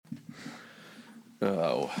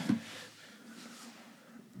Oh.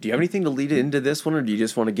 Do you have anything to lead into this one, or do you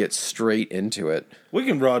just want to get straight into it? We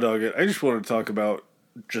can raw dog it. I just want to talk about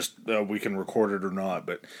we can record it or not,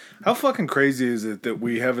 but how fucking crazy is it that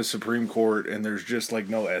we have a Supreme Court and there's just like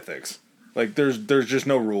no ethics? Like there's just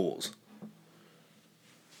no rules.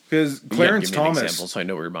 Because Clarence give me an Thomas, example so I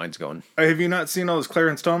know where your mind's going. have you not seen all this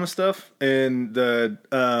Clarence Thomas stuff and the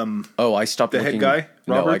I stopped the looking. head guy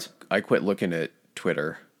Roberts? No, I quit looking at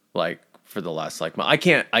Twitter like for the last month. I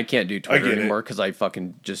can't do Twitter anymore because I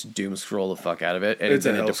fucking just doom scroll the fuck out of it, and It's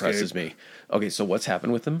then a it depresses hellscape. me. Okay, so what's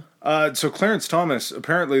happened with him? So Clarence Thomas,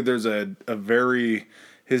 apparently there's a very,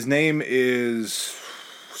 his name is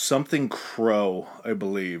something Crow, I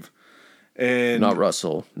believe. And Not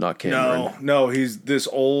Russell, not Cameron. No, he's this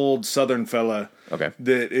old Southern fella. Okay.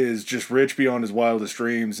 That is just rich beyond his wildest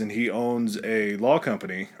dreams, and he owns a law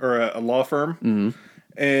company or a law firm. Mm-hmm.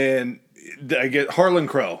 And I get Harlan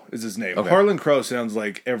Crow is his name. Okay. Harlan Crow sounds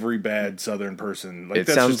like every bad Southern person. Like It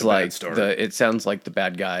that's sounds just a like bad story. it sounds like the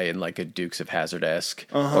bad guy in like a Dukes of Hazzard-esque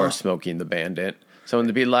or Smokey and the Bandit. Someone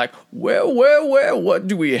to be like, well, what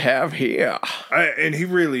do we have here? And he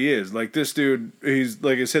really is. Like, this dude, he's,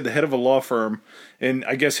 like I said, the head of a law firm, and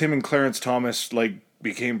I guess him and Clarence Thomas, like,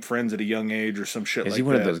 became friends at a young age or some shit like that. Is he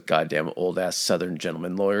one of those goddamn old-ass Southern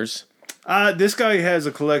gentleman lawyers? This guy has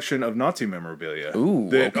a collection of Nazi memorabilia. Ooh,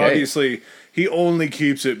 that okay. Obviously, he only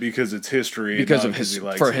keeps it because it's history. Because and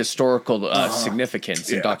of historical significance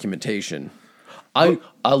and documentation. I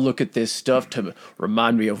look at this stuff to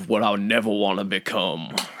remind me of what I'll never want to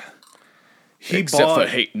become. Except for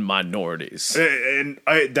hating minorities. And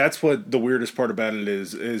that's what the weirdest part about it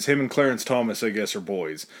is him and Clarence Thomas, I guess, are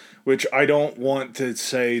boys. Which I don't want to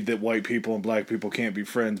say that white people and black people can't be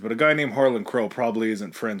friends, but a guy named Harlan Crow probably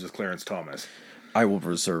isn't friends with Clarence Thomas. I will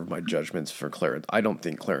reserve my judgments for Clarence. I don't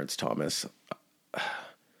think Clarence Thomas...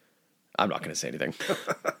 I'm not going to say anything.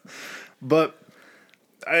 But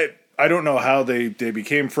I don't know how they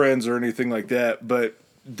became friends or anything like that, but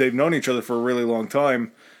they've known each other for a really long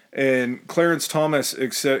time. And Clarence Thomas,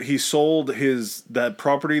 he sold that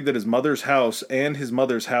property that his mother's house and his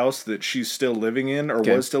mother's house that she's still living in or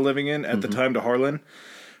was still living in at the time to Harlan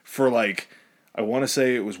for like, I want to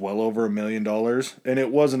say it was well over $1 million, and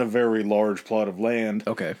it wasn't a very large plot of land.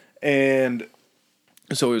 Okay. And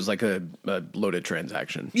so it was like a loaded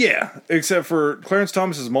transaction. Yeah, except for Clarence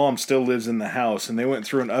Thomas's mom still lives in the house, and they went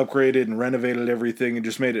through and upgraded and renovated everything and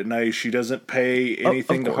just made it nice. She doesn't pay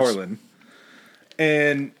anything to Harlan.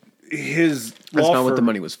 And his That's not what the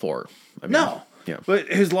money was for. I mean, no. Yeah. But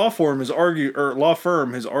his law firm has argued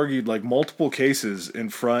like multiple cases in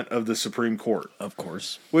front of the Supreme Court. Of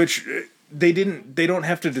course. Which they don't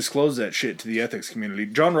have to disclose that shit to the ethics community.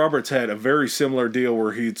 John Roberts had a very similar deal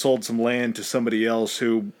where he'd sold some land to somebody else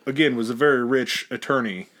who, again, was a very rich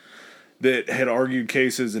attorney that had argued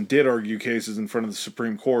cases and did argue cases in front of the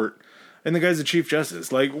Supreme Court. And the guy's the Chief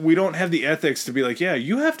Justice. Like, we don't have the ethics to be like, yeah,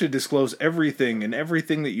 you have to disclose everything and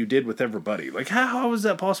everything that you did with everybody. Like, how is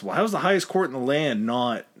that possible? How is the highest court in the land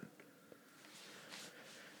not...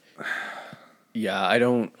 Yeah, I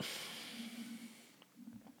don't...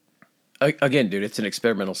 Again, dude, it's an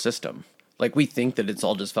experimental system. Like, we think that it's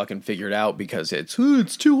all just fucking figured out because it's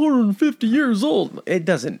 250 years old. It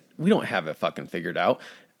doesn't. We don't have it fucking figured out.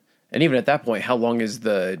 And even at that point, how long is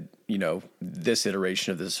this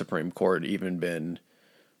iteration of the Supreme Court even been,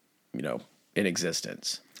 in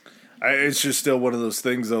existence? It's just still one of those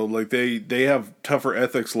things, though. Like, they have tougher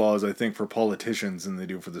ethics laws, I think, for politicians than they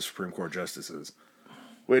do for the Supreme Court justices.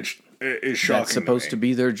 Which is shocking. That's supposed to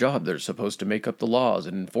be their job. They're supposed to make up the laws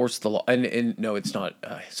and enforce the law. And no, it's not.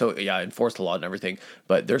 Enforce the law and everything.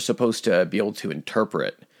 But they're supposed to be able to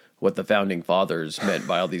interpret what the founding fathers meant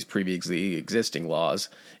by all these previously existing laws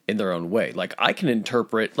in their own way. Like, I can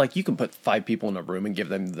interpret, like, you can put 5 people in a room and give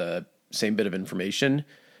them the same bit of information,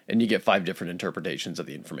 and you get 5 different interpretations of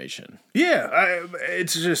the information. Yeah,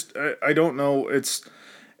 it's just, I don't know.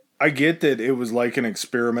 I get that it was like an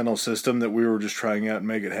experimental system that we were just trying out and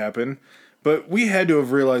make it happen, but we had to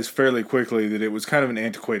have realized fairly quickly that it was kind of an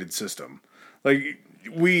antiquated system. Like,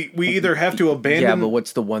 we either have to abandon... Yeah, but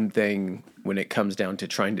what's the one thing when it comes down to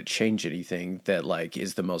trying to change anything that, like,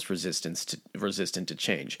 is the most resistant to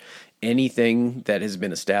change? Anything that has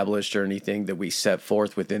been established or anything that we set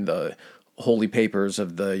forth within the holy papers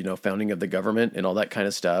of the, founding of the government and all that kind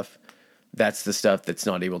of stuff, that's the stuff that's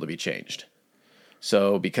not able to be changed.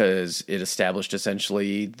 So because it established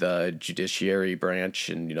essentially the judiciary branch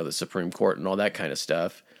and, the Supreme Court and all that kind of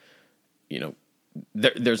stuff,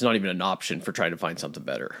 there's not even an option for trying to find something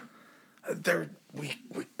better. We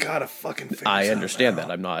gotta fucking figure I understand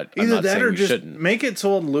out. I'm not Either that saying or we just shouldn't. make it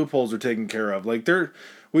so all the loopholes are taken care of. Like,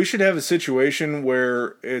 We should have a situation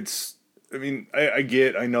where it's. I mean,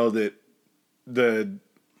 I know that the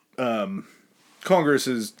Congress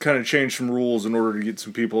has kind of changed some rules in order to get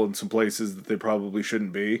some people in some places that they probably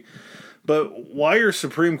shouldn't be. But why are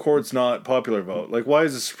Supreme Courts not popular vote? Like, why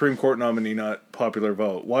is the Supreme Court nominee not popular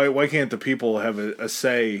vote? Why can't the people have a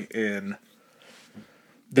say in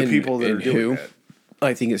the people that are doing it?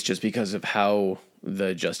 I think it's just because of how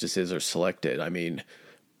the justices are selected. I mean,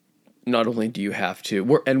 not only do you have to,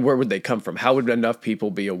 where would they come from? How would enough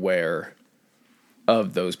people be aware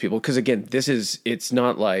of those people? Because again, it's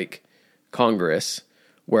not like Congress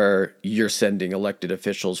where you're sending elected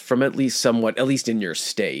officials from at least in your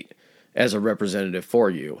state as a representative for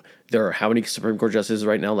you. There are how many Supreme Court justices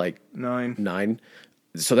right now? Like 9. 9.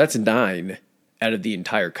 So that's 9 out of the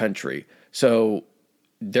entire country. So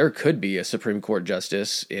there could be a Supreme Court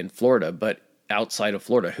justice in Florida, but outside of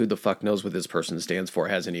Florida, who the fuck knows what this person stands for,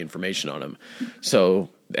 has any information on him? So,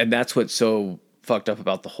 and that's what's so fucked up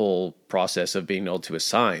about the whole process of being able to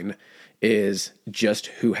assign is just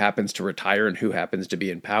who happens to retire and who happens to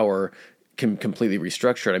be in power can completely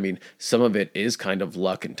restructure it. I mean, some of it is kind of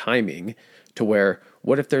luck and timing to where,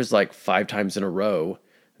 what if there's like 5 times in a row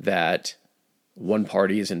that one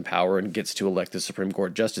party is in power and gets to elect the Supreme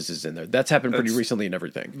Court justices in there? That's happened pretty recently and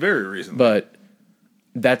everything. Very recently. But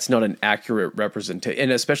that's not an accurate representation.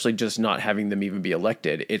 And especially just not having them even be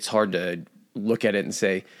elected, it's hard to look at it and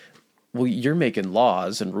say, well, you're making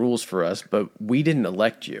laws and rules for us, but we didn't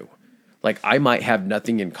elect you. Like, I might have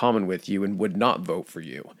nothing in common with you and would not vote for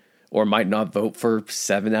you, or might not vote for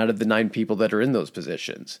 7 out of the 9 people that are in those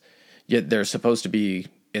positions. Yet they're supposed to be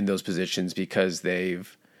in those positions because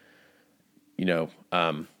they've, what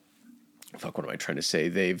am I trying to say?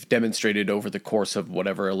 They've demonstrated over the course of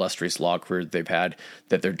whatever illustrious law career they've had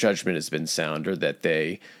that their judgment has been sound, or that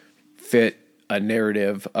they fit a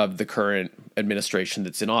narrative of the current administration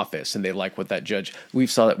that's in office, and they like what that judge. We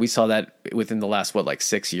saw that within the last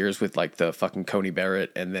 6 years with like the fucking Coney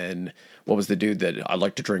Barrett, and then what was the dude that I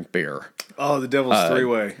like to drink beer? Oh, the Devil's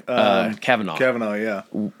Three-Way. Kavanaugh. Kavanaugh, yeah.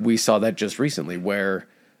 We saw that just recently, where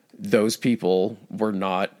those people were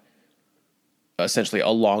not essentially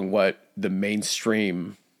along what the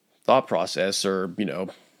mainstream thought process or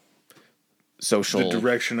social the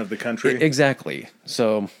direction of the country. Exactly.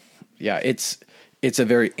 So. Yeah, it's a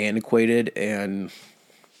very antiquated and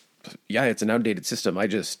it's an outdated system.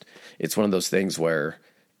 It's one of those things where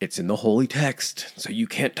it's in the holy text, so you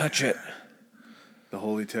can't touch it. The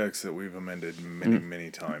holy text that we've amended many, many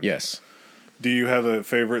times. Yes. Do you have a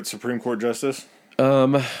favorite Supreme Court justice?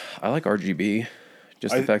 I like RGB.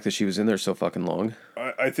 Just the fact that she was in there so fucking long.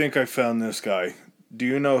 I think I found this guy. Do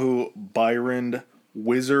you know who Byron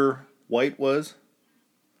Whizzer White was?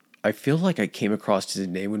 I feel like I came across his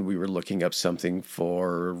name when we were looking up something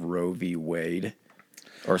for Roe v. Wade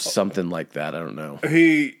or something like that. I don't know.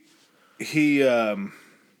 He I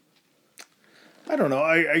don't know.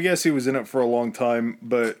 I guess he was in it for a long time,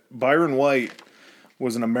 but Byron White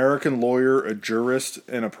was an American lawyer, a jurist,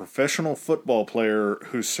 and a professional football player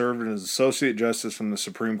who served as associate justice from the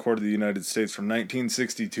Supreme Court of the United States from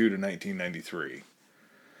 1962 to 1993.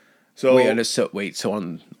 So so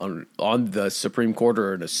on the Supreme Court,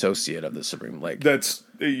 or an associate of the Supreme, that's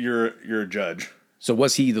you're a judge. So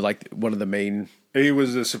was he like one of the main? He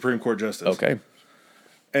was a Supreme Court justice. Okay,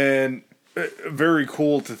 and very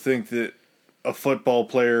cool to think that a football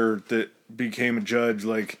player that became a judge,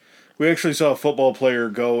 like we actually saw a football player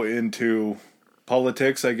go into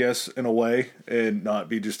politics, I guess, in a way, and not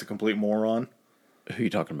be just a complete moron. Who are you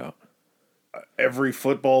talking about? Every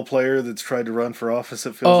football player that's tried to run for office,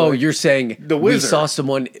 it feels like. You're saying the Whizzer. We saw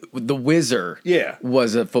someone, the Whizzer, yeah,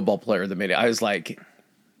 was a football player that made it. I was like,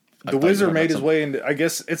 the Whizzer made his way into. I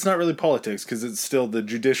guess it's not really politics because it's still the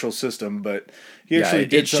judicial system, but he actually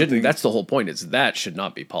did something. Shouldn't. That's the whole point. Is that should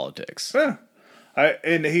not be politics. Yeah,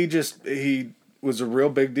 he was a real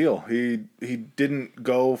big deal. He didn't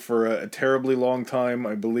go for a terribly long time.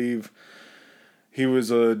 I believe he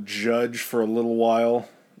was a judge for a little while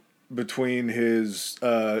between his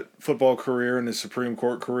football career and his Supreme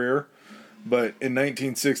Court career. But in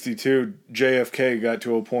 1962, JFK got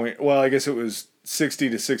to a point, well, I guess it was 60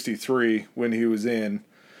 to 63 when he was in,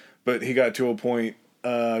 but he got to a point,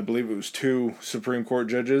 I believe it was 2 Supreme Court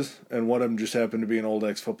judges, and one of them just happened to be an old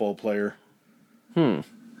ex-football player.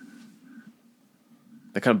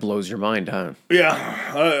 That kind of blows your mind, huh?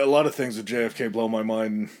 Yeah, a lot of things with JFK blow my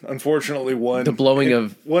mind. Unfortunately, the blowing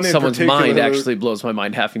of someone's mind actually blows my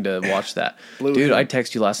mind. Having to watch that, dude. I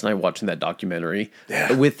texted you last night watching that documentary.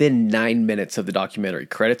 Yeah. Within 9 minutes of the documentary,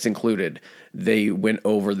 credits included, they went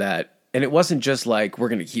over that And it wasn't just like, we're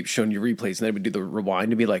going to keep showing you replays, and then we do the rewind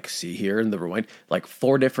to be like, see here, and the rewind. Like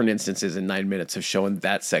 4 different instances in 9 minutes of showing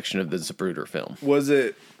that section of the Zapruder film. Was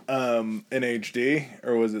it in HD,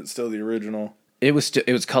 or was it still the original? It was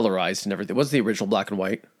colorized and everything. Was the original black and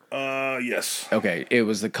white? Yes. Okay, it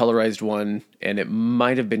was the colorized one, and it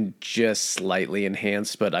might have been just slightly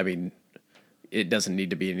enhanced, but I mean, it doesn't need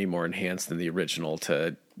to be any more enhanced than the original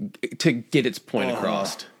to get its point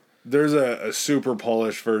across. There's a super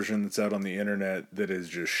polished version that's out on the internet that is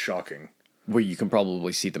just shocking. Where you can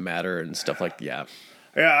probably see the matter and stuff like that.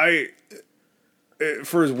 Yeah,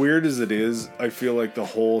 for as weird as it is, I feel like the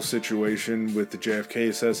whole situation with the JFK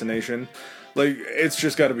assassination, like, it's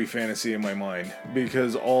just got to be fantasy in my mind,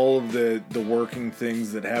 because all of the working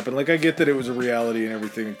things that happen, like, I get that it was a reality and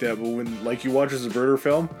everything like that, but when, like, you watch a Zapruder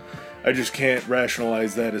film, I just can't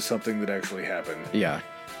rationalize that as something that actually happened. Yeah.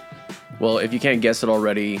 Well, if you can't guess it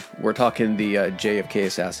already, we're talking the JFK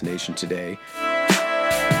assassination today.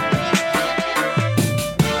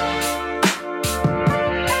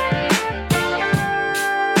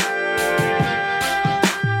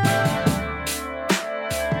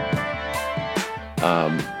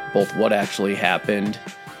 Both what actually happened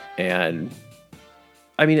and,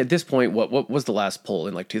 I mean, at this point, what was the last poll?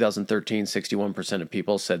 In like 2013, 61% of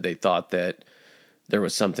people said they thought that there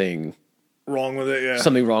was something wrong with it, yeah.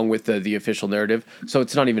 Something wrong with the official narrative. So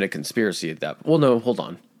it's not even a conspiracy at that. Well, no, hold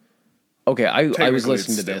on. Okay, I was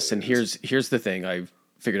listening to this, and here's the thing I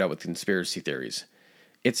figured out with conspiracy theories.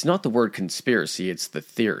 It's not the word conspiracy, it's the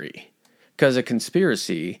theory. Because a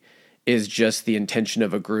conspiracy is just the intention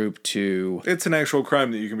of a group to... It's an actual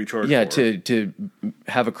crime that you can be charged for. Yeah, to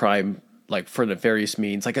have a crime, like, for nefarious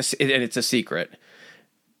means, and it's a secret.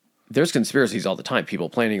 There's conspiracies all the time, people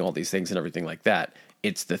planning all these things and everything like that.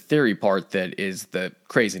 It's the theory part that is the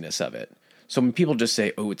craziness of it. So when people just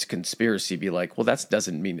say, oh, it's a conspiracy, be like, well, that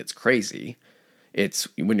doesn't mean it's crazy. It's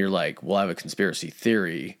when you're like, well, I have a conspiracy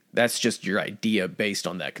theory. That's just your idea based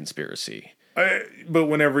on that conspiracy. But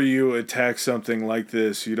whenever you attack something like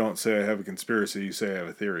this, you don't say I have a conspiracy, you say I have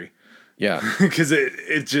a theory. Yeah. Because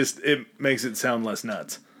it makes it sound less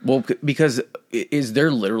nuts. Well, because is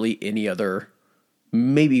there literally any other,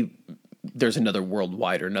 maybe there's another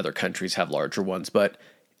worldwide or another countries have larger ones, but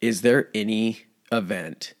is there any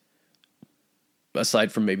event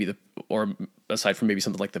aside from maybe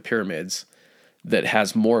something like the pyramids that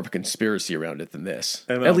has more of a conspiracy around it than this,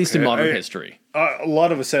 MLK, at least in modern history? A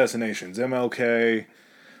lot of assassinations, MLK.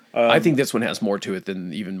 I think this one has more to it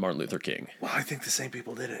than even Martin Luther King. Well, I think the same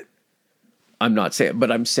people did it. I'm not saying,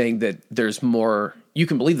 but I'm saying that there's more. You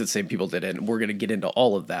can believe that the same people did it, and we're going to get into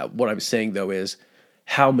all of that. What I'm saying, though, is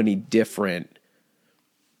how many different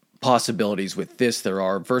possibilities with this there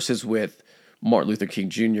are versus with Martin Luther King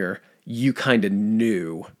Jr. You kind of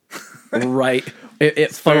knew, right?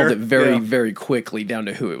 It funneled it very, very quickly down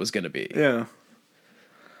to who it was going to be. Yeah.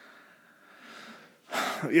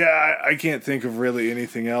 Yeah, I can't think of really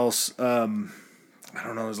anything else. I don't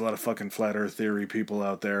know. There's a lot of fucking flat earth theory people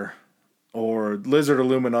out there. Or lizard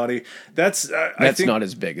Illuminati. That's not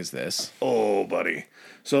as big as this. Oh, buddy.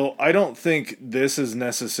 So I don't think this is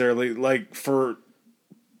necessarily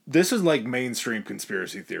this is like mainstream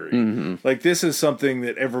conspiracy theory. Mm-hmm. Like, this is something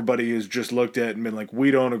that everybody has just looked at and been like,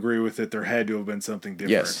 we don't agree with it. There had to have been something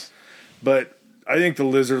different. Yes. But I think the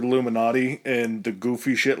lizard Illuminati and the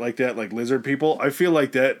goofy shit like that, like lizard people, I feel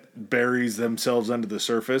like that buries themselves under the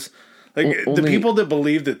surface. Like, the people that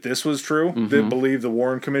believe that this was true, mm-hmm. that believe the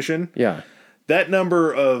Warren Commission, yeah, that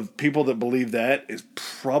number of people that believe that is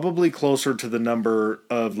probably closer to the number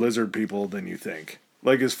of lizard people than you think.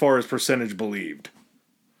 Like, as far as percentage believed.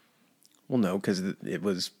 Well, no, because it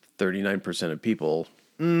was 39% of people.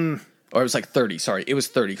 Or it was like 30, sorry. It was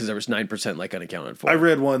 30 because there was 9% like unaccounted for. I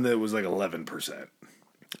read one that was like 11%.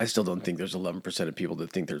 I still don't think there's 11% of people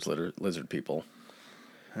that think there's lizard people.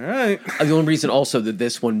 All right. The only reason also that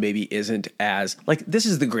this one maybe isn't as... Like, this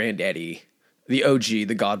is the granddaddy, the OG,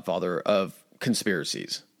 the godfather of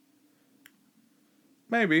conspiracies.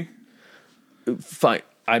 Maybe. Fine.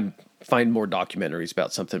 Find more documentaries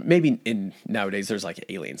about something. Maybe nowadays there's like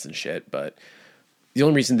aliens and shit, but the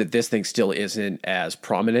only reason that this thing still isn't as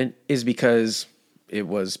prominent is because it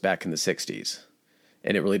was back in the 60s.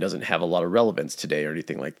 And it really doesn't have a lot of relevance today or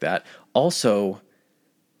anything like that. Also,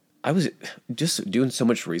 I was just doing so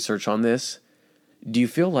much research on this. Do you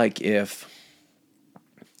feel like if,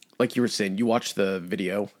 like you were saying, you watch the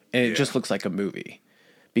video and it just looks like a movie?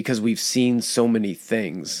 Because we've seen so many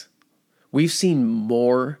things. We've seen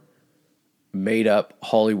more made up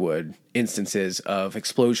Hollywood instances of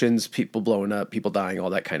explosions, people blowing up, people dying, all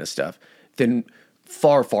that kind of stuff, than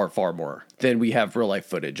far, far, far more than we have real life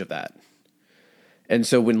footage of that. And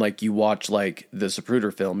so when like you watch like the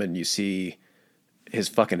Zapruder film and you see his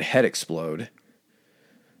fucking head explode,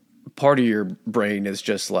 part of your brain is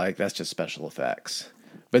just like, that's just special effects.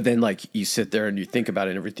 But then like you sit there and you think about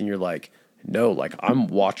it and everything, you're like, no, like I'm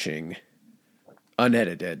watching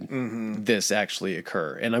unedited this actually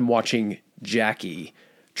occur. And I'm watching Jackie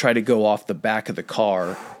try to go off the back of the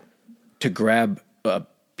car to grab a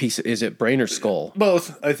piece of, is it brain or skull?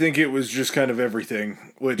 Both. I think it was just kind of everything.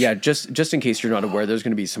 Which Yeah, just in case you're not aware, there's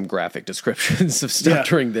going to be some graphic descriptions of stuff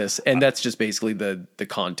during this, and that's just basically the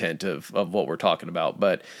content of what we're talking about.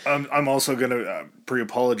 But I'm also going to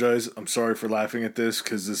pre-apologize. I'm sorry for laughing at this,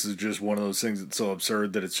 because this is just one of those things that's so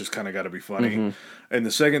absurd that it's just kind of got to be funny. And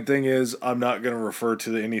the second thing is, I'm not going to refer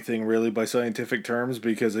to anything really by scientific terms,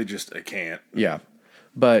 because I can't. Yeah,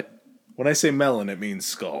 but when I say melon, it means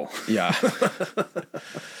skull. Yeah.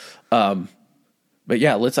 But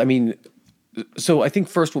yeah, so I think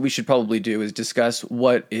first what we should probably do is discuss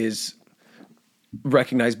what is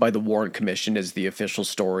recognized by the Warren Commission as the official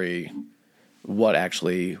story, what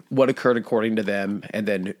occurred according to them, and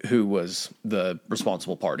then who was the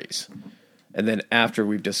responsible parties. And then after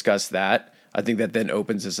we've discussed that, I think that then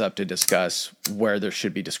opens us up to discuss where there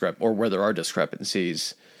should be where there are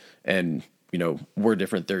discrepancies, and where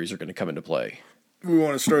different theories are going to come into play. Do we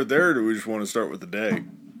want to start there, or do we just want to start with the day?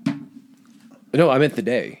 No, I meant the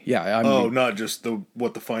day. Yeah. Not just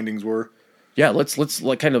what the findings were. Yeah, let's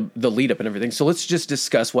like kind of the lead up and everything. So let's just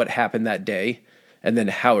discuss what happened that day, and then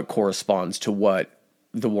how it corresponds to what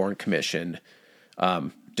the Warren Commission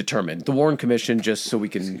determined. The Warren Commission, just so we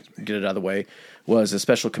can get it out of the way, was a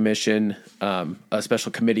special commission, a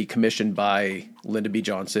special committee commissioned by Lyndon B.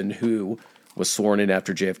 Johnson, who was sworn in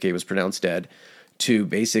after JFK was pronounced dead, to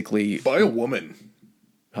basically by a woman.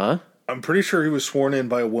 Huh? I'm pretty sure he was sworn in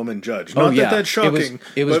by a woman judge. Not that that's shocking.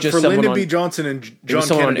 It was but just for Lyndon B. Johnson and John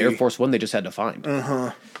someone Kennedy on Air Force One. They just had to find.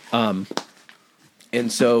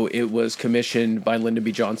 And so it was commissioned by Lyndon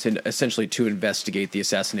B. Johnson essentially to investigate the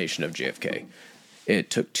assassination of JFK. It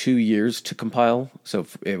took 2 years to compile, so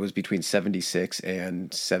it was between 76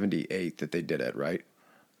 and 78 that they did it, right?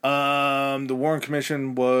 The Warren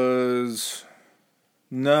Commission was...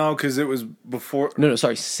 No, because it was before... No,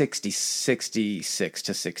 sorry, 66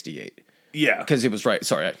 to 68. Yeah. Because it was right,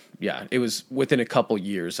 sorry, yeah, it was within a couple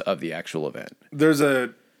years of the actual event. There's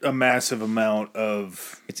a massive amount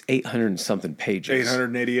of... It's 800 and something pages.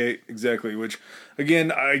 888, exactly, which,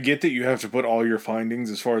 again, I get that you have to put all your findings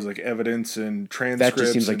as far as, like, evidence and transcripts. That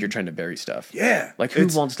just seems like you're trying to bury stuff. Yeah. Like, who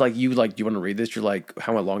wants, like, do you want to read this? You're like,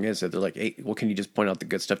 how long is it? They're like, 8, well, can you just point out the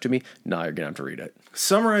good stuff to me? No, you're going to have to read it.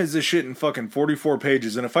 Summarize this shit in fucking 44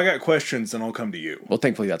 pages, and if I got questions, then I'll come to you. Well,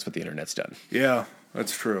 thankfully, that's what the internet's done. Yeah,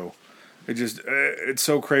 that's true. It's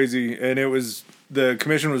so crazy, and the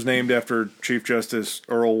commission was named after Chief Justice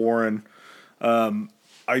Earl Warren.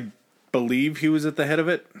 I believe he was at the head of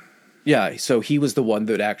it. Yeah, so he was the one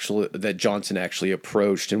that Johnson actually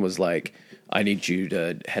approached and was like, I need you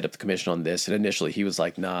to head up the commission on this. And initially he was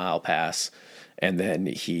like, nah, I'll pass. And then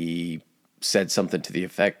he said something to the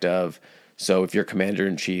effect of, so if your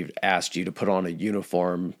commander-in-chief asked you to put on a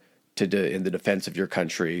uniform in the defense of your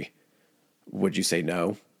country, would you say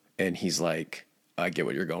no? And he's like, I get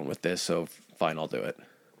what you're going with this, so fine, I'll do it.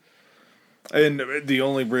 And the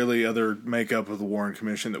only really other makeup of the Warren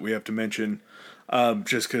Commission that we have to mention,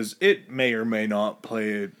 just because it may or may not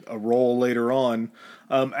play a role later on,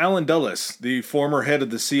 Allen Dulles, the former head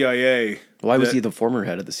of the CIA. Why was he the former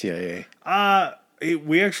head of the CIA?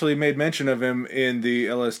 We actually made mention of him in the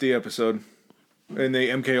LSD episode, in the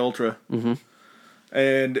MK Ultra. Mm-hmm.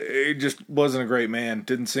 And it just wasn't a great man.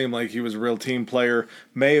 Didn't seem like he was a real team player.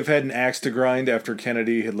 May have had an axe to grind after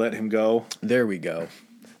Kennedy had let him go. There we go.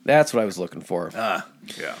 That's what I was looking for.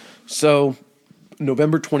 Yeah. So,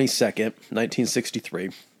 November 22nd,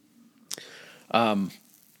 1963, John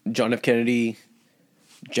F. Kennedy,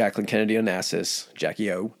 Jacqueline Kennedy Onassis, Jackie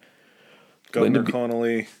O, Governor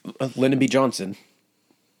Connolly, Lyndon B. Johnson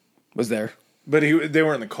was there. But they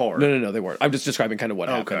weren't in the car. No, they weren't. I'm just describing kind of what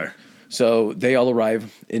happened. So they all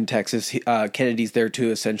arrive in Texas. Kennedy's there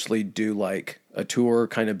to essentially do like a tour,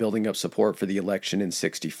 kind of building up support for the election in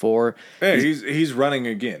 '64. Hey, he's running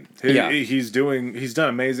again. He's done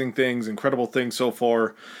amazing things, incredible things so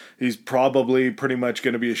far. He's probably pretty much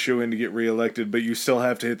going to be a shoo-in to get reelected, but you still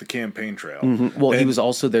have to hit the campaign trail. Mm-hmm. Well, he was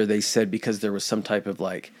also there, they said, because there was some type of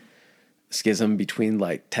like schism between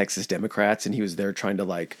like Texas Democrats, and he was there trying to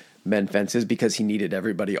like mend fences because he needed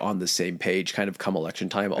everybody on the same page kind of come election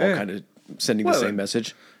time, all kind of sending the same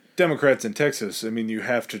message. Democrats in Texas, I mean, you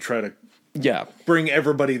have to try to bring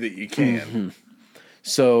everybody that you can. Mm-hmm.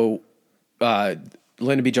 So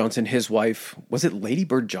Lyndon B. Johnson, his wife, was it Lady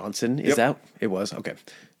Bird Johnson? Is that it was? Okay.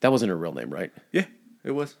 That wasn't her real name, right? Yeah,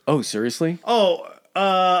 it was. Oh, seriously? Oh,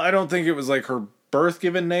 I don't think it was like her birth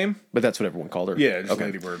given name. But that's what everyone called her. Yeah, just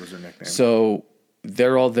Lady Bird was her nickname. So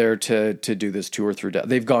they're all there to do this tour through.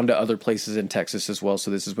 They've gone to other places in Texas as well.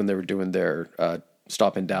 So this is when they were doing their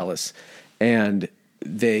stop in Dallas. And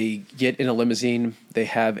they get in a limousine. They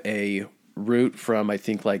have a route from, I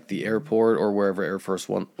think, like the airport or wherever Air Force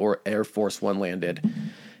One landed.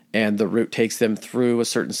 And the route takes them through a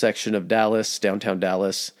certain section of Dallas, downtown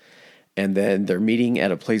Dallas. And then they're meeting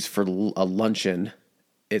at a place for a luncheon.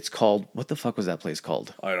 It's called, what the fuck was that place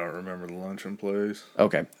called? I don't remember the luncheon place.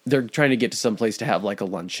 Okay. They're trying to get to some place to have like a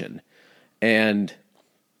luncheon. And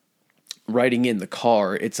riding in the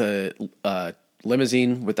car, it's a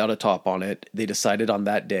limousine without a top on it. They decided on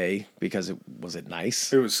that day because was it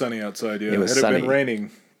nice? It was sunny outside, yeah. It was Had sunny. it been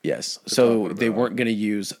raining. Yes. So they weren't going to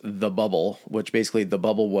use the bubble, which basically the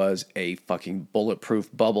bubble was a fucking bulletproof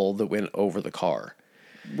bubble that went over the car.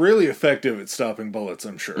 Really effective at stopping bullets,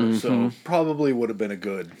 I'm sure. So probably would have been a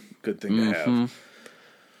good thing to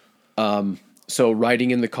have. So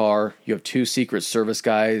riding in the car, you have two Secret Service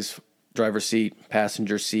guys, driver's seat,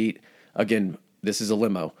 passenger seat. Again, this is a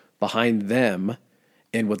limo. Behind them,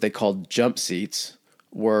 in what they called jump seats,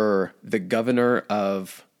 were the governor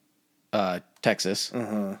of Texas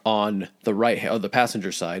on the right, or the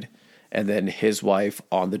passenger side, and then his wife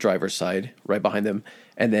on the driver's side, right behind them.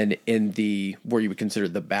 And then in the, where you would consider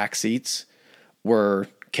the back seats, were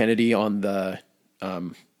Kennedy on the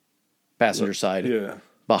passenger side,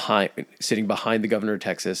 sitting behind the governor of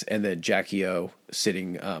Texas, and then Jackie O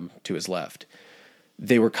sitting to his left.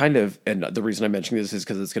 They were kind of, and the reason I'm mentioning this is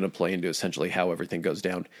because it's going to play into essentially how everything goes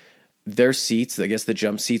down. Their seats, I guess the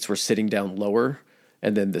jump seats were sitting down lower,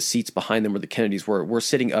 and then the seats behind them where the Kennedys were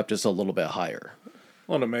sitting up just a little bit higher.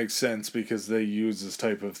 Well, it makes sense because they use this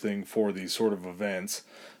type of thing for these sort of events.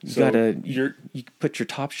 So you put your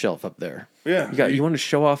top shelf up there. Yeah. You want to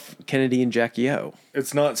show off Kennedy and Jackie O.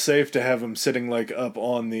 It's not safe to have them sitting like up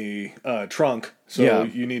on the trunk, so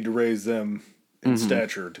you need to raise them in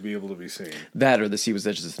stature to be able to be seen. That or the seat was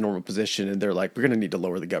just this normal position, and they're like, we're going to need to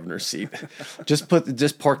lower the governor's seat. just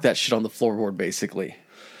park that shit on the floorboard, basically.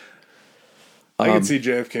 I can see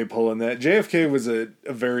JFK pulling that. JFK was a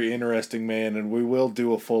very interesting man, and we will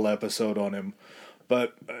do a full episode on him.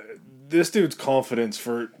 But this dude's confidence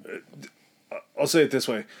I'll say it this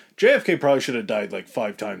way. JFK probably should have died like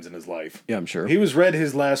 5 times in his life. Yeah, I'm sure. He was read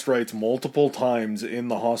his last rites multiple times in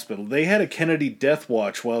the hospital. They had a Kennedy death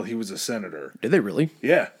watch while he was a senator. Did they really?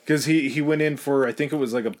 Yeah, because he went in for, I think it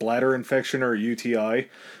was like a bladder infection or a UTI,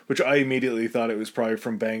 which I immediately thought it was probably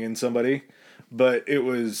from banging somebody. But it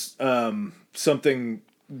was something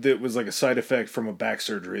that was like a side effect from a back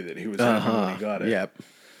surgery that he was having when he got it. Yep.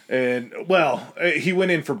 And, well, he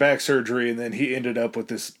went in for back surgery, and then he ended up with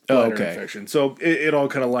this bladder infection. So it all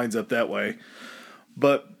kind of lines up that way.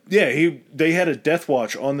 But, yeah, they had a death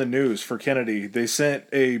watch on the news for Kennedy. They sent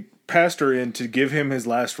a pastor in to give him his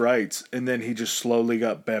last rites, and then he just slowly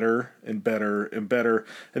got better and better and better.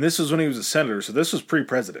 And this was when he was a senator, so this was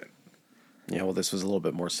pre-president. Yeah, well, this was a little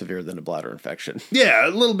bit more severe than a bladder infection. Yeah, a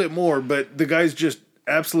little bit more, but the guy's just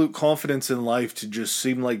absolute confidence in life to just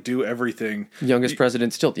seem like do everything. Youngest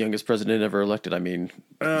president, still the youngest president ever elected. I mean,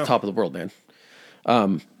 top of the world,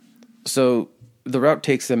 man. So the route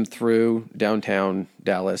takes them through downtown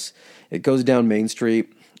Dallas. It goes down Main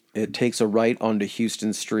Street. It takes a right onto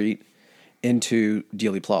Houston Street into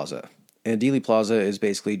Dealey Plaza. And Dealey Plaza is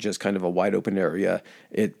basically just kind of a wide open area.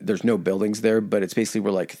 There's no buildings there, but it's basically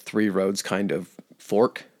where like 3 roads kind of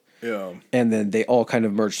fork. Yeah. And then they all kind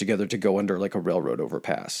of merge together to go under like a railroad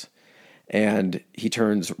overpass. And he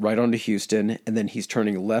turns right onto Houston, and then he's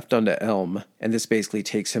turning left onto Elm, and this basically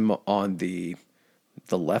takes him on the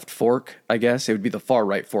left fork, I guess. It would be the far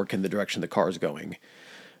right fork in the direction the car is going.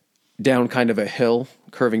 Down kind of a hill,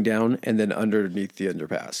 curving down, and then underneath the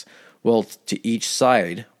underpass. Well, to each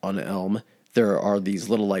side on Elm, there are these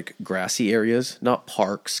little like grassy areas, not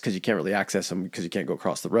parks, because you can't really access them because you can't go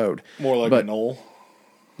across the road. More like a knoll.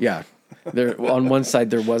 Yeah. There, on one side,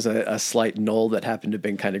 there was a slight knoll that happened to have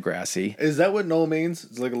been kind of grassy. Is that what knoll means?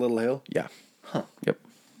 It's like a little hill? Yeah. Huh. Yep.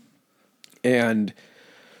 And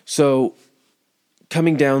so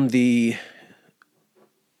coming down the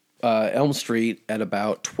Elm Street at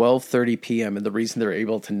about 12:30 p.m., and the reason they're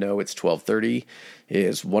able to know it's 12:30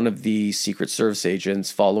 is one of the Secret Service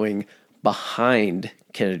agents following behind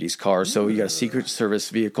Kennedy's car. So you got a Secret Service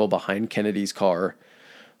vehicle behind Kennedy's car.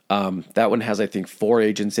 That one has, I think, 4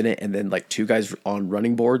 agents in it, and then like 2 guys on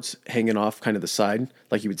running boards hanging off kind of the side,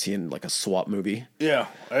 like you would see in like a SWAT movie. Yeah,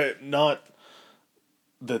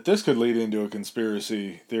 that this could lead into a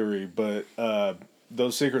conspiracy theory, but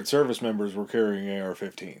those Secret Service members were carrying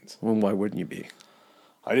AR-15s. Well, why wouldn't you be?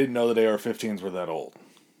 I didn't know that AR-15s were that old.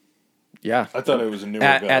 Yeah. I thought it was a newer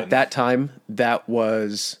gun. At that time, that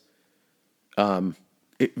was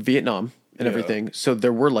Vietnam and everything. So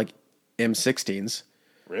there were like M16s.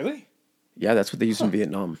 Really? Yeah, that's what they used in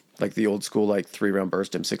Vietnam. Like the old school, like 3-round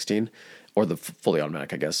burst M16. Or the fully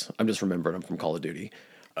automatic, I guess. I'm just remembering them from Call of Duty.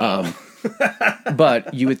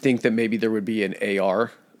 But you would think that maybe there would be an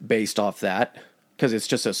AR based off that. Because it's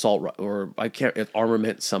just assault, or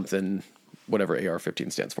armament something, whatever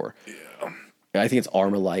AR-15 stands for. Yeah. I think it's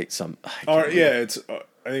armor light. I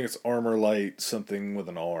think it's armor light something with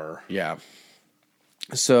an R. Yeah.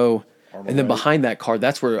 So, Armor and then light. behind that car,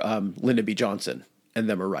 that's where Lyndon B. Johnson and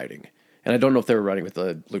them are riding. And I don't know if they were riding with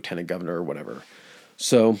the lieutenant governor or whatever.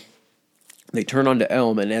 So they turn onto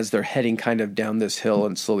Elm, and as they're heading kind of down this hill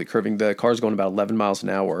and slowly curving, the car's going about 11 miles an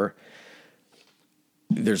hour.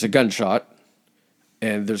 There's a gunshot,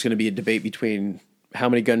 and there's going to be a debate between how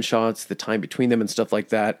many gunshots, the time between them, and stuff like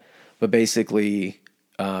that. But basically,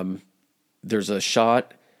 there's a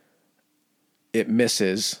shot, it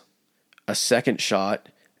misses, a second shot,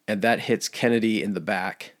 and that hits Kennedy in the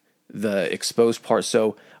back, the exposed part.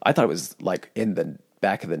 So I thought it was like in the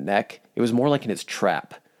back of the neck. It was more like in his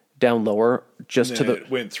trap, down lower, just to the... It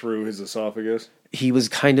went through his esophagus? He was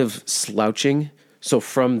kind of slouching. So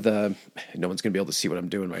from the... No one's going to be able to see what I'm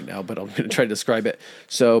doing right now, but I'm going to try to describe it.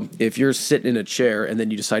 So if you're sitting in a chair and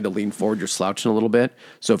then you decide to lean forward, you're slouching a little bit.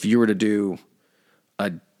 So if you were to do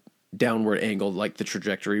a downward angle like the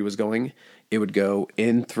trajectory was going, it would go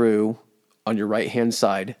in through on your right-hand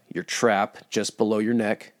side, your trap just below your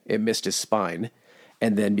neck. It missed his spine.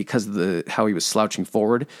 And then because of how he was slouching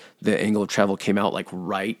forward, the angle of travel came out like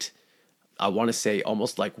right, I want to say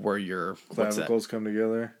almost like where your... Clavicles come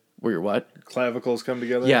together? Where your what? Clavicles come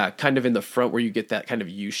together? Yeah, kind of in the front where you get that kind of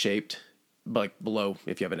U-shaped, like below,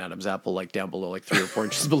 if you have an Adam's apple, like down below, like 3 or 4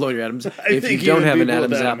 inches below your Adam's. If you don't have an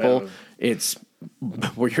Adam's apple, it's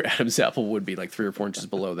where your Adam's apple would be, like 3 or 4 inches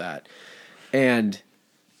below that. And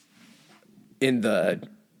in the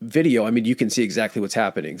video, I mean, you can see exactly what's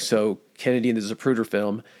happening. So Kennedy in the Zapruder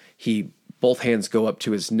film, both hands go up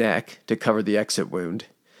to his neck to cover the exit wound.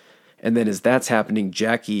 And then as that's happening,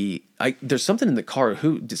 Jackie, there's something in the car.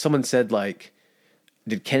 Someone said, like,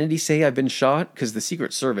 did Kennedy say I've been shot? Because the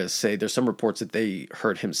Secret Service say there's some reports that they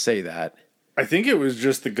heard him say that. I think it was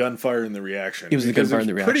just the gunfire and the reaction. It was the gunfire and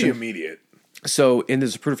the reaction. Pretty immediate. So in the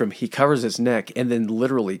Zapruder film, he covers his neck and then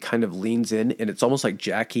literally kind of leans in, and it's almost like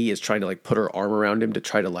Jackie is trying to like put her arm around him to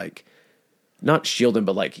try to like not shield him,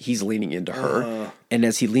 but like he's leaning into her. And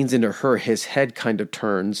as he leans into her, his head kind of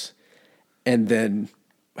turns, and then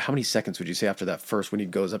how many seconds would you say after that first when he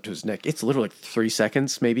goes up to his neck? It's literally like 3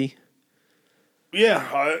 seconds, maybe.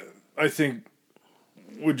 Yeah, I think.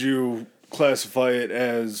 Would you classify it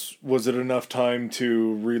as, was it enough time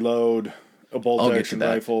to reload a bolt-action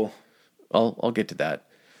rifle? I'll get to that.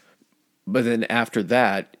 But then after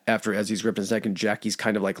that, as he's gripping his neck and Jackie's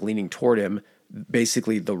kind of like leaning toward him,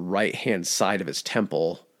 basically the right-hand side of his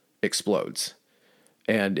temple explodes.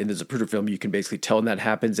 And in the Zapruder film, you can basically tell when that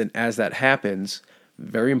happens. And as that happens,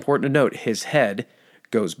 very important to note, his head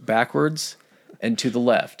goes backwards and to the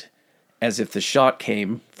left, as if the shot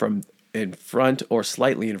came from in front or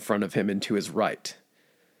slightly in front of him into his right.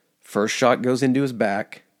 First shot goes into his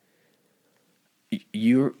back.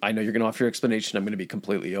 I know you're going to offer your explanation. I'm going to be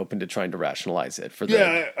completely open to trying to rationalize it.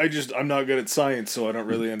 I'm not good at science, so I don't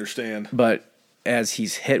really understand. But as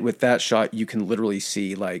he's hit with that shot, you can literally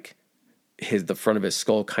see like the front of his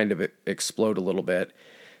skull kind of explode a little bit.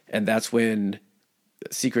 And that's when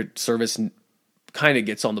the Secret Service kind of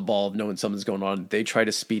gets on the ball of knowing something's going on. They try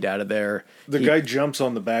to speed out of there. The guy jumps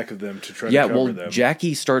on the back of them to try to cover them.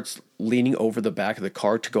 Jackie starts leaning over the back of the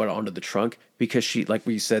car to go out onto the trunk because she, like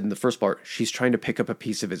we said in the first part, she's trying to pick up a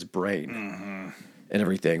piece of his brain and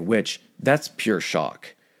everything, which that's pure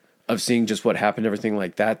shock of seeing just what happened, everything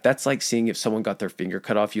like that. That's like seeing if someone got their finger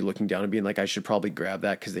cut off, you looking down and being like, I should probably grab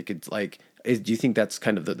that because they could like... Do you think that's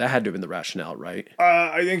kind of that had to have been the rationale, right?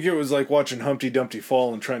 I think it was like watching Humpty Dumpty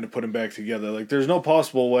fall and trying to put him back together. Like, there's no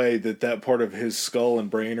possible way that part of his skull and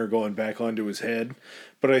brain are going back onto his head.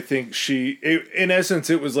 But I think in essence,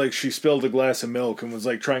 it was like she spilled a glass of milk and was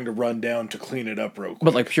like trying to run down to clean it up real quick.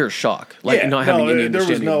 But like pure shock, like not having any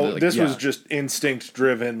understanding. This was just instinct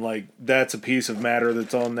driven. Like, that's a piece of matter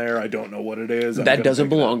that's on there. I don't know what it is. That doesn't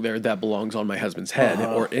belong there. That belongs on my husband's head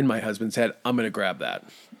or in my husband's head. I'm going to grab that.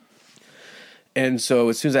 And so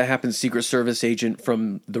as soon as that happens, Secret Service agent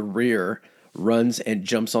from the rear runs and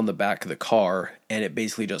jumps on the back of the car, and it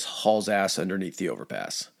basically just hauls ass underneath the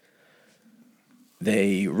overpass.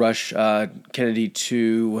 They rush Kennedy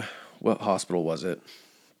to, what hospital was it?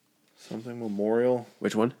 Something Memorial.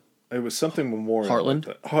 Which one? It was something Memorial. Heartland?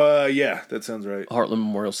 Like yeah, that sounds right. Heartland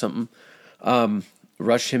Memorial something.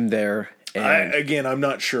 Rush him there. And I'm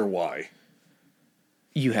not sure why.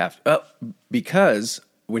 you have... because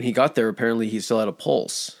when he got there, apparently he still had a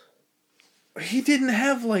pulse. He didn't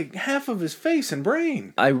have, like, half of his face and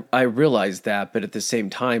brain. I realized that, but at the same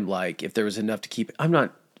time, like, if there was enough to keep... I'm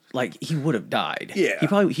not... Like, he would have died. Yeah.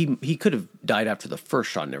 He could have died after the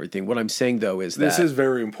first shot and everything. What I'm saying, though, is This is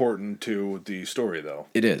very important to the story, though.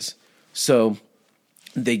 It is. So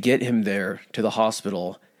they get him there to the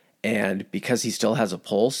hospital, and because he still has a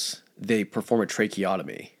pulse, they perform a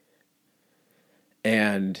tracheotomy.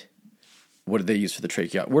 And what do they use for the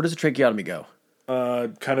tracheotomy? Where does the tracheotomy go?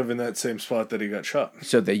 Kind of in that same spot that he got shot.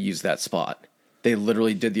 So they use that spot. They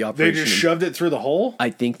literally did the operation. They just shoved it through the hole? I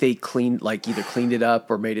think they either cleaned it up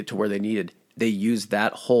or made it to where they needed. They used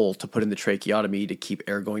that hole to put in the tracheotomy to keep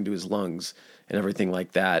air going to his lungs and everything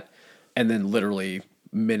like that. And then literally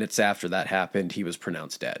minutes after that happened, he was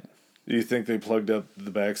pronounced dead. Do you think they plugged up the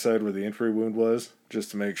backside where the entry wound was just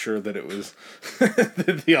to make sure that it was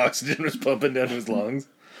that the oxygen was pumping down his lungs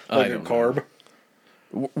like a carb?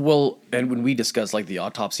 Know. Well, and when we discuss like the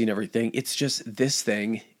autopsy and everything, it's just this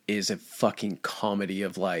thing is a fucking comedy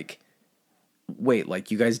of like, wait,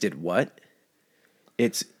 like you guys did what?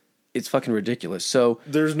 It's fucking ridiculous. So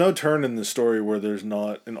there's no turn in the story where there's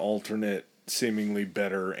not an alternate, seemingly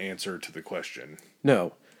better answer to the question.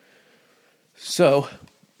 No. So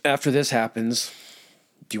after this happens,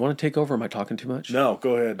 do you want to take over? Am I talking too much? No,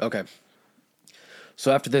 go ahead. Okay.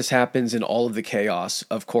 So after this happens in all of the chaos,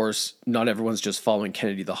 of course, not everyone's just following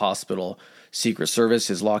Kennedy to the hospital. Secret Service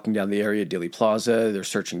is locking down the area, Dealey Plaza. They're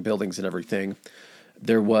searching buildings and everything.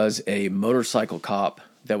 There was a motorcycle cop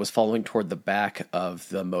that was following toward the back of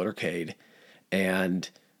the motorcade. And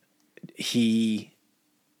I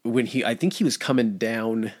think he was coming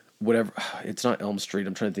down whatever, it's not Elm Street.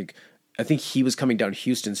 I'm trying to think. I think he was coming down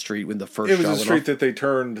Houston Street when the first shot went off. It was the street that they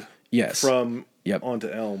turned from onto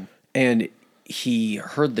Elm. And he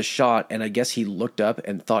heard the shot, and I guess he looked up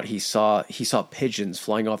and thought he saw pigeons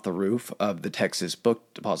flying off the roof of the Texas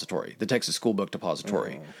Book Depository, the Texas School Book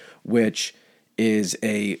Depository, which is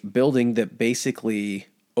a building that basically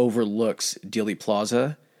overlooks Dealey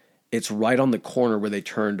Plaza. It's right on the corner where they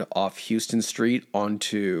turned off Houston Street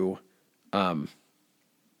onto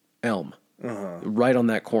Elm. Right on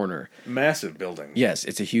that corner. Massive building. Yes,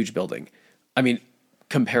 it's a huge building. I mean,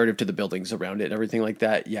 comparative to the buildings around it and everything like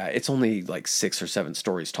that, yeah, it's only like 6 or 7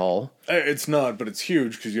 stories tall. It's not, but it's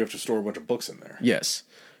huge because you have to store a bunch of books in there. Yes.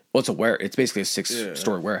 Well, it's basically a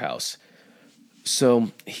 6-story warehouse.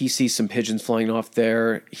 So he sees some pigeons flying off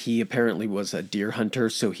there. He apparently was a deer hunter,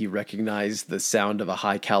 so he recognized the sound of a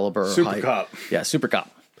high caliber. Super cop. Yeah, super cop.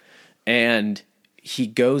 And he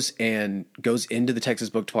goes into the Texas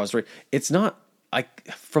Book Depository. It's not,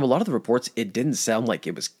 from a lot of the reports, it didn't sound like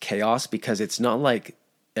it was chaos because it's not like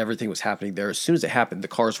everything was happening there. As soon as it happened, the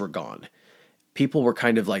cars were gone. People were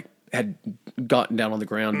kind of like, had gotten down on the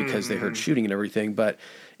ground because they heard shooting and everything, but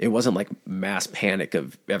it wasn't like mass panic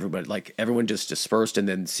of everybody. Like everyone just dispersed, and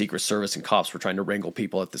then Secret Service and cops were trying to wrangle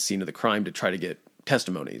people at the scene of the crime to try to get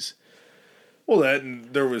testimonies. Well,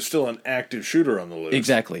 there was still an active shooter on the loose.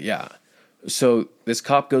 Exactly, yeah. So this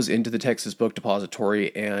cop goes into the Texas Book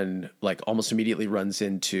Depository and like almost immediately runs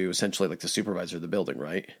into essentially like the supervisor of the building,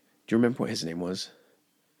 right? Do you remember what his name was?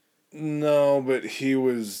 No, but he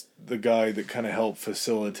was the guy that kind of helped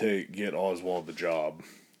facilitate get Oswald the job.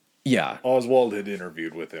 Yeah. Oswald had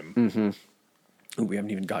interviewed with him. Mm-hmm. We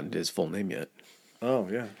haven't even gotten to his full name yet. Oh,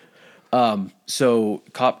 yeah. So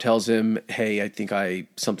cop tells him, hey, I think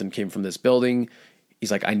something came from this building.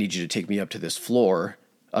 He's like, I need you to take me up to this floor,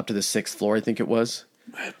 up to the 6th floor, I think it was.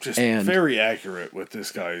 Just very accurate with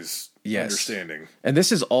this guy's understanding. And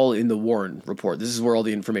this is all in the Warren report. This is where all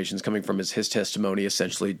the information is coming from, is his testimony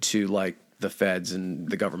essentially to like the feds and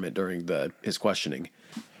the government during his questioning.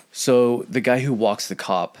 So the guy who walks the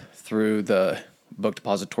cop through the book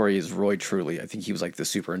depository is Roy Truly. I think he was like the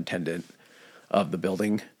superintendent of the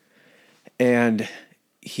building. And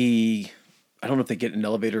I don't know if they get in an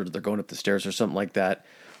elevator or they're going up the stairs or something like that,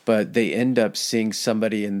 but they end up seeing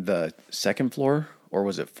somebody in the 2nd floor, or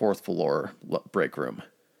was it 4th floor break room?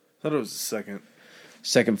 I thought it was the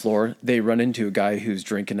 2nd floor. They run into a guy who's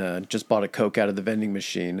just bought a Coke out of the vending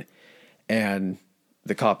machine, and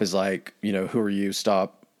the cop is like, who are you?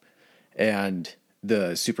 Stop. And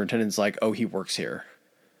the superintendent's like, oh, he works here.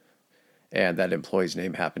 And that employee's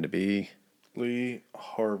name happened to be Lee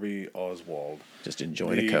Harvey Oswald. Just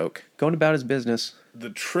enjoying a Coke. Going about his business. The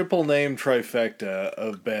triple name trifecta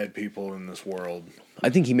of bad people in this world. I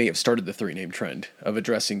think he may have started the 3-name trend of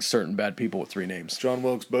addressing certain bad people with 3 names. John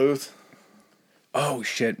Wilkes Booth. Oh,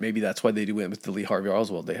 shit. Maybe that's why they went with the Lee Harvey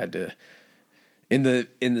Oswald. They had to... In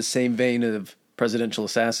the same vein of presidential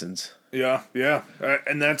assassins. Yeah.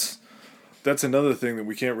 And that's another thing that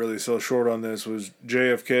we can't really sell short on this was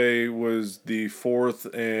JFK was the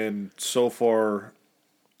 4th and so far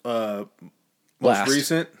most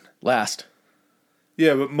recent. Last.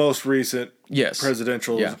 Yeah, but most recent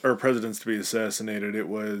presidential or presidents to be assassinated. It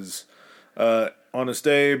was Honest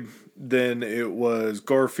Abe, then it was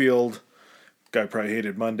Garfield. Guy probably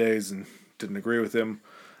hated Mondays and didn't agree with him.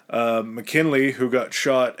 McKinley, who got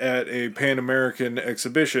shot at a Pan American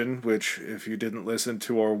exhibition, which, if you didn't listen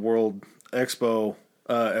to our World Expo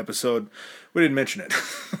episode, we didn't mention it.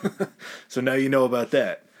 So now you know about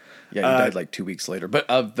that. Yeah, he died like 2 weeks later, but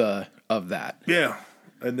of that. Yeah.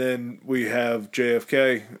 And then we have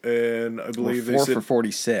JFK, and I believe We're 4 for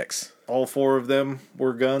 46. All 4 of them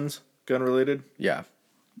were gun related. Yeah.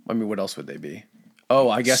 I mean, what else would they be? Oh,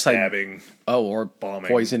 I guess stabbing. Or bombing.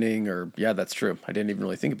 Poisoning, or yeah, that's true. I didn't even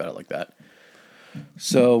really think about it like that.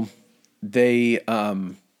 So they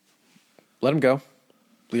let him go.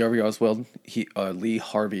 Lee Harvey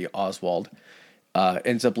Oswald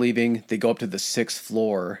ends up leaving. They go up to the 6th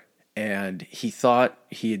floor, and he thought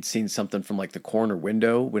he had seen something from like the corner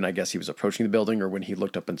window when I guess he was approaching the building, or when he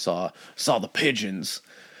looked up and saw the pigeons.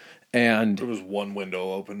 And there was one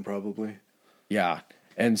window open, probably. Yeah,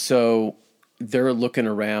 and so they're looking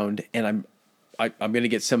around, and I'm going to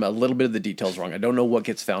get a little bit of the details wrong. I don't know what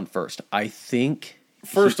gets found first. I think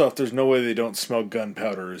first off, there's no way they don't smell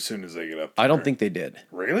gunpowder as soon as they get up there. I don't think they did.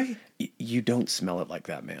 Really? You don't smell it like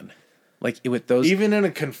that, man. Like with those, even in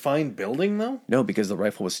a confined building, though. No, because the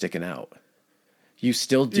rifle was sticking out. You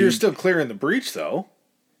still do. You're still clearing the breach, though.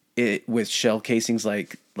 It with shell casings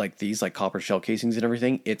like these, like copper shell casings and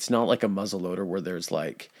everything. It's not like a muzzle loader where there's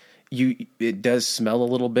like. It does smell a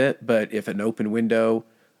little bit, but if an open window,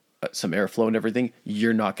 some airflow and everything,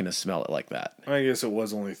 you're not going to smell it like that. I guess it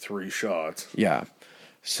was only 3 shots. Yeah.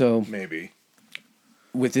 So maybe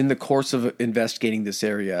within the course of investigating this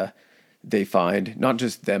area, they find not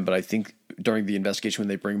just them, but I think during the investigation when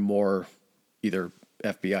they bring more either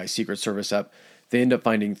FBI, Secret Service up, they end up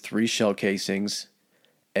finding 3 shell casings,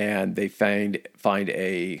 and they find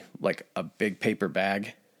a big paper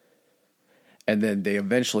bag. And then they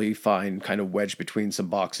eventually find, kind of wedged between some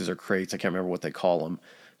boxes or crates, I can't remember what they call them,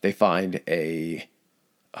 they find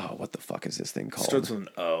what the fuck is this thing called? Starts with an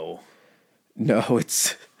O. No,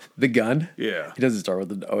 it's the gun. Yeah. It doesn't start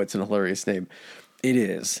with an O. It's an hilarious name. It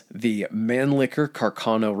is the Mannlicher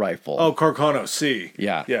Carcano rifle. Oh, Carcano, C.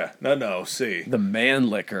 Yeah. Yeah, no, C. The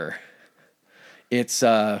Mannlicher. It's,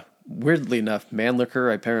 weirdly enough,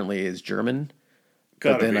 Mannlicher apparently is German.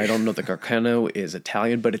 But then I don't know, the Carcano is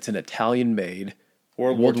Italian, but it's an Italian-made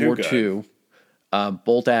World War II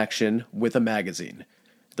bolt action with a magazine.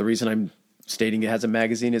 The reason I'm stating it has a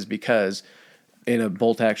magazine is because in a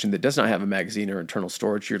bolt action that does not have a magazine or internal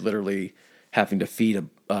storage, you're literally having to feed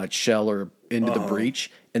a shell or into the breech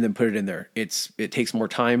and then put it in there. It takes more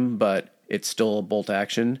time, but it's still a bolt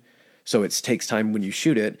action. So it takes time when you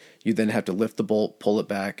shoot it. You then have to lift the bolt, pull it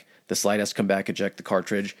back. The slide has to come back, eject the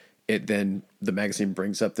cartridge. Then the magazine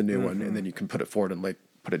brings up the new one, and then you can put it forward and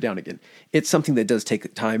put it down again. It's something that does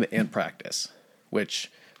take time and practice, which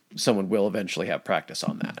someone will eventually have practice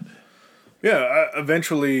on that. Yeah,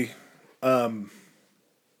 eventually, you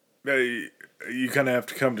kind of have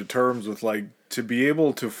to come to terms with to be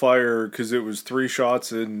able to fire, because it was 3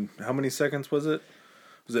 shots in how many seconds was it?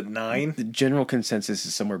 Was it 9? The general consensus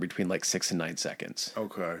is somewhere between 6 and 9 seconds.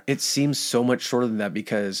 Okay. It seems so much shorter than that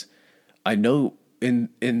because I know. In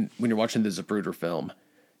when you're watching the Zapruder film,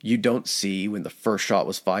 you don't see when the first shot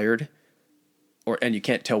was fired, and you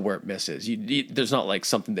can't tell where it misses. There's not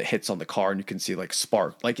something that hits on the car and you can see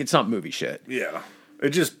spark. It's not movie shit. Yeah, it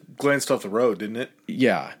just glanced off the road, didn't it?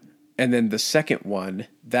 Yeah, and then the second one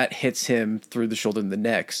that hits him through the shoulder and the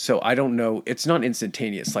neck. So I don't know. It's not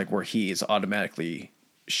instantaneous where he is automatically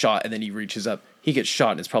shot and then he reaches up. He gets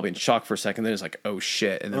shot and is probably in shock for a second. Then it's oh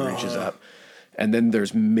shit, and then reaches up, and then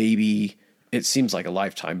there's maybe. It seems like a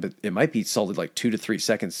lifetime, but it might be solid 2 to 3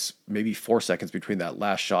 seconds, maybe 4 seconds between that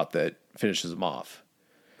last shot that finishes him off.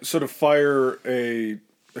 So to fire a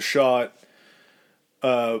shot,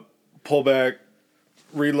 pull back,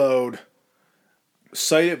 reload,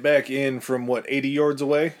 sight it back in from 80 yards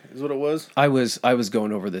away is what it was? I was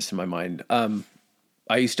going over this in my mind.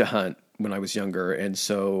 I used to hunt when I was younger, and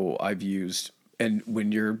so I've used, and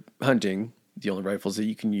when you're hunting, The only rifles that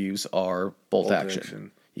you can use are bolt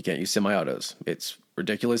action. You can't use semi-autos. It's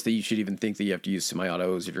ridiculous that you should even think that you have to use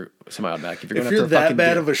semi-autos if you're semi-automatic. If you're that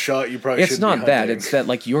bad of a shot, you probably shouldn't be hunting. It's not that. It's that,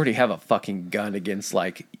 like, you already have a fucking gun against,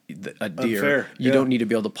 like, a deer. Unfair. You don't need to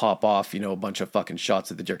be able to pop off, a bunch of fucking shots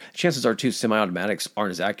at the deer. Chances are, too, semi-automatics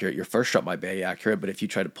aren't as accurate. Your first shot might be accurate, but if you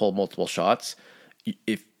try to pull multiple shots,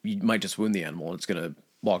 you might just wound the animal, and it's going to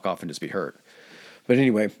walk off and just be hurt. But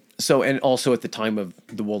anyway, and also at the time of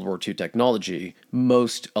the World War II technology,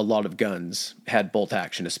 a lot of guns had bolt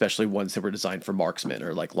action, especially ones that were designed for marksmen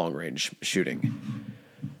or like long range shooting.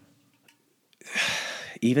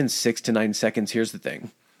 Even 6 to 9 seconds, here's the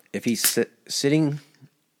thing. If he's sitting,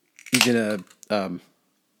 he's in a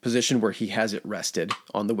position where he has it rested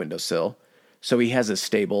on the windowsill. So he has a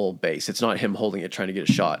stable base. It's not him holding it, trying to get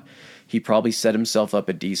a shot. He probably set himself up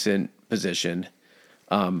a decent position.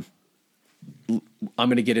 I'm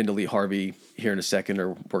going to get into Lee Harvey here in a second, or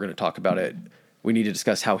we're going to talk about it. We need to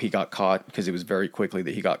discuss how he got caught, because it was very quickly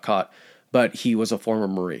that he got caught. But he was a former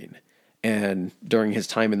Marine. And during his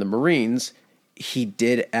time in the Marines, he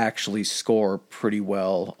did actually score pretty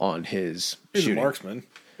well on his shooting. He was a marksman.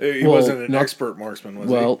 He wasn't an expert marksman, was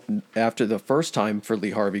he? Well, after the first time for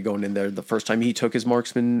Lee Harvey going in there, the first time he took his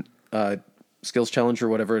marksman skills challenge or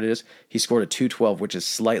whatever it is, he scored a 212, which is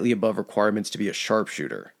slightly above requirements to be a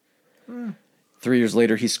sharpshooter. 3 years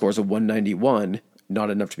later, he scores a 191, not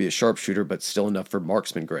enough to be a sharpshooter, but still enough for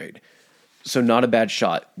marksman grade. So not a bad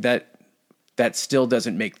shot. That still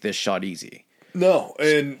doesn't make this shot easy. No,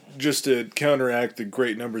 and just to counteract the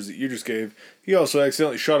great numbers that you just gave, he also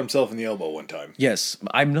accidentally shot himself in the elbow one time. Yes,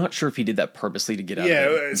 I'm not sure if he did that purposely to get out of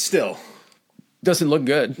it. Yeah, still. Doesn't look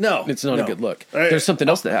good. No. It's not a good look. There's something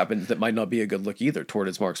else that happens that might not be a good look either toward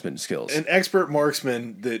his marksman skills. An expert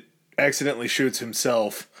marksman that accidentally shoots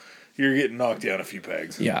himself, you're getting knocked down a few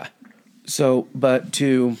pegs. Yeah. So, but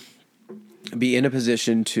to be in a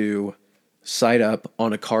position to sight up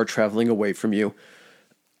on a car traveling away from you,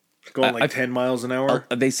 going 10 miles an hour?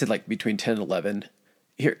 They said like between 10 and 11.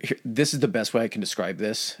 Here, this is the best way I can describe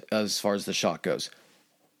this as far as the shot goes.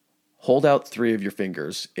 Hold out 3 of your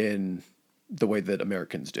fingers in the way that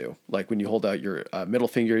Americans do. Like when you hold out your middle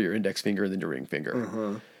finger, your index finger, and then your ring finger.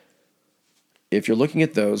 Mm-hmm. If you're looking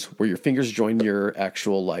at those where your fingers join your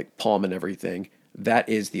actual like palm and everything, that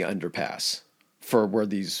is the underpass for where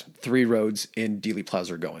these 3 roads in Dealey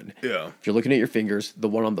Plaza are going. Yeah. If you're looking at your fingers, the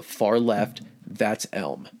one on the far left, that's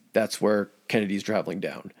Elm. That's where Kennedy's traveling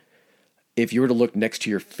down. If you were to look next to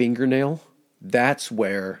your fingernail, that's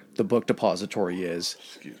where the book depository is.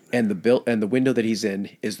 And the window that he's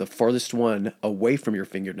in is the farthest one away from your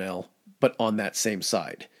fingernail, but on that same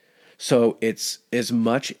side. So it's as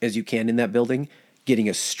much as you can in that building, getting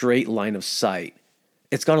a straight line of sight.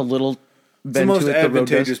 It's got a little bend to it. It's the most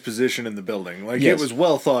advantageous position in the building. Like, yes. It was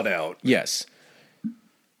well thought out. Yes.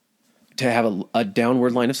 To have a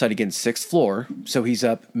downward line of sight against 6th floor, so he's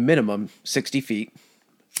up minimum 60 feet,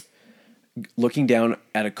 looking down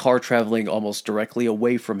at a car traveling almost directly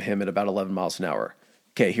away from him at about 11 miles an hour.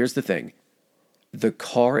 Okay, here's the thing. The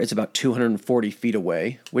car is about 240 feet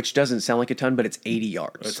away, which doesn't sound like a ton, but it's 80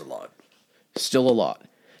 yards. That's a lot. Still a lot.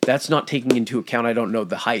 That's not taking into account, I don't know,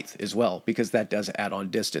 the height as well, because that does add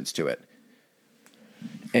on distance to it.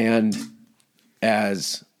 And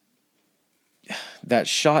as that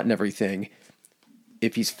shot and everything,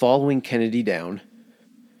 if he's following Kennedy down,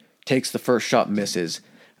 takes the first shot, misses,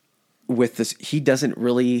 with this, he doesn't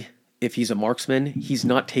really, if he's a marksman, he's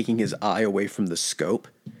not taking his eye away from the scope.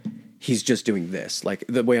 He's just doing this. Like,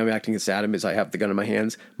 the way I'm acting as Adam is I have the gun in my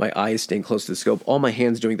hands. My eye is staying close to the scope. All my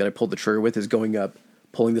hand's doing that I pulled the trigger with is going up,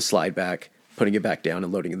 pulling the slide back, putting it back down,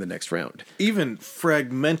 and loading in the next round. Even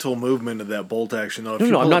fragmental movement of that bolt action, though.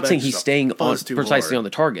 No, I'm not saying he's staying precisely on the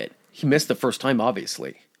target. He missed the first time,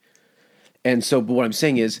 obviously. And so, but what I'm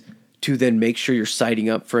saying is to then make sure you're sighting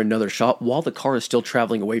up for another shot while the car is still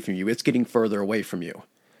traveling away from you. It's getting further away from you.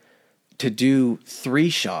 To do 3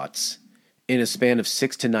 shots in a span of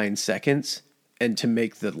 6 to 9 seconds and to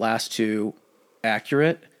make the last 2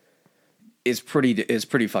 accurate is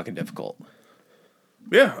pretty fucking difficult.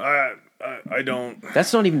 Yeah, I don't.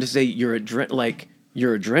 That's not even to say your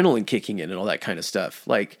adrenaline kicking in and all that kind of stuff.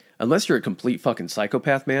 Like, unless you're a complete fucking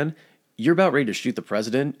psychopath, man, you're about ready to shoot the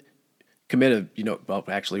president, commit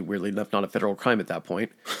actually, weirdly enough, not a federal crime at that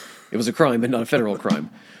point. It was a crime, but not a federal crime.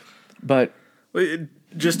 But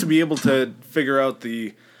just to be able to figure out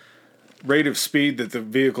the rate of speed that the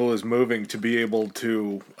vehicle is moving to be able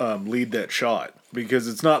to lead that shot, because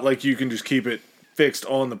it's not like you can just keep it fixed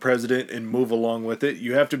on the president and move along with it.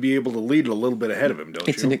 You have to be able to lead a little bit ahead of him, don't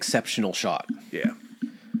you? It's an exceptional shot. Yeah.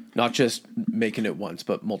 Not just making it once,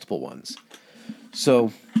 but multiple ones.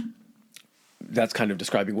 So that's kind of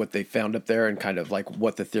describing what they found up there and kind of like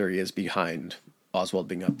what the theory is behind Oswald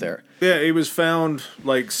being up there. Yeah, he was found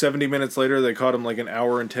like 70 minutes later. They caught him like an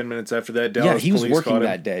hour and 10 minutes after that. Dallas he was police working caught him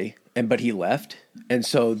that day, but he left. And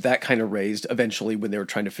so that kind of raised, eventually when they were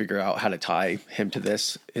trying to figure out how to tie him to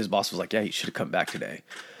this, his boss was like, yeah, he should have come back today.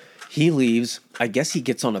 He leaves. I guess he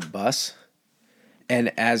gets on a bus.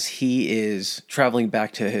 And as he is traveling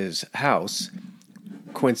back to his house,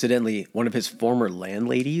 coincidentally, one of his former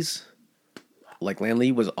landlady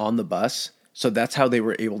was on the bus. So that's how they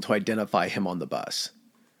were able to identify him on the bus.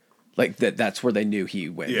 Like that's where they knew he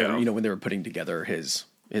went. Yeah. They were, when they were putting together his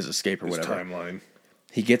escape or his whatever. timeline.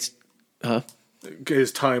 He gets,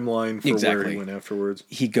 His timeline for where he went afterwards.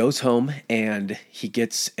 He goes home and he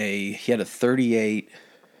had a 38.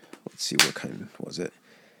 Let's see, what kind was it?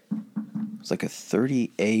 It was like a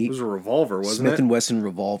 38. It was a revolver, wasn't Smith it? and Wesson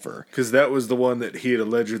revolver. Because that was the one that he had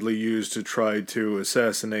allegedly used to try to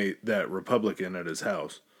assassinate that Republican at his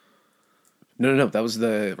house. No, that was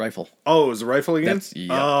the rifle. Oh, it was the rifle again? Yeah.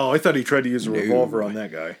 Oh, I thought he tried to use a revolver on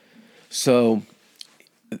that guy. So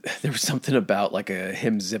there was something about like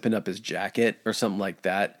him zipping up his jacket or something like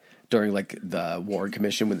that during like the Warren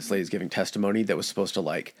Commission when this lady's giving testimony that was supposed to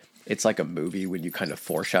like, it's like a movie when you kind of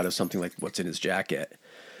foreshadow something like what's in his jacket.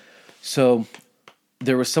 So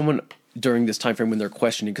there was someone during this time frame when they're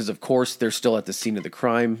questioning, because of course they're still at the scene of the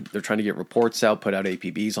crime. They're trying to get reports out, put out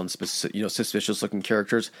APBs on suspicious looking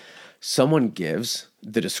characters. Someone gives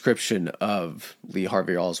the description of Lee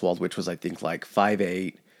Harvey Oswald, which was I think like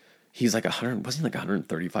 5'8". He's like 100, wasn't he like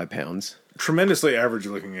 135 pounds? Tremendously average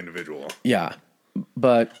looking individual. Yeah.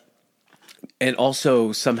 And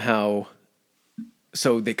also somehow,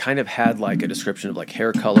 so they kind of had like a description of like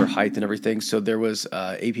hair color, height, and everything. So there was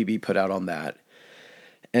APB put out on that.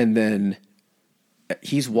 And then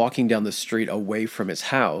he's walking down the street away from his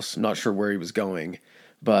house. Not sure where he was going,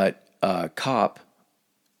 but cop.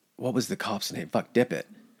 What was the cop's name? Dip it.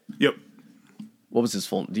 Yep. What was his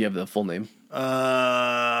full? Do you have the full name? No.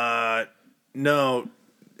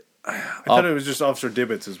 I thought it was just Officer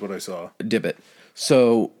Dibbits is what I saw. Dibbit.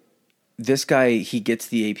 So this guy, he gets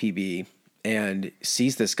the APB and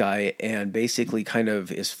sees this guy and basically kind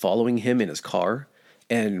of is following him in his car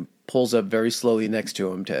and pulls up very slowly next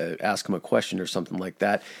to him to ask him a question or something like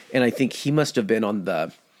that. And I think he must have been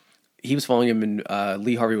he was following him and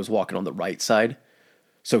Lee Harvey was walking on the right side.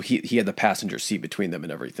 So he had the passenger seat between them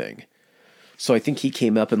and everything. So I think he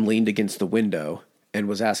came up and leaned against the window and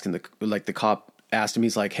was asking the cop asked him,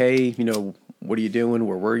 he's like, hey, what are you doing?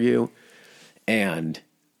 Where were you? And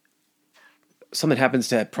something happens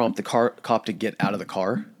to prompt the cop to get out of the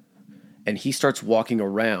car. And he starts walking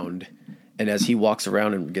around. And as he walks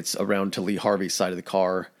around and gets around to Lee Harvey's side of the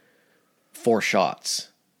car, 4 shots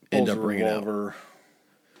end up ringing out.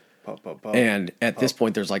 Pop, pop, pop. And at this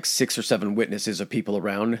point, there's like 6 or 7 witnesses of people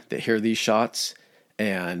around that hear these shots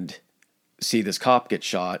and see this cop get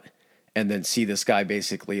shot and then see this guy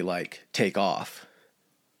basically like take off.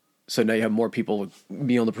 So now you have more people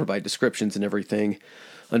being able to provide descriptions and everything.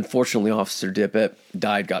 Unfortunately, Officer Dippet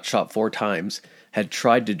got shot 4 times, had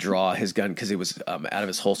tried to draw his gun because it was out of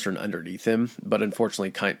his holster and underneath him, but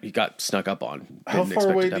unfortunately he got snuck up on. How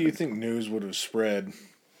far away do you think news would have spread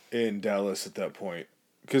in Dallas at that point?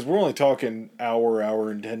 Because we're only talking hour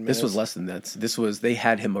and 10 minutes. This was less than that. They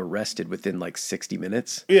had him arrested within like 60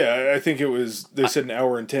 minutes. Yeah, I think it was, they said an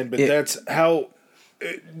hour and 10, but that's how,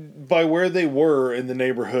 by where they were in the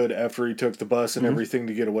neighborhood after he took the bus and everything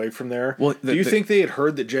to get away from there. Well, do you think they had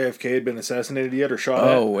heard that JFK had been assassinated yet or shot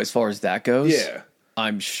at? Oh, as far as that goes? Yeah.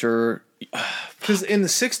 I'm sure. Because in the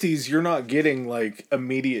 60s, you're not getting like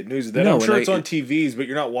immediate news. That I'm sure it's on TVs, but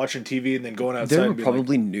you're not watching TV and then going outside. There were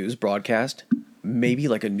probably news broadcast. Maybe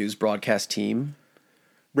like a news broadcast team.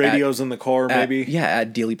 Radios in the car, maybe?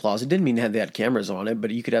 At Dealey Plaza. Didn't mean they had cameras on it, but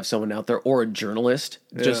you could have someone out there or a journalist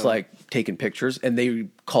just like taking pictures and they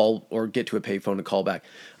call or get to a payphone and call back.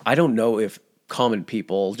 I don't know if common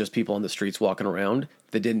people, just people on the streets walking around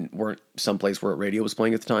that weren't someplace where a radio was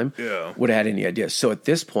playing at the time, would have had any idea. So at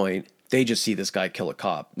this point, they just see this guy kill a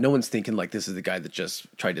cop. No one's thinking like this is the guy that just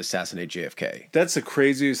tried to assassinate JFK. That's the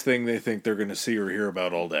craziest thing they think they're going to see or hear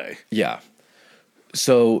about all day. Yeah.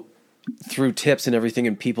 So through tips and everything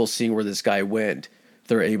and people seeing where this guy went,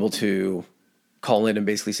 they're able to call in and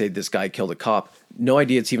basically say this guy killed a cop. No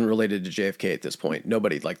idea it's even related to JFK at this point.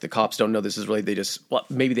 Nobody, like the cops don't know this is related. They just,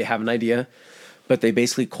 maybe they have an idea, but they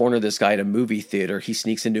basically corner this guy at a movie theater. He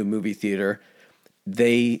sneaks into a movie theater.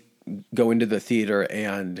 They go into the theater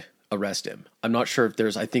and arrest him. I'm not sure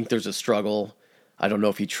if I think there's a struggle. I don't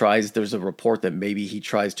know if there's a report that maybe he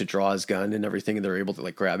tries to draw his gun and everything and they're able to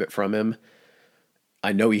like grab it from him.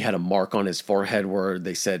 I know he had a mark on his forehead where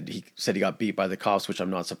he said he got beat by the cops, which I'm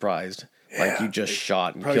not surprised. Like, you just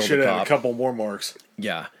shot and probably killed should a have cop. a couple more marks.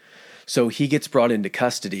 Yeah. So he gets brought into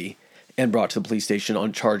custody and brought to the police station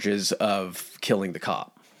on charges of killing the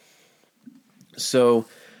cop. So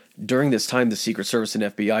during this time, the Secret Service and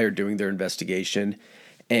FBI are doing their investigation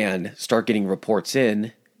and start getting reports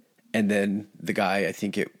in. And then the guy,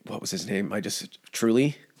 what was his name?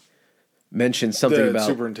 Truly mentioned something about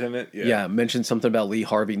superintendent. Yeah, mentioned something about Lee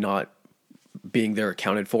Harvey not being there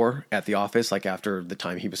accounted for at the office, like after the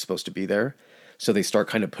time he was supposed to be there. So they start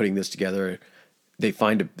kind of putting this together. They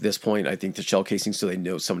find at this point, I think, the shell casing, so they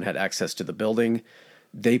know someone had access to the building.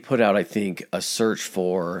 They put out, I think, a search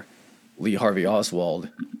for Lee Harvey Oswald,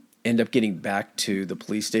 end up getting back to the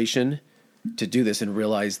police station to do this and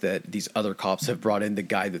realize that these other cops have brought in the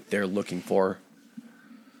guy that they're looking for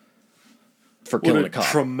killing a cop.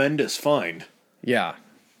 Tremendous find. Yeah.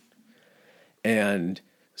 And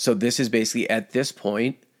so this is basically, at this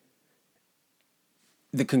point,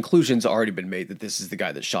 the conclusion's already been made that this is the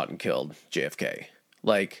guy that shot and killed JFK.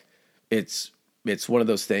 Like, it's one of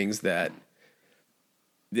those things that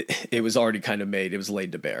it was already kind of made. It was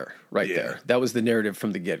laid to bear there. That was the narrative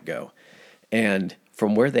from the get-go. And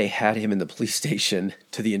from where they had him in the police station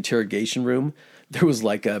to the interrogation room, there was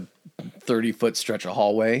like a 30-foot stretch of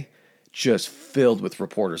hallway just filled with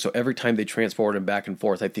reporters. So every time they transported him back and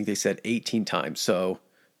forth, I think they said 18 times. So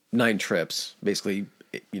 9 trips, basically,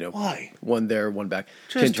 Why? One there, one back.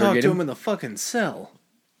 Just talk to him in the fucking cell.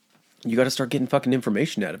 You got to start getting fucking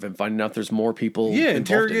information out of him, finding out there's more people. Yeah,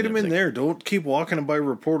 interrogate him in there. Don't keep walking him by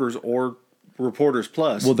reporters or Reporters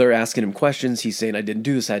Plus. Well, they're asking him questions. He's saying, I didn't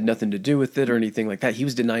do this. I had nothing to do with it or anything like that. He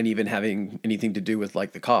was denying even having anything to do with,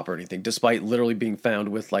 like, the cop or anything, despite literally being found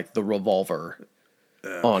with, like, the revolver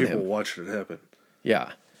on him. People watched it happen.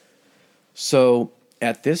 Yeah. So,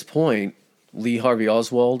 at this point, Lee Harvey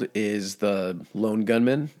Oswald is the lone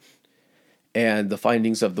gunman, and the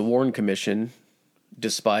findings of the Warren Commission,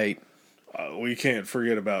 despite... we can't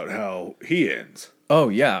forget about how he ends. Oh,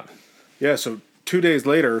 yeah. Yeah, so 2 days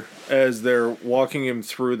later, as they're walking him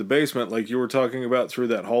through the basement, like you were talking about, through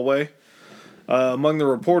that hallway, among the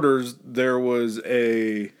reporters, there was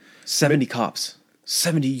 70 cops.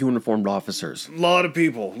 70 uniformed officers. A lot of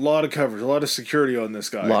people, a lot of coverage, a lot of security on this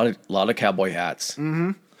guy. A lot of cowboy hats.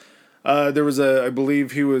 Mm-hmm. There was I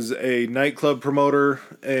believe he was a nightclub promoter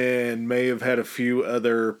and may have had a few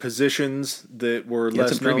other positions that were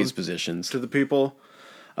less known previous positions to the people.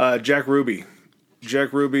 Jack Ruby.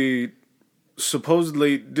 Jack Ruby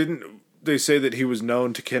supposedly didn't they say that he was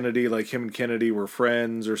known to Kennedy, like him and Kennedy were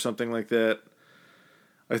friends or something like that.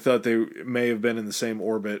 I thought they may have been in the same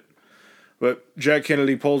orbit. But Jack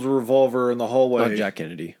Kennedy pulls a revolver in the hallway. Not Jack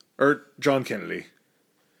Kennedy. Or John Kennedy.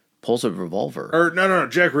 Pulls a revolver. Or, no,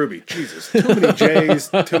 Jack Ruby. Jesus. Too many J's,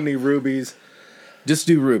 too many Rubies. Just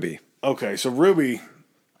do Ruby. Okay, so Ruby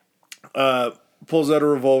pulls out a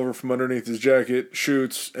revolver from underneath his jacket,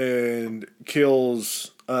 shoots, and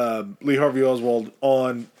kills Lee Harvey Oswald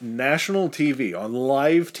on national TV, on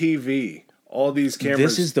live TV. All these cameras.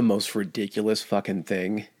 This is the most ridiculous fucking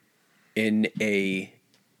thing in a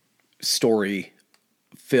story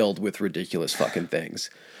filled with ridiculous fucking things.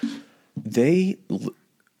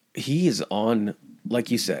 He is on,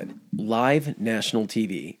 like you said, live national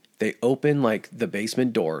TV. They open, like, the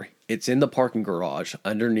basement door. It's in the parking garage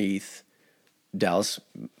underneath Dallas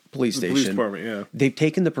Police Station. Police department, yeah. They've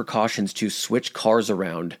taken the precautions to switch cars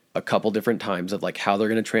around a couple different times of, like, how they're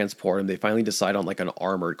going to transport him. They finally decide on, like, an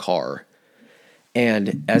armored car.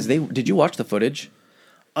 And did you watch the footage?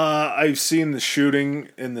 I've seen the shooting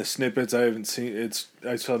in the snippets. I haven't seen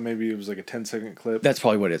I saw maybe it was like a 10-second clip. That's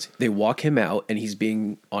probably what it is. They walk him out, and he's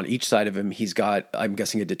being on each side of him. He's got, I'm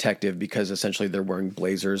guessing, a detective, because essentially they're wearing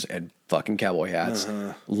blazers and fucking cowboy hats.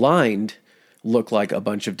 Lined, look like a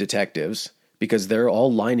bunch of detectives, because they're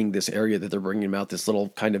all lining this area that they're bringing him out, this little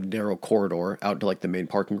kind of narrow corridor out to, like, the main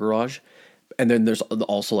parking garage. And then there's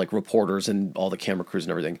also, like, reporters and all the camera crews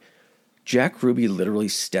and everything. Jack Ruby literally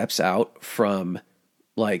steps out from,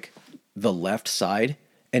 like, the left side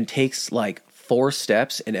and takes, like, 4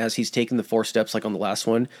 steps, and as he's taking the 4 steps, like on the last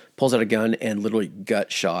one, pulls out a gun and literally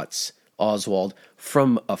gut shots Oswald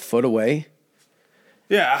from a foot away.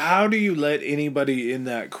 Yeah, how do you let anybody in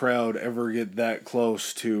that crowd ever get that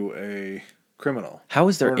close to a criminal? How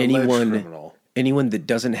is there anyone that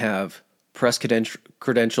doesn't have press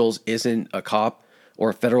credentials, isn't a cop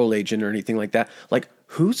or a federal agent or anything like that? Like,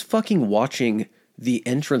 who's fucking watching the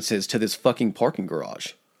entrances to this fucking parking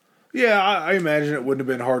garage? Yeah, I imagine it wouldn't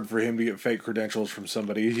have been hard for him to get fake credentials from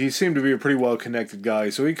somebody. He seemed to be a pretty well-connected guy,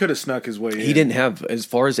 so he could have snuck his way in. He didn't have, as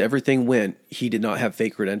far as everything went, he did not have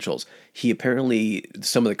fake credentials. He apparently,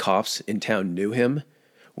 some of the cops in town knew him.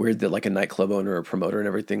 Weird that like a nightclub owner or promoter and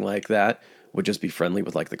everything like that would just be friendly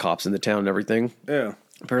with like the cops in the town and everything. Yeah.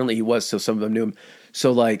 Apparently he was, so some of them knew him.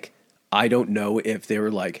 So like, I don't know if they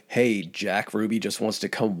were like, hey, Jack Ruby just wants to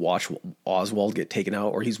come watch Oswald get taken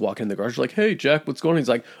out, or he's walking in the garage like, hey, Jack, what's going on? He's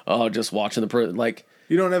like, oh, just watching like...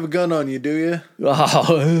 You don't have a gun on you, do you?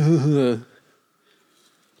 Oh.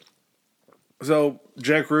 So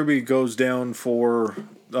Jack Ruby goes down for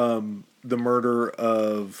the murder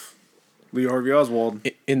of Lee Harvey Oswald.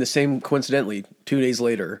 In the same, coincidentally, 2 days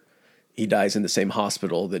later, he dies in the same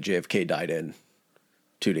hospital that JFK died in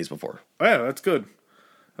 2 days before. Oh, yeah, that's good.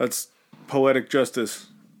 That's poetic justice.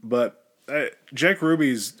 But Jack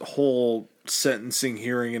Ruby's whole sentencing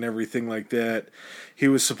hearing and everything like that, he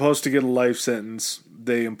was supposed to get a life sentence.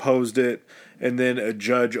 They imposed it, and then a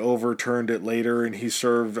judge overturned it later, and he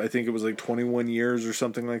served, I think it was like 21 years or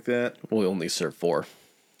something like that. Well, he only served 4.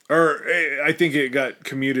 Or I think it got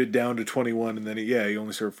commuted down to 21, and then, he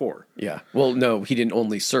only served 4. Yeah. Well, no, he didn't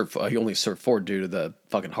only serve, he only served 4 due to the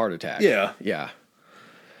fucking heart attack. Yeah. Yeah.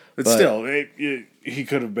 But still, he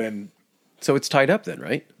could have been... So it's tied up then,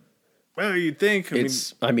 right? Well, you'd think.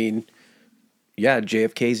 I mean, yeah,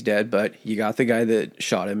 JFK's dead, but you got the guy that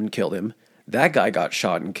shot him and killed him. That guy got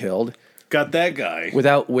shot and killed. Got that guy.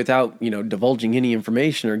 Without divulging any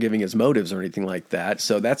information or giving his motives or anything like that.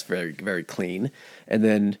 So that's very, very clean. And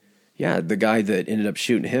then, yeah, the guy that ended up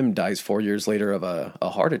shooting him dies 4 years later of a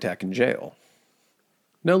heart attack in jail.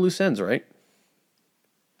 No loose ends, right?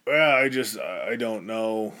 Well, I don't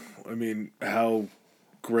know. I mean, how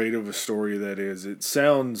great of a story that is. It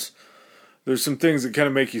sounds... There's some things that kind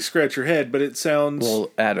of make you scratch your head, but it sounds... Well,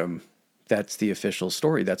 Adam, that's the official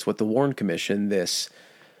story. That's what the Warren Commission, this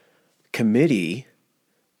committee,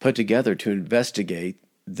 put together to investigate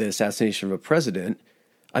the assassination of a president.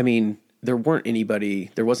 I mean, there wasn't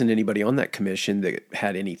anybody on that commission that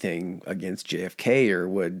had anything against JFK or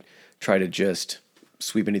would try to just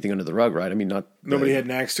sweep anything under the rug, right? I mean, nobody had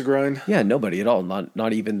an axe to grind. Yeah, nobody at all.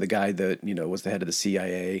 Not even the guy that was the head of the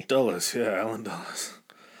CIA. Dulles, yeah, Alan Dulles.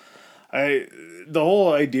 The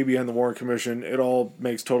whole idea behind the Warren Commission, it all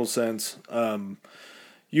makes total sense.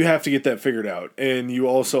 You have to get that figured out, and you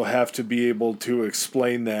also have to be able to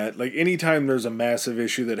explain that. Like, anytime there's a massive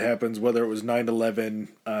issue that happens, whether it was 9/11,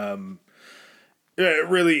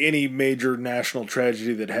 really any major national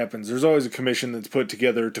tragedy that happens, there's always a commission that's put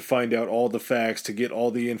together to find out all the facts, to get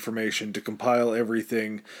all the information, to compile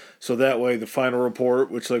everything, so that way the final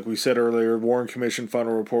report, which, like we said earlier, Warren Commission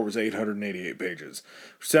final report was 888 pages.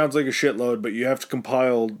 Which sounds like a shitload, but you have to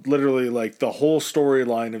compile literally like the whole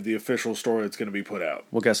storyline of the official story that's going to be put out.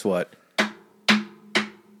 Well, guess what?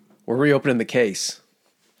 We're reopening the case.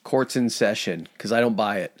 Court's in session, because I don't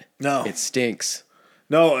buy it. No. It stinks.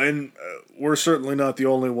 No, and we're certainly not the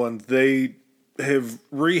only one. They have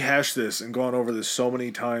rehashed this and gone over this so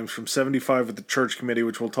many times. From 75 with the Church Committee,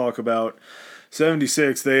 which we'll talk about.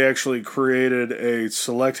 76, they actually created a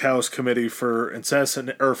Select House Committee for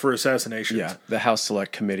assassinations. Yeah, the House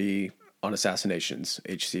Select Committee on Assassinations,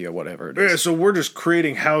 HC or whatever it is. Yeah, so we're just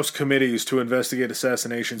creating House committees to investigate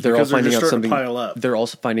assassinations They're because all they're finding just out starting something. to pile up. They're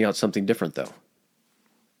also finding out something different, though.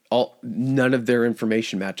 None of their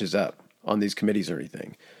information matches up on these committees or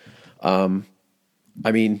anything.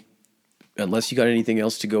 I mean, unless you got anything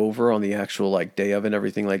else to go over on the actual like day of and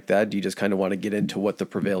everything like that, do you just kind of want to get into what the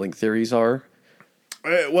prevailing theories are?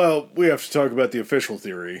 Well, we have to talk about the official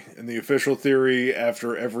theory. And the official theory,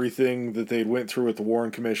 after everything that they went through with the Warren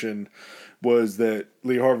Commission, was that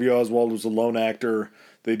Lee Harvey Oswald was a lone actor.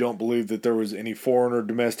 They don't believe that there was any foreign or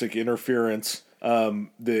domestic interference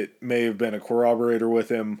that may have been a corroborator with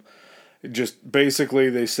him. Just basically,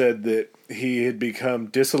 they said that he had become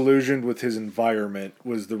disillusioned with his environment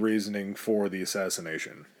was the reasoning for the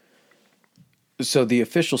assassination. So the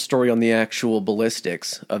official story on the actual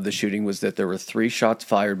ballistics of the shooting was that there were 3 shots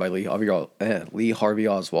fired by Lee Harvey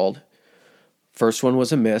Oswald. First one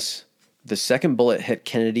was a miss. The second bullet hit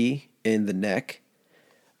Kennedy in the neck.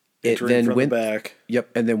 It then went back. Yep,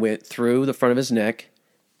 and then went through the front of his neck.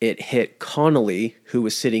 It hit Connolly, who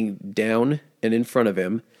was sitting down and in front of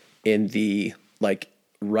him, in the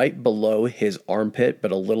right below his armpit,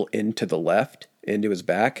 but a little into the left, into his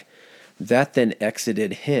back. That then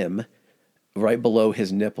exited him right below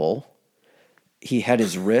his nipple. He had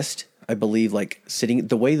his wrist, I believe, sitting,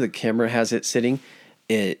 the way the camera has it sitting,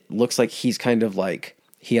 it looks like he's kind of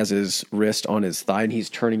he has his wrist on his thigh and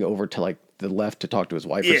he's turning over to the left to talk to his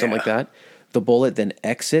wife or something like that. The bullet then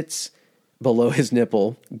exits below his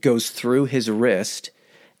nipple, goes through his wrist,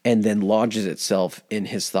 and then lodges itself in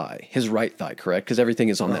his thigh, his right thigh, correct? Because everything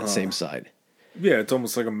is on that same side. Yeah, it's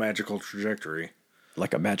almost like a magical trajectory.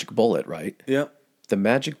 Like a magic bullet, right? Yep. The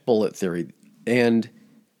magic bullet theory, and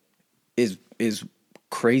is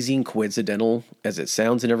crazy and coincidental as it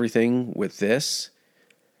sounds and everything with this.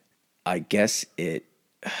 I guess the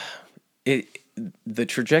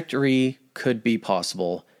trajectory could be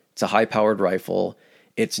possible. It's a high-powered rifle.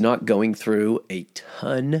 It's not going through a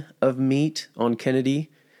ton of meat on Kennedy.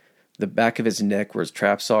 The back of his neck where his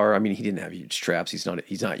traps are. I mean, he didn't have huge traps. He's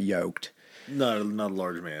not yoked. Not a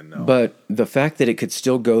large man, no. But the fact that it could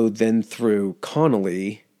still go then through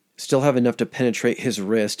Connolly, still have enough to penetrate his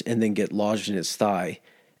wrist and then get lodged in his thigh,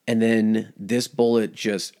 and then this bullet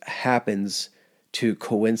just happens to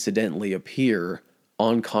coincidentally appear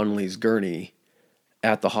on Connolly's gurney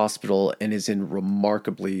at the hospital and is in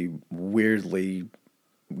remarkably, weirdly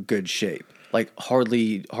good shape. Like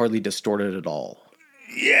hardly distorted at all.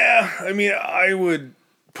 Yeah, I mean, I would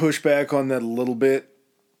push back on that a little bit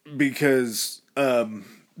because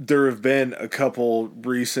there have been a couple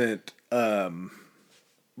recent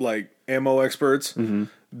like ammo experts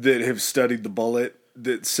that have studied the bullet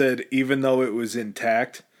that said even though it was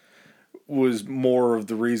intact was more of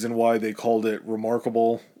the reason why they called it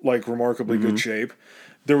remarkably good shape.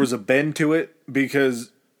 There was a bend to it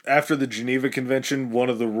because after the Geneva Convention, one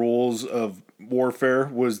of the rules of warfare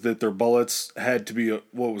was that their bullets had to be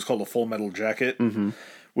what was called a full metal jacket,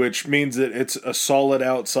 which means that it's a solid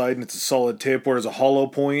outside and it's a solid tip, whereas a hollow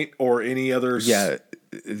point or any other... Yeah,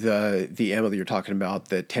 the ammo that you're talking about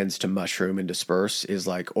that tends to mushroom and disperse is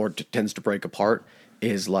like, or tends to break apart,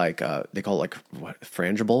 is like, they call it like, what,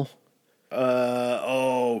 frangible?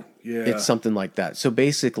 Oh, yeah. It's something like that. So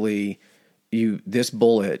basically, this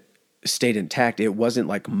bullet stayed intact. It wasn't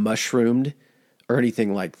like mushroomed or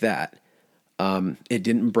anything like that. It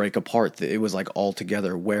didn't break apart. It was like all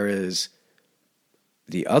together. Whereas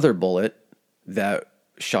the other bullet that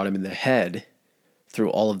shot him in the head through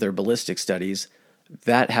all of their ballistic studies,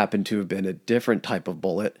 that happened to have been a different type of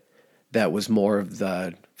bullet that was more of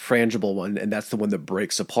the frangible one, and that's the one that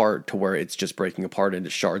breaks apart to where it's just breaking apart into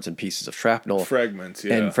shards and pieces of shrapnel. Fragments,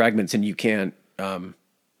 yeah. And you can't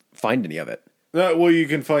find any of it. Well, you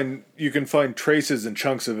can find traces and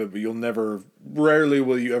chunks of it, but rarely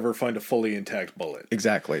will you ever find a fully intact bullet.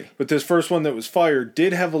 Exactly. But this first one that was fired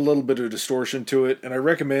did have a little bit of distortion to it, and I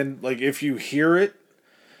recommend, like, if you hear it...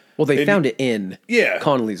 Well, they found it in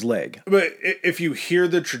Connolly's leg. But if you hear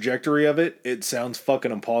the trajectory of it, it sounds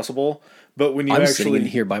fucking impossible. But when I'm sitting in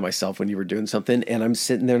here by myself when you were doing something, and I'm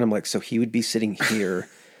sitting there, and I'm like, so he would be sitting here,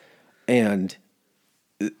 and...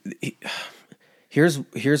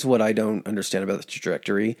 Here's what I don't understand about the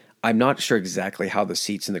trajectory. I'm not sure exactly how the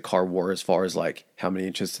seats in the car were as far as like how many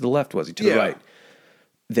inches to the left was he to the right.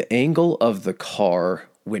 The angle of the car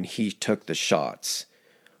when he took the shots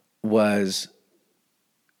was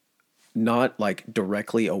not like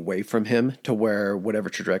directly away from him to where whatever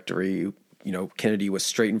trajectory, Kennedy was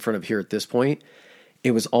straight in front of here at this point.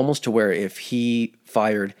 It was almost to where if he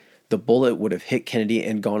fired, the bullet would have hit Kennedy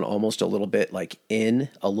and gone almost a little bit like in,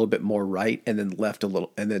 a little bit more right, and then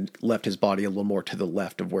left his body a little more to the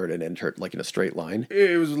left of where it had entered, like in a straight line.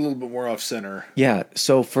 It was a little bit more off center. Yeah,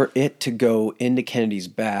 so for it to go into Kennedy's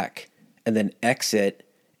back and then exit,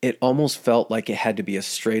 it almost felt like it had to be a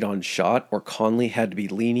straight on shot, or Connolly had to be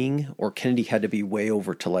leaning, or Kennedy had to be way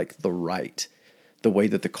over to like the right, the way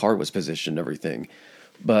that the car was positioned and everything.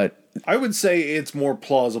 But I would say it's more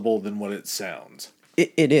plausible than what it sounds.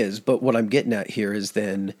 It is, but what I'm getting at here is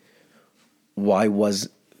then why was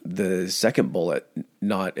the second bullet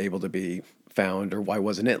not able to be found, or why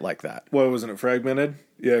wasn't it like that? Why wasn't it fragmented?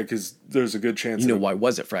 Yeah, because there's a good chance... why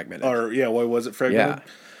was it fragmented? Why was it fragmented? Yeah.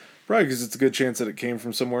 Probably because it's a good chance that it came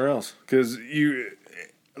from somewhere else. Because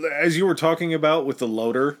as you were talking about with the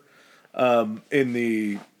loader in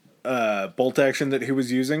the bolt action that he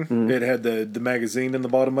was using, it had the magazine in the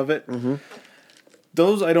bottom of it.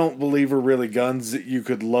 Those, I don't believe, are really guns that you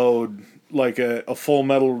could load like a full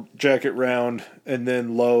metal jacket round and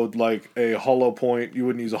then load like a hollow point. You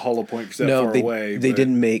wouldn't use a hollow point because that's far away. They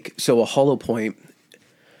didn't make... So a hollow point,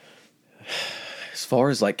 as far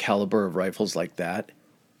as like caliber of rifles like that,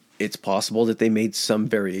 it's possible that they made some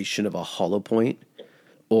variation of a hollow point,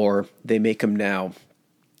 or they make them now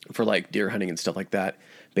for like deer hunting and stuff like that.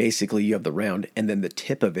 Basically, you have the round, and then the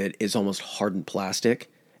tip of it is almost hardened plastic.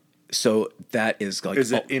 So that is like...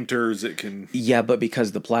 As it enters, it can... Yeah, but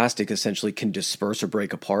because the plastic essentially can disperse or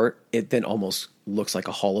break apart, it then almost looks like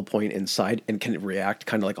a hollow point inside and can react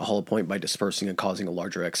kind of like a hollow point by dispersing and causing a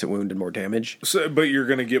larger exit wound and more damage. So, but you're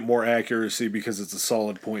going to get more accuracy because it's a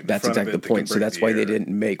solid point in That's front exactly of it the point. So that's the why air. they didn't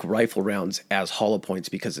make rifle rounds as hollow points,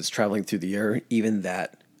 because it's traveling through the air. Even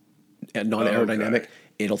that non-aerodynamic,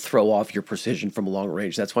 it'll throw off your precision from a long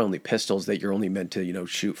range. That's why only pistols that you're only meant to,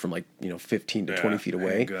 shoot from 15 to 20 feet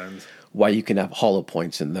away. Handguns. Why you can have hollow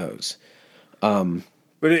points in those.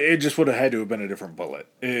 But it just would have had to have been a different bullet.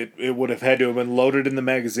 It would have had to have been loaded in the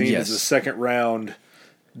magazine as a second round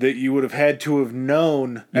that you would have had to have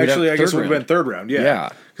known. Actually, I guess it would have been third round. Yeah.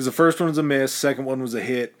 Because the first one was a miss, second one was a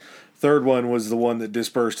hit, third one was the one that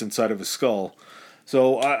dispersed inside of his skull.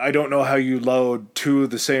 So I don't know how you load two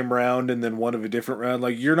of the same round and then one of a different round.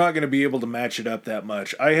 Like, you're not going to be able to match it up that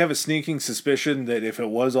much. I have a sneaking suspicion that if it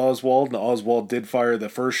was Oswald and Oswald did fire the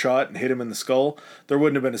first shot and hit him in the skull, there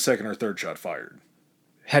wouldn't have been a second or third shot fired.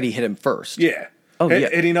 Had he hit him first? Yeah.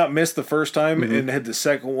 Had he not missed the first time and had the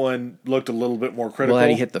second one looked a little bit more critical? Well,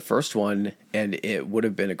 had he hit the first one and it would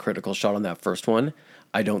have been a critical shot on that first one,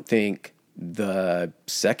 I don't think the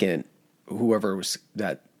second, whoever was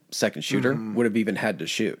that second shooter, would have even had to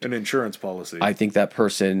shoot. An insurance policy. I think that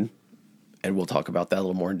person, and we'll talk about that a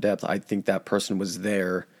little more in depth, I think that person was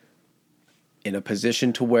there in a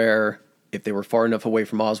position to where if they were far enough away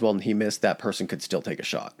from Oswald and he missed, that person could still take a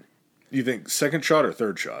shot. You think second shot or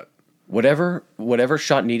third shot? Whatever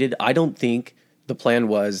shot needed. I don't think the plan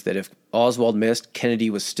was that if Oswald missed, Kennedy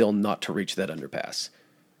was still not to reach that underpass.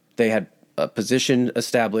 They had a position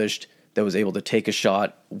established that was able to take a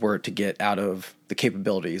shot were to get out of the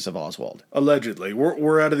capabilities of Oswald. Allegedly.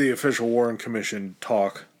 We're out of the official Warren Commission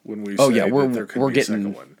talk when we say that there could be a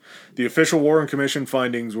second one. The official Warren Commission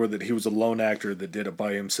findings were that he was a lone actor that did it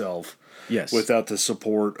by himself. Yes. Without the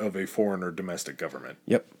support of a foreign or domestic government.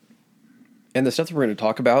 Yep. And the stuff that we're going to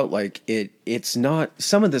talk about, like, it's not...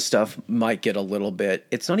 Some of this stuff might get a little bit...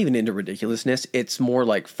 It's not even into ridiculousness. It's more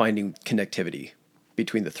like finding connectivity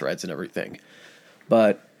between the threads and everything.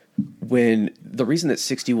 But when... The reason that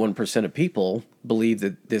 61% of people believe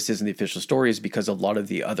that this isn't the official story is because a lot of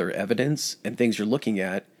the other evidence and things you're looking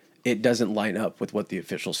at, it doesn't line up with what the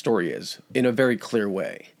official story is in a very clear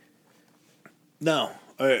way. No.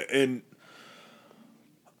 And...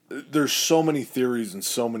 There's so many theories and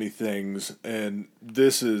so many things, and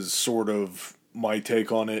this is sort of my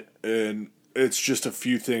take on it, and it's just a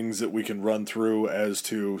few things that we can run through as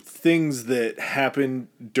to things that happened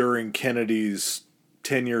during Kennedy's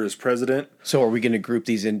tenure as president. So are we going to group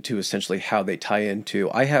these into essentially how they tie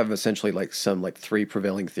into... I have essentially some three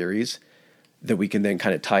prevailing theories that we can then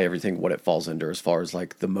kind of tie everything what it falls under as far as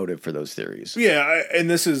like the motive for those theories. Yeah, and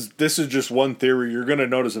this is just one theory. You're going to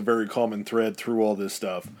notice a very common thread through all this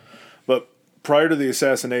stuff. But prior to the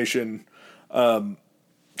assassination,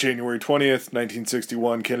 January 20th,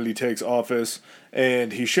 1961, Kennedy takes office,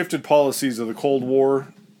 and he shifted policies of the Cold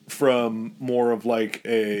War from more of like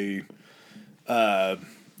a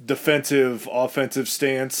defensive, offensive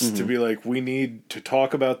stance to be like, we need to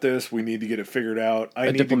talk about this. We need to get it figured out.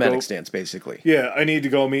 A diplomatic stance, basically. Yeah, I need to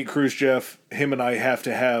go meet Khrushchev. Him and I have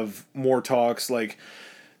to have more talks. Like,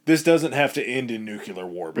 this doesn't have to end in nuclear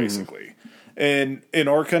war, basically. And in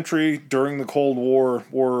our country, during the Cold War,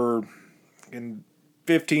 we're in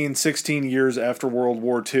 15, 16 years after World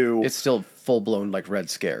War II. It's still full-blown, like, Red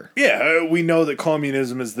Scare. Yeah, we know that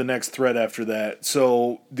communism is the next threat after that.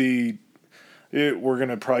 So we're going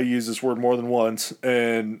to probably use this word more than once,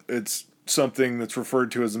 and it's something that's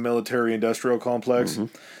referred to as the military-industrial complex,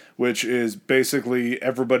 which is basically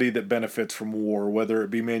everybody that benefits from war, whether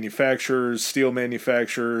it be manufacturers, steel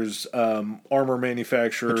manufacturers, armor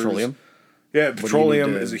manufacturers. Petroleum. Yeah,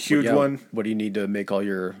 petroleum is a huge one. What do you need to make all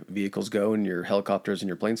your vehicles go and your helicopters and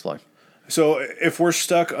your planes fly? So if we're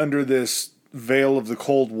stuck under this veil of the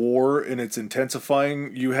Cold War and it's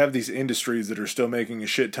intensifying, you have these industries that are still making a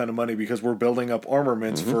shit ton of money because we're building up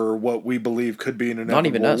armaments for what we believe could be an inevitable Not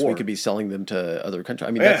even us. war. We could be selling them to other countries.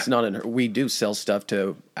 I mean, that's not... We do sell stuff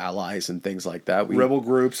to allies and things like that. Rebel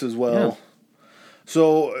groups as well. Yeah.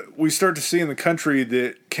 So we start to see in the country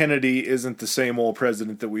that Kennedy isn't the same old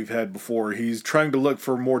president that we've had before. He's trying to look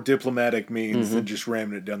for more diplomatic means than just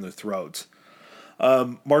ramming it down their throats.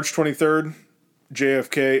 March 23rd,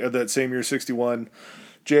 JFK, of that same year, 61,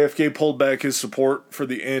 JFK pulled back his support for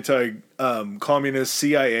the anti-communist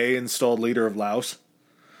CIA-installed leader of Laos.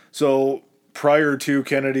 So prior to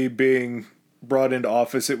Kennedy being brought into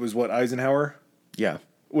office, it was, Eisenhower? Yeah.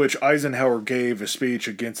 Which Eisenhower gave a speech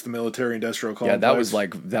against the military-industrial complex. Yeah,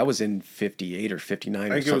 that was in 58 or 59 or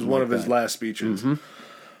something. I think it was one of his last speeches.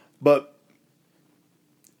 But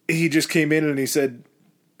he just came in and he said,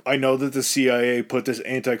 I know that the CIA put this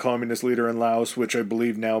anti-communist leader in Laos, which I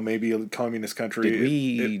believe now may be a communist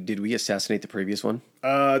country. Did we assassinate the previous one?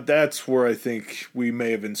 That's where I think we may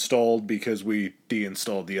have installed because we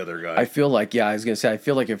deinstalled the other guy. I feel like, I was going to say, I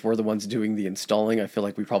feel like if we're the ones doing the installing, I feel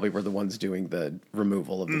like we probably were the ones doing the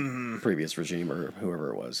removal of the previous regime or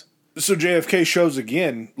whoever it was. So JFK shows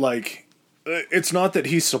again, like, it's not that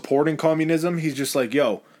he's supporting communism. He's just like,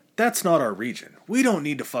 yo, that's not our region. We don't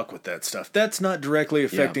need to fuck with that stuff. That's not directly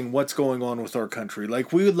affecting what's going on with our country.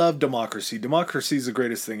 Like, we love democracy. Democracy is the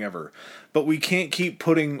greatest thing ever. But we can't keep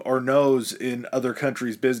putting our nose in other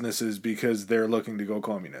countries' businesses because they're looking to go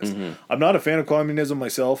communist. I'm not a fan of communism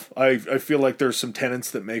myself. I feel like there's some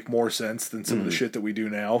tenets that make more sense than some of the shit that we do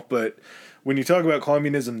now. But when you talk about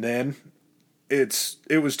communism then,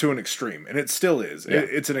 it was to an extreme, and it still is. Yeah.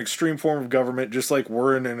 It's an extreme form of government, just like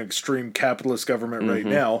we're in an extreme capitalist government right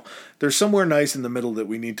now. There's somewhere nice in the middle that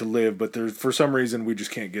we need to live, but for some reason we just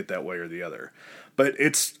can't get that way or the other. But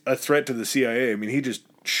it's a threat to the CIA. I mean, he just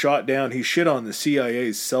he shit on the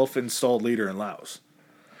CIA's self-installed leader in Laos.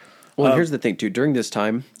 Well, and here's the thing, too. During this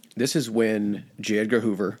time, this is when J. Edgar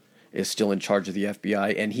Hoover is still in charge of the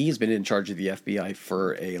FBI, and he's been in charge of the FBI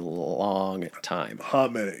for a long time.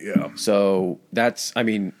 Hot minute, yeah. So that's,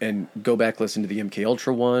 and go back, listen to the MK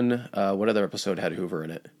Ultra one. What other episode had Hoover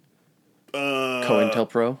in it?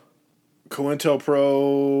 COINTELPRO?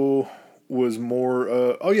 COINTELPRO was more,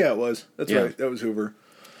 it was. That's right, that was Hoover.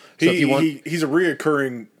 He's a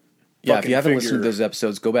reoccurring if you haven't listened to those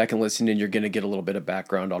episodes, go back and listen, and you're going to get a little bit of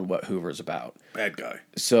background on what Hoover's about. Bad guy.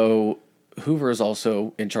 So Hoover is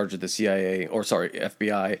also in charge of the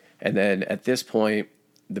FBI, and then at this point,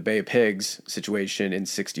 the Bay of Pigs situation in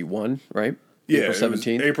 1961, right? Yeah, April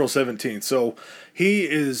 17th. April 17th. So he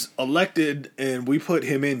is elected, and we put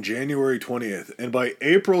him in January 20th, and by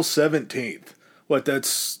April 17th,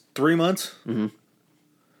 that's 3 months? Mm-hmm.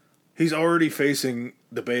 He's already facing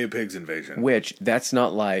the Bay of Pigs invasion. Which, that's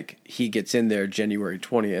not like he gets in there January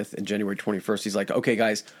 20th, and January 21st, he's like, okay,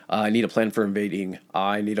 guys, I need a plan for invading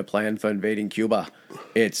Cuba.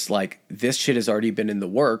 It's like, this shit has already been in the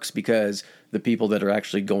works because the people that are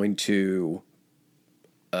actually going to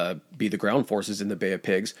be the ground forces in the Bay of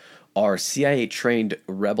Pigs are CIA-trained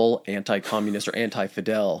rebel, anti-communist, or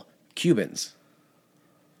anti-Fidel Cubans.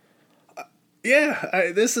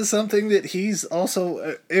 Yeah, this is something that he's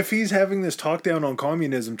also, if he's having this talk down on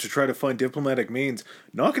communism to try to find diplomatic means,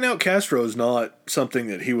 knocking out Castro is not something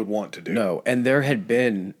that he would want to do. No, and there had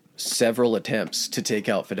been several attempts to take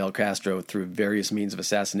out Fidel Castro through various means of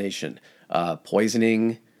assassination.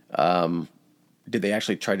 Poisoning, did they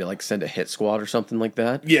actually try to send a hit squad or something like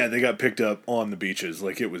that? Yeah, they got picked up on the beaches,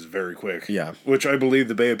 it was very quick. Yeah. Which I believe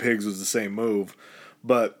the Bay of Pigs was the same move,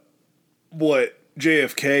 but what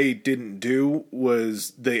JFK didn't do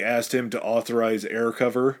was they asked him to authorize air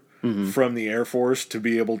cover from the Air Force to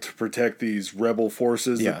be able to protect these rebel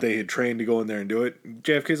forces that they had trained to go in there and do it.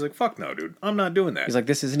 JFK's like, fuck no, dude. I'm not doing that. He's like,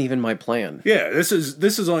 this isn't even my plan. Yeah, this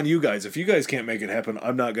is on you guys. If you guys can't make it happen,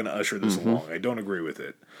 I'm not going to usher this along. I don't agree with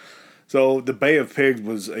it. So the Bay of Pigs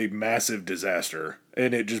was a massive disaster,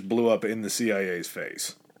 and it just blew up in the CIA's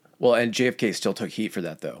face. Well, and JFK still took heat for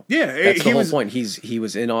that, though. Yeah. That's the whole point. He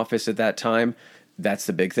was in office at that time. That's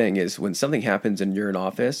the big thing, is when something happens and you're in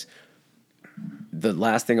office, the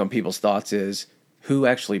last thing on people's thoughts is, who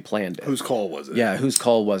actually planned it? Whose call was it? Yeah, whose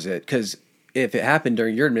call was it? Because if it happened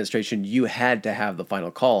during your administration, you had to have the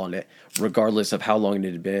final call on it, regardless of how long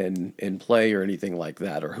it had been in play or anything like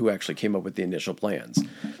that, or who actually came up with the initial plans.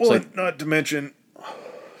 Well, not to mention,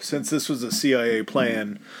 since this was a CIA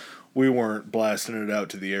plan, we weren't blasting it out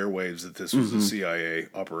to the airwaves that this was a CIA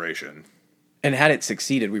operation. And had it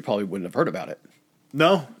succeeded, we probably wouldn't have heard about it.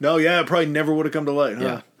 No, it probably never would have come to light, huh?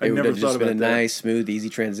 Yeah, I never thought about it. It would have just been a nice, smooth, easy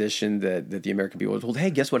transition that the American people were told, hey,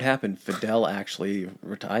 guess what happened? Fidel actually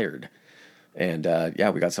retired. And,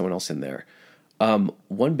 we got someone else in there.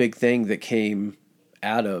 One big thing that came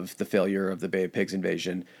out of the failure of the Bay of Pigs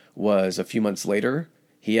invasion was a few months later,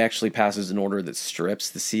 he actually passes an order that strips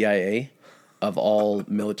the CIA of all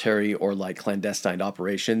military or clandestine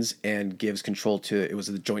operations and gives control to, it was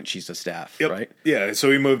the Joint Chiefs of Staff, right? Yeah, so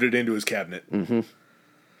he moved it into his cabinet. Mm-hmm.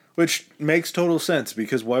 Which makes total sense,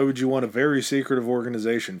 because why would you want a very secretive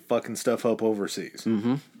organization fucking stuff up overseas?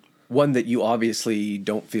 Mm-hmm. One that you obviously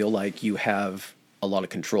don't feel like you have a lot of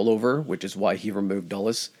control over, which is why he removed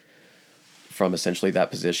Dulles from essentially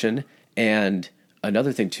that position. And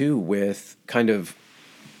another thing, too, with kind of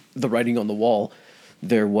the writing on the wall,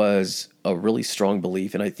 there was a really strong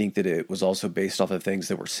belief, and I think that it was also based off of things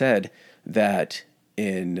that were said, that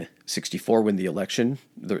in 1964, when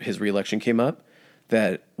his re-election came up,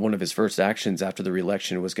 that one of his first actions after the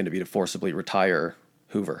re-election was going to be to forcibly retire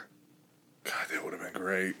Hoover. God, that would have been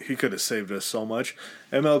great. He could have saved us so much.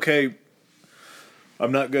 MLK,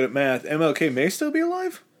 I'm not good at math. MLK may still be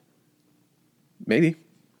alive? Maybe.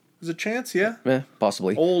 There's a chance, yeah?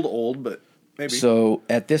 Possibly. Old, but maybe. So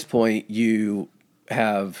at this point, you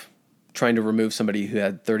have trying to remove somebody who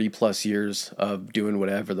had 30 plus years of doing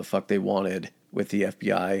whatever the fuck they wanted with the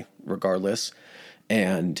FBI, regardless.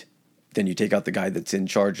 And then you take out the guy that's in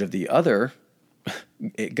charge of the other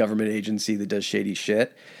government agency that does shady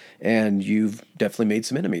shit. And you've definitely made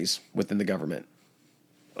some enemies within the government.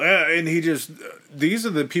 Yeah, and these are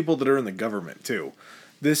the people that are in the government, too.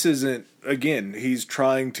 This isn't, again, he's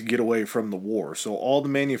trying to get away from the war. So all the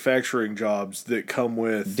manufacturing jobs that come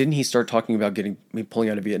with... Didn't he start talking about pulling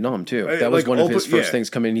out of Vietnam, too? That was one of his first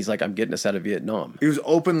things coming in. He's like, I'm getting us out of Vietnam. He was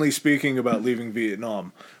openly speaking about leaving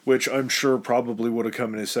Vietnam, which I'm sure probably would have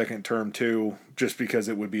come in his second term, too, just because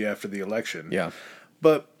it would be after the election. Yeah.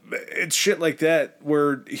 But it's shit like that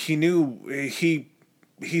where he knew...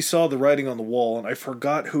 He saw the writing on the wall, and I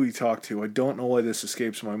forgot who he talked to. I don't know why this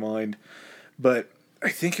escapes my mind, but... I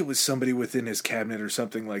think it was somebody within his cabinet or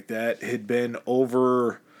something like that had been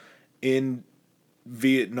over in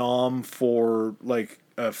Vietnam for like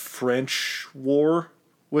a French war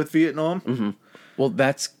with Vietnam. Mm-hmm. Well,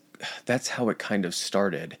 that's how it kind of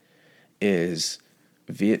started. Is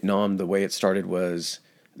Vietnam, the way it started was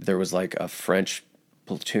there was like a French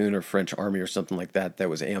platoon or French army or something like that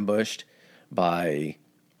was ambushed by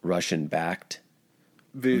Russian-backed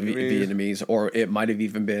Vietnamese, or it might have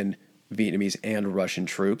even been Vietnamese and Russian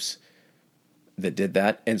troops that did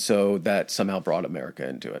that. And so that somehow brought America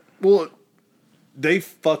into it. Well, they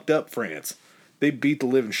fucked up France. They beat the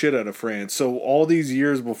living shit out of France. So all these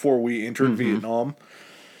years before we entered Vietnam,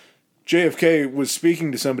 JFK was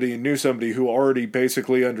speaking to somebody and knew somebody who already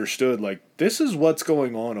basically understood, like, this is what's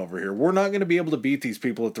going on over here. We're not going to be able to beat these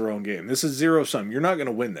people at their own game. This is zero sum. You're not going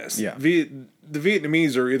to win this. Yeah. The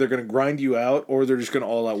Vietnamese are either going to grind you out or they're just going to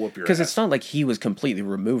all out whoop your ass. Because it's not like he was completely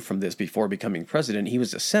removed from this before becoming president. He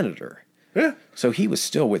was a senator. Yeah. So he was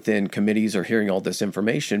still within committees or hearing all this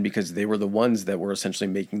information because they were the ones that were essentially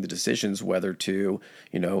making the decisions whether to,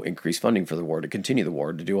 increase funding for the war, to continue the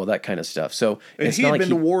war, to do all that kind of stuff. So and he had been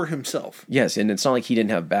to war himself. Yes, and it's not like he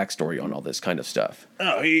didn't have backstory on all this kind of stuff.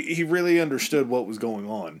 No, he really understood what was going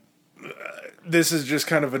on. This is just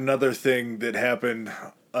kind of another thing that happened.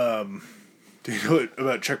 Do you know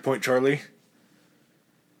about Checkpoint Charlie?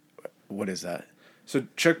 What is that? So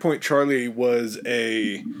Checkpoint Charlie was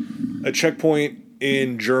a checkpoint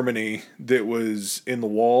in Germany that was in the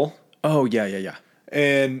wall. Oh, yeah.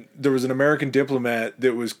 And there was an American diplomat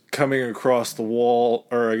that was coming across the wall,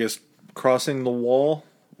 or I guess crossing the wall.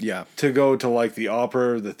 Yeah. To go to like the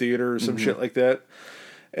opera or the theater or some shit like that.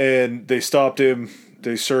 And they stopped him.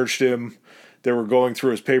 They searched him. They were going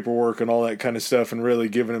through his paperwork and all that kind of stuff and really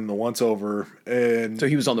giving him the once over. And so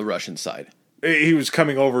he was on the Russian side. He was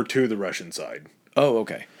coming over to the Russian side. Oh,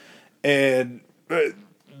 okay. And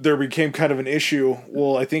there became kind of an issue.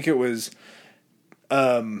 Well, I think it was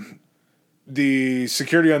the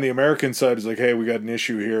security on the American side was like, hey, we got an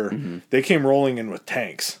issue here. Mm-hmm. They came rolling in with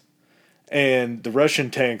tanks. And the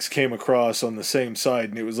Russian tanks came across on the same side.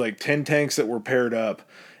 And it was like 10 tanks that were paired up.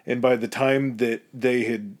 And by the time that they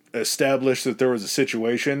had established that there was a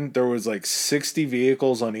situation, there was like 60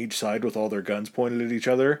 vehicles on each side with all their guns pointed at each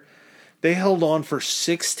other. They held on for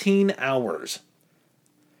 16 hours.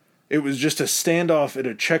 It was just a standoff at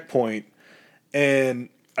a checkpoint, and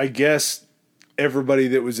I guess everybody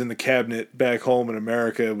that was in the cabinet back home in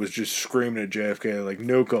America was just screaming at JFK, like,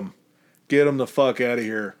 nuke them. Get them the fuck out of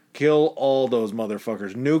here. Kill all those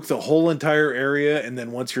motherfuckers. Nuke the whole entire area, and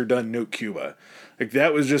then once you're done, nuke Cuba. Like,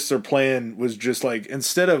 that was just their plan, was just like,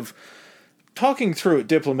 instead of talking through it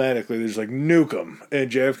diplomatically, they're just like, nuke them. And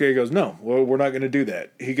JFK goes, no, we're not going to do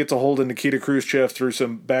that. He gets a hold of Nikita Khrushchev through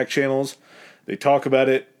some back channels. They talk about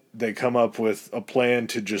it. They come up with a plan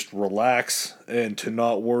to just relax and to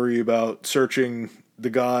not worry about searching the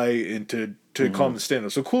guy and to calm the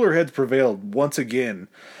standoff. So cooler heads prevailed once again,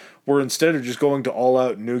 where instead of just going to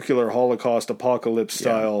all-out nuclear Holocaust apocalypse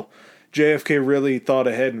style, JFK really thought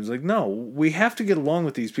ahead and was like, no, we have to get along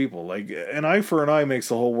with these people. Like, an eye for an eye makes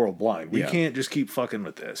the whole world blind. We can't just keep fucking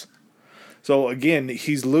with this. So, again,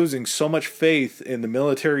 he's losing so much faith in the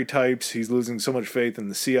military types. He's losing so much faith in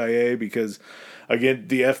the CIA because, again,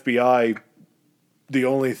 the FBI, the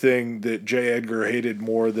only thing that J. Edgar hated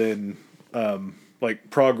more than, like,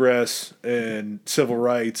 progress and civil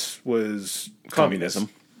rights was communism.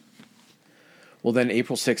 Well, then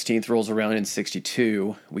April 16th rolls around in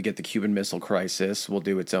 62. We get the Cuban Missile Crisis. We'll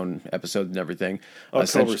do its own episode and everything.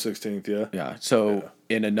 October 16th, yeah. Yeah. So,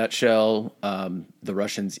 in a nutshell, the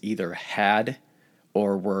Russians either had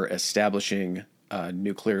or were establishing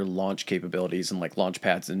nuclear launch capabilities and like launch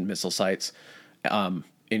pads and missile sites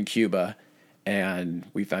in Cuba. And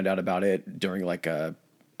we found out about it during like a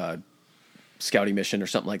scouting mission or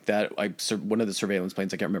something like that. One of the surveillance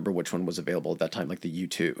planes, I can't remember which one was available at that time, like the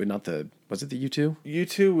U-2, was it the U-2?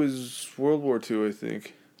 U-2 was World War II, I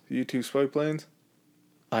think. The U-2 spy planes?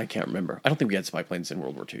 I can't remember. I don't think we had spy planes in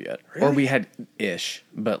World War II yet. Really? Or we had ish,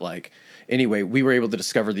 but like, anyway, we were able to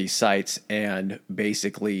discover these sites and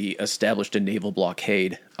basically established a naval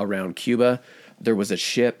blockade around Cuba. There was a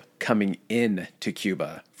ship coming in to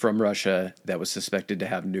Cuba from Russia that was suspected to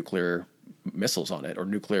have nuclear missiles on it or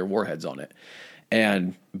nuclear warheads on it,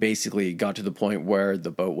 and basically got to the point where the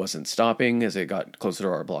boat wasn't stopping as it got closer to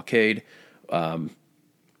our blockade.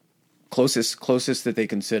 Closest that they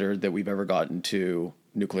considered that we've ever gotten to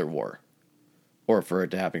nuclear war, or for it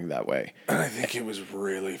to happen that way. I think it was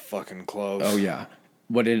really fucking close. Oh yeah.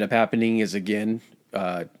 What ended up happening is, again,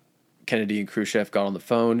 Kennedy and Khrushchev got on the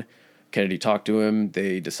phone. Kennedy talked to him.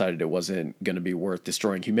 They decided it wasn't going to be worth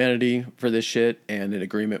destroying humanity for this shit, and an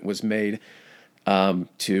agreement was made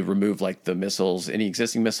to remove like the missiles, any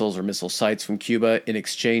existing missiles or missile sites from Cuba, in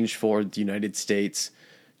exchange for the United States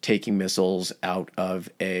taking missiles out of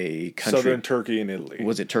a country. Southern Turkey and Italy.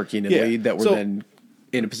 Was it Turkey and Italy that were then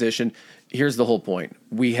in a position? Here's the whole point.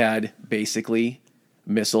 We had basically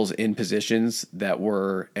missiles in positions that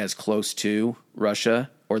were as close to Russia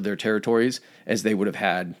or their territories as they would have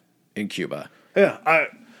had in Cuba. Yeah, I'm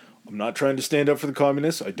not trying to stand up for the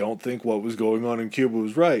communists. I don't think what was going on in Cuba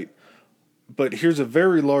was right. But here's a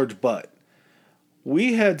very large but.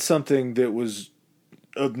 We had something that was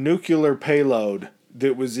a nuclear payload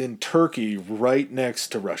that was in Turkey right next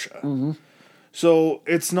to Russia. Mm-hmm. So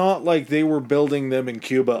it's not like they were building them in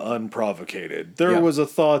Cuba unprovocated. There was a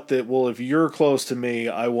thought that, well, if you're close to me,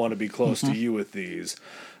 I want to be close to you with these.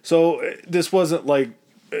 So this wasn't like...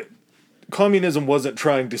 Communism wasn't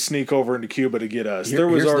trying to sneak over into Cuba to get us.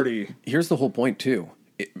 Here's the whole point, too.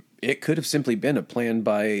 It could have simply been a plan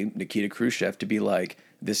by Nikita Khrushchev to be like,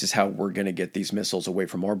 this is how we're going to get these missiles away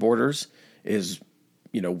from our borders, is,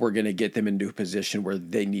 we're going to get them into a position where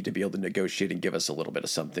they need to be able to negotiate and give us a little bit of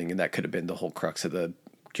something. And that could have been the whole crux of the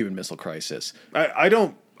Cuban Missile Crisis.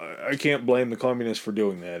 I can't blame the communists for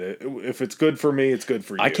doing that. If it's good for me, it's good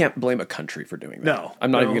for you. I can't blame a country for doing that. No. I'm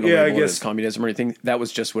not even going to label it as communism or anything. That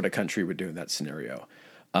was just what a country would do in that scenario.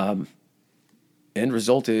 End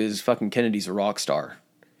result is fucking Kennedy's a rock star.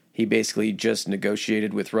 He basically just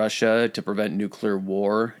negotiated with Russia to prevent nuclear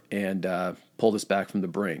war and pulled us back from the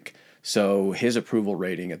brink. So his approval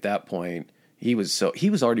rating at that point, he was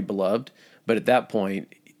already beloved, but at that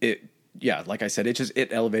point, like I said, it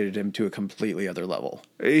elevated him to a completely other level.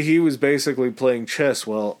 He was basically playing chess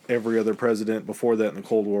while every other president before that in the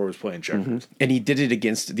Cold War was playing checkers. Mm-hmm. And he did it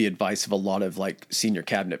against the advice of a lot of like senior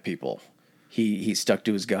cabinet people. He stuck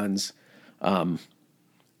to his guns.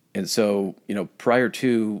 And so, prior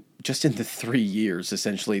to just in the 3 years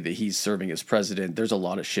essentially that he's serving as president, there's a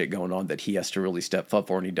lot of shit going on that he has to really step up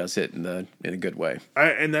for, and he does it in a good way.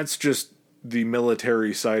 And that's just the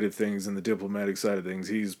military side of things and the diplomatic side of things.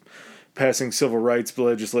 He's passing civil rights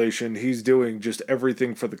legislation. He's doing just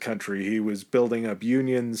everything for the country. He was building up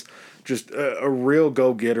unions, just a real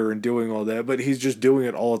go-getter and doing all that, but he's just doing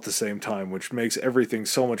it all at the same time, which makes everything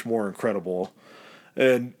so much more incredible.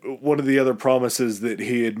 And one of the other promises that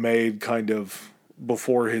he had made kind of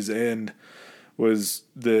before his end was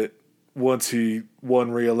that once he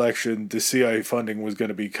won re-election, the CIA funding was going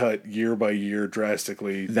to be cut year by year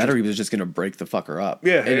drastically. Or he was just going to break the fucker up.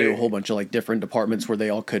 Yeah. And do a whole bunch of like different departments where they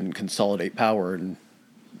all couldn't consolidate power and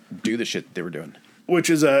do the shit they were doing. Which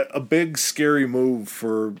is a big, scary move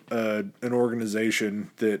for an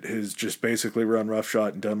organization that has just basically run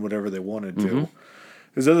roughshod and done whatever they wanted to. Mm-hmm.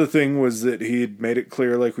 His other thing was that he had made it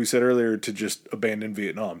clear, like we said earlier, to just abandon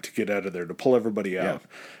Vietnam, to get out of there, to pull everybody out.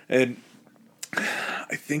 Yeah. And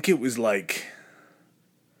I think it was like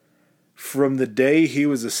from the day he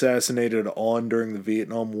was assassinated on during the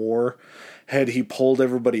Vietnam War, had he pulled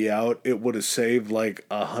everybody out, it would have saved like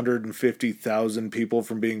 150,000 people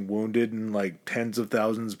from being wounded and like tens of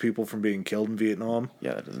thousands of people from being killed in Vietnam.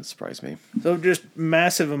 Yeah, that doesn't surprise me. So just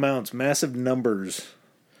massive amounts, massive numbers.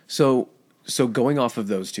 So going off of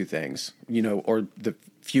those two things, or the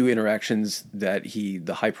few interactions that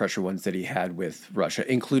the high pressure ones that he had with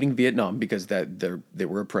Russia, including Vietnam, because they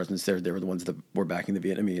were a presence there. They were the ones that were backing the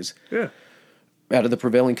Vietnamese. Yeah. Out of the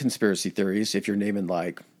prevailing conspiracy theories, if you're naming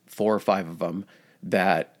like 4 or 5 of them,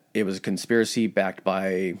 that it was a conspiracy backed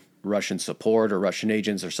by Russian support or Russian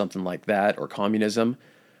agents or something like that, or communism,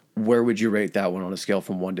 where would you rate that one on a scale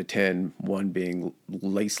from 1 to 10, 1 being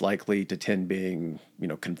least likely to 10 being,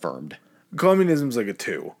 confirmed? Communism's like a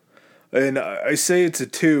 2. And I say it's a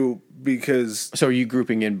 2 because... So are you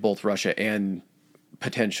grouping in both Russia and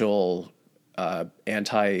potential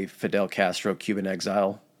anti-Fidel Castro Cuban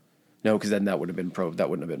exile? No, because then that would have been that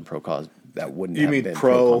wouldn't have been pro-cause. That wouldn't you have mean been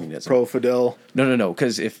pro-communism. Pro-Fidel? No,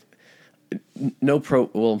 because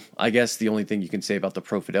well, I guess the only thing you can say about the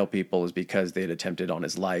pro-Fidel people is because they had attempted on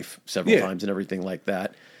his life several times and everything like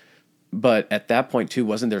that. But at that point, too,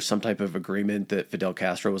 wasn't there some type of agreement that Fidel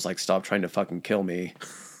Castro was like, stop trying to fucking kill me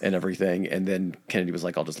and everything? And then Kennedy was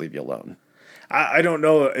like, I'll just leave you alone. I don't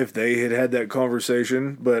know if they had that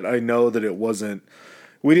conversation, but I know that it wasn't...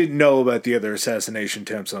 We didn't know about the other assassination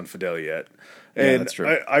attempts on Fidel yet. And yeah, that's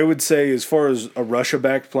true. I would say as far as a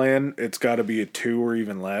Russia-backed plan, it's got to be a 2 or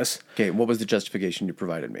even less. Okay, what was the justification you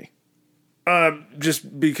provided me?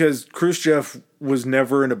 Just because Khrushchev was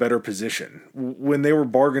never in a better position. When they were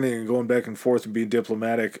bargaining and going back and forth and being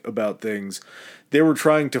diplomatic about things, they were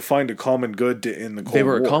trying to find a common good to end the Cold War. They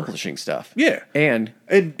were accomplishing stuff. Yeah. And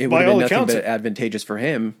it would by have all been nothing accounts, but advantageous for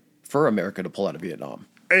him, for America to pull out of Vietnam.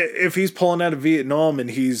 If he's pulling out of Vietnam and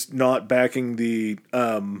he's not backing the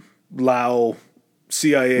Lao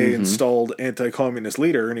CIA-installed anti-communist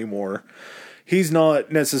leader anymore, he's not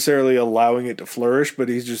necessarily allowing it to flourish, but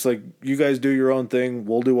he's just like, you guys do your own thing,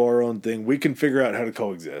 we'll do our own thing. We can figure out how to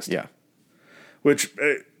coexist. Yeah. Which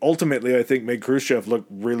ultimately I think made Khrushchev look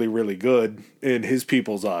really, really good in his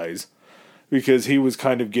people's eyes, because he was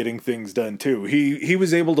kind of getting things done too. He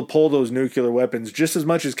was able to pull those nuclear weapons just as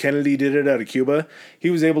much as Kennedy did it out of Cuba. He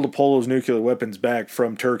was able to pull those nuclear weapons back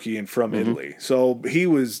from Turkey and from Italy. So he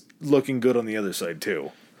was looking good on the other side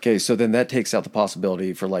too. Okay, so then that takes out the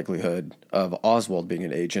possibility for likelihood of Oswald being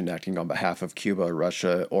an agent acting on behalf of Cuba,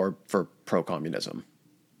 Russia, or for pro-communism.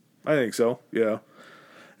 I think so, yeah.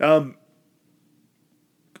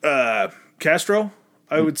 Castro,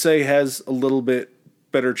 I would say, has a little bit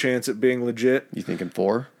better chance at being legit. You thinking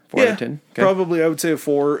 4? 4 out of 10? Okay. Probably I would say a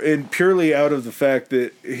 4, and purely out of the fact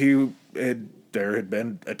that there had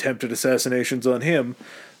been attempted assassinations on him.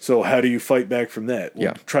 So how do you fight back from that?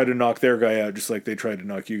 Well, try to knock their guy out just like they tried to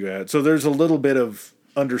knock you guy out. So there's a little bit of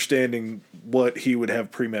understanding what he would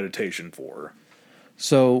have premeditation for.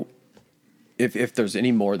 So if there's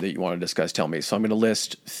any more that you want to discuss, tell me. So I'm going to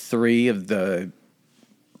list 3 of the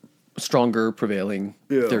stronger prevailing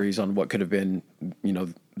theories on what could have been,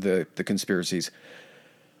 the conspiracies.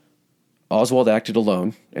 Oswald acted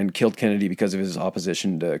alone and killed Kennedy because of his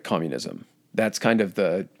opposition to communism. That's kind of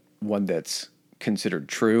the one that's considered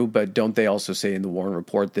true, but don't they also say in the Warren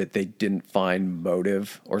Report that they didn't find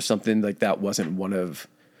motive or something like that? Wasn't one of...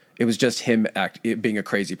 It was just him being a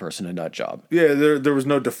crazy person, a nut job. Yeah, there was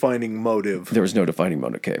no defining motive. There was no defining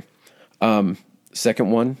motive, okay. Second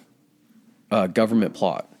one, government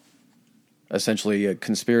plot. Essentially a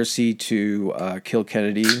conspiracy to kill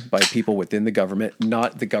Kennedy by people within the government,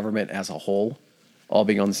 not the government as a whole, all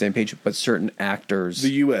being on the same page, but certain actors.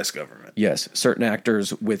 The U.S. government. Yes, certain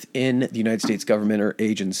actors within the United States government or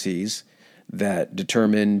agencies that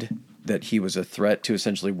determined that he was a threat to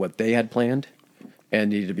essentially what they had planned and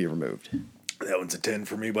needed to be removed. That one's a 10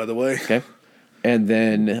 for me, by the way. Okay. And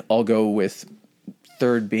then I'll go with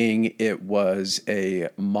third being it was a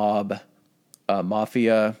mafia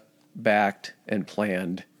backed and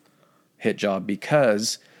planned hit job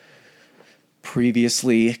because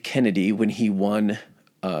previously Kennedy, when he won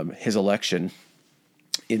his election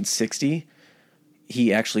in 60,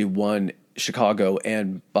 he actually won Chicago,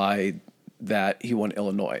 and by that he won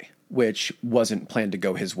Illinois, which wasn't planned to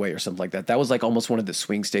go his way or something like that. That was like almost one of the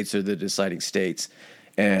swing states or the deciding states,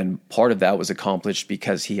 and part of that was accomplished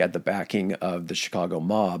because he had the backing of the Chicago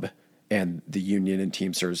mob and the union and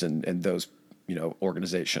Teamsters and those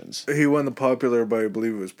organizations. He won the popular by, I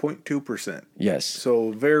believe it was 0.2%. Yes.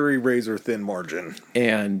 So very razor thin margin.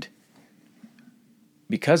 And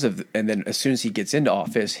and then as soon as he gets into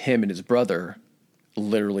office, him and his brother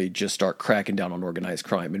literally just start cracking down on organized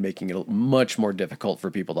crime and making it much more difficult for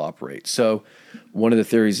people to operate. So one of the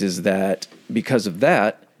theories is that because of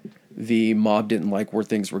that, the mob didn't like where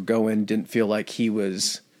things were going, didn't feel like he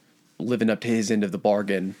was living up to his end of the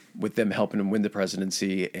bargain with them helping him win the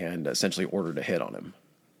presidency, and essentially ordered a hit on him.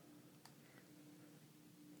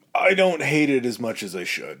 I don't hate it as much as I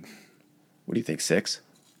should. What do you think, 6?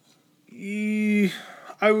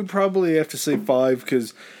 I would probably have to say 5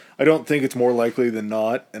 because I don't think it's more likely than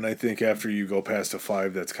not, and I think after you go past a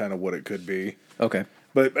 5, that's kind of what it could be. Okay.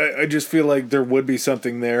 But I just feel like there would be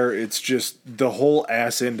something there. It's just the whole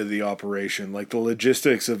ass end of the operation. Like the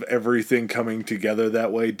logistics of everything coming together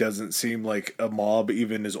that way doesn't seem like a mob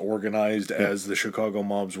even as organized as the Chicago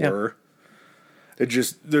mobs were. It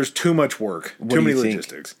just, there's too much work. Too many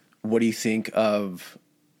logistics. What do you think of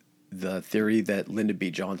the theory that Lyndon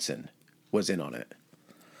B. Johnson was in on it?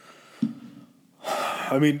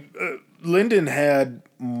 I mean, Lyndon had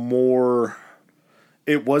more...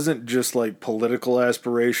 It wasn't just like political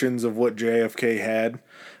aspirations of what JFK had,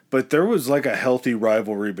 but there was like a healthy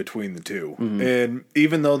rivalry between the two. Mm-hmm. And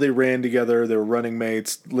even though they ran together, they were running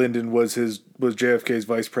mates. Lyndon was JFK's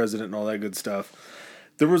vice president and all that good stuff.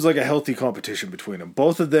 There was like a healthy competition between them.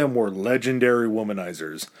 Both of them were legendary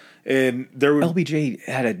womanizers, and there was LBJ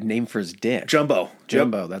had a name for his dick. Jumbo.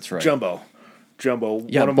 Jumbo, that's right. Jumbo.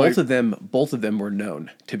 Yeah, both of them were known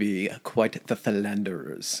to be quite the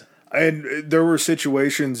philanderers. And there were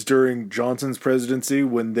situations during Johnson's presidency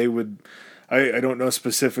when they would, I don't know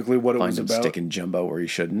specifically what it was about. Sticking Jumbo where he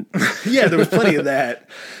shouldn't. Yeah, there was plenty of that.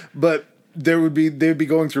 But they'd be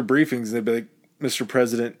going through briefings and they'd be like, Mr.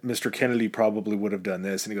 President, Mr. Kennedy probably would have done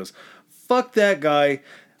this. And he goes, fuck that guy.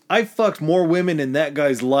 I fucked more women in that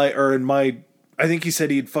guy's life, or in my, I think he said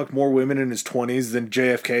he'd fucked more women in his 20s than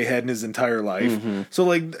JFK had in his entire life. Mm-hmm. So,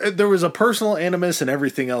 like, there was a personal animus and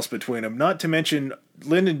everything else between them. Not to mention,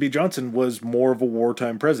 Lyndon B. Johnson was more of a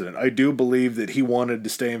wartime president. I do believe that he wanted to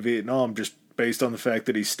stay in Vietnam just based on the fact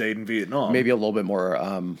that he stayed in Vietnam. Maybe a little bit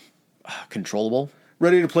more controllable.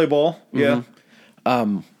 Ready to play ball, yeah.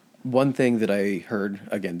 Mm-hmm. One thing that I heard,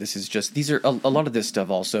 again, these are a lot of this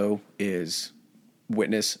stuff also is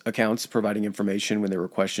witness accounts providing information when they were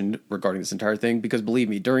questioned regarding this entire thing. Because believe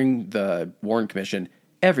me, during the Warren Commission,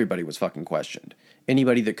 everybody was fucking questioned.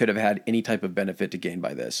 Anybody that could have had any type of benefit to gain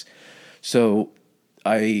by this. So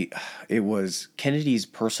it was Kennedy's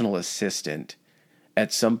personal assistant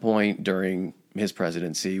at some point during his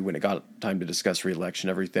presidency when it got time to discuss re-election,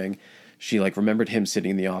 everything. She remembered him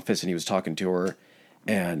sitting in the office and he was talking to her.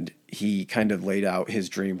 And he kind of laid out his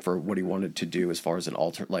dream for what he wanted to do as far as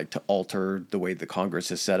to alter the way the Congress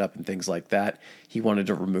is set up and things like that. He wanted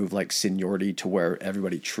to remove seniority to where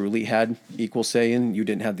everybody truly had equal say in. You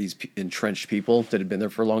didn't have these entrenched people that had been there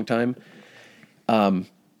for a long time.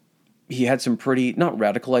 He had some pretty, not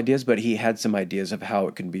radical ideas, but he had some ideas of how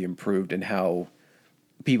it can be improved and how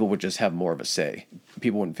people would just have more of a say.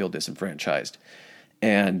 People wouldn't feel disenfranchised.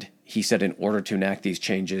 And he said in order to enact these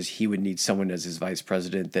changes, he would need someone as his vice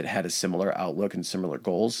president that had a similar outlook and similar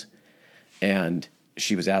goals. And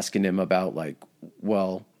she was asking him about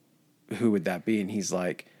well, who would that be? And he's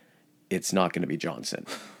like, it's not going to be Johnson.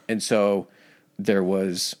 And so there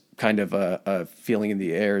was kind of a feeling in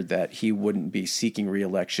the air that he wouldn't be seeking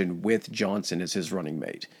re-election with Johnson as his running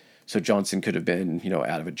mate. So Johnson could have been,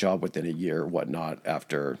 out of a job within a year or whatnot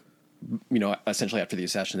after... essentially after the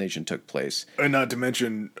assassination took place. And not to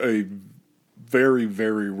mention a very,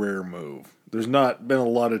 very rare move. There's not been a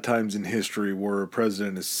lot of times in history where a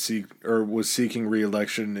president was seeking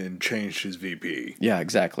re-election and changed his VP. Yeah,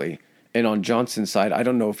 exactly. And on Johnson's side, I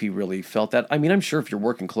don't know if he really felt that. I mean, I'm sure if you're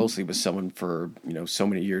working closely with someone for, so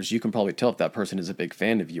many years, you can probably tell if that person is a big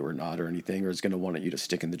fan of you or not or anything, or is going to want you to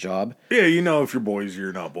stick in the job. Yeah, if you're boys,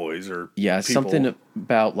 you're not boys, or yeah, people. Something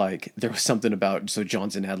about there was something about, so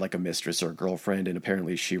Johnson had a mistress or a girlfriend, and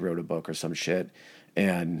apparently she wrote a book or some shit,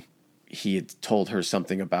 and he had told her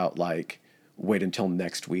something about wait until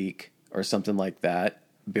next week or something like that.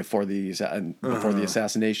 Before the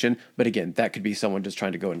assassination. But again, that could be someone just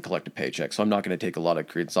trying to go and collect a paycheck. So I'm not going to take a lot of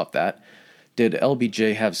credence off that. Did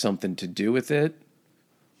LBJ have something to do with it?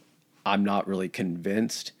 I'm not really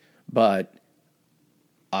convinced, but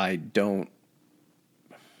I don't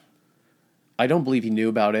believe he knew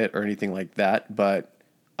about it or anything like that, but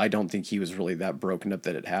I don't think he was really that broken up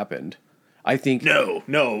that it happened. I think No.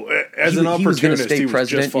 As an opportunist, he was going to stay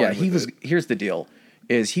president. Here's the deal.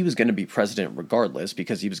 Is he was going to be president regardless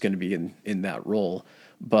because he was going to be in that role.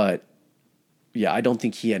 But, yeah, I don't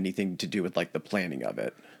think he had anything to do with, the planning of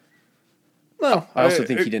it. Well, I also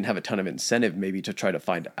think he didn't have a ton of incentive maybe to try to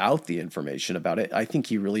find out the information about it. I think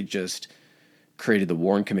he really just created the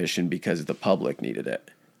Warren Commission because the public needed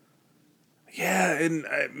it. Yeah, and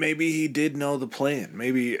maybe he did know the plan.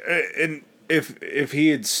 Maybe, and if he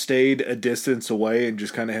had stayed a distance away and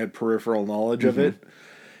just kind of had peripheral knowledge of it,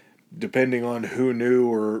 depending on who knew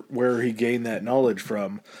or where he gained that knowledge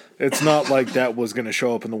from, it's not like that was going to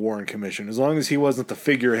show up in the Warren Commission. As long as he wasn't the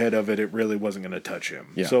figurehead of it, it really wasn't going to touch him.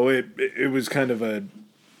 Yeah. So it was kind of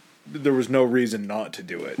there was no reason not to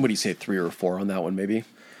do it. What do you say, 3 or 4 on that one maybe?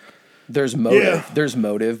 There's motive. Yeah. There's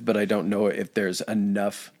motive, but I don't know if there's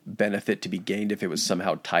enough benefit to be gained if it was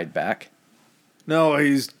somehow tied back. No,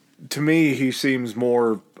 to me, he seems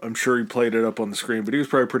more, I'm sure he played it up on the screen, but he was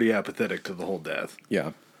probably pretty apathetic to the whole death.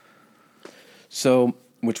 Yeah. So,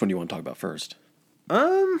 which one do you want to talk about first?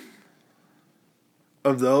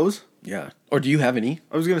 Of those? Yeah. Or do you have any?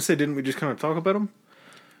 I was going to say, didn't we just kind of talk about them?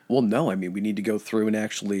 Well, no. I mean, we need to go through and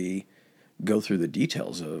actually go through the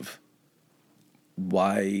details of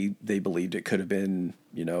why they believed it could have been,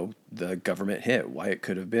 the government hit, why it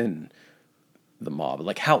could have been the mob,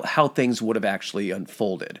 like how things would have actually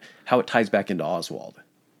unfolded, how it ties back into Oswald.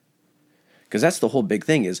 Because that's the whole big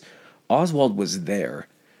thing is Oswald was there.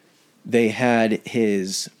 They had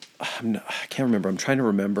his... I can't remember. I'm trying to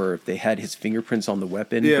remember if they had his fingerprints on the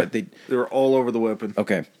weapon. Yeah, but they were all over the weapon.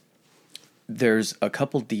 Okay. There's a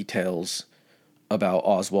couple details about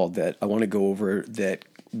Oswald that I want to go over that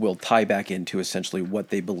will tie back into essentially what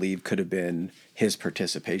they believe could have been his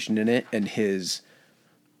participation in it and his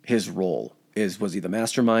role. Was he the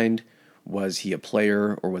mastermind? Was he a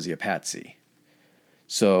player? Or was he a patsy?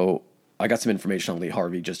 So I got some information on Lee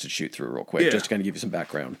Harvey just to shoot through real quick, just to kind of give you some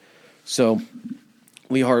background. So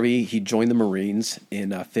Lee Harvey, he joined the Marines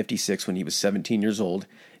in 56 when he was 17 years old.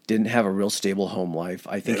 Didn't have a real stable home life.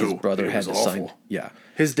 I think his brother had to sign. Yeah.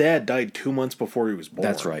 His dad died 2 months before he was born.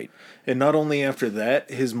 That's right. And not only after that,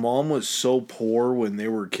 his mom was so poor when they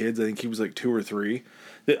were kids. I think he was like 2 or 3.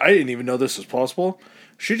 That I didn't even know this was possible.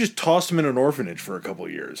 She just tossed him in an orphanage for a couple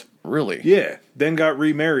of years. Really? Yeah. Then got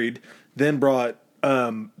remarried. Then brought...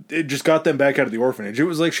 it just got them back out of the orphanage. It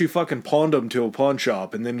was like she fucking pawned them to a pawn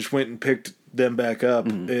shop and then just went and picked them back up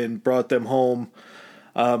and brought them home.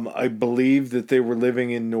 I believe that they were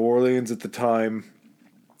living in New Orleans at the time.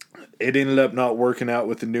 It ended up not working out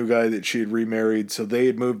with the new guy that she had remarried, so they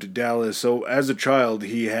had moved to Dallas. So as a child,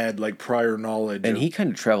 he had like prior knowledge. And he kind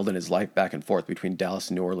of traveled in his life back and forth between Dallas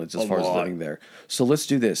and New Orleans as far as living there. So let's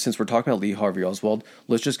do this. Since we're talking about Lee Harvey Oswald,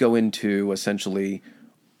 let's just go into essentially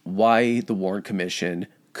why the Warren Commission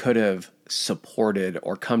could have supported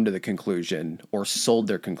or come to the conclusion or sold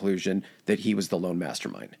their conclusion that he was the lone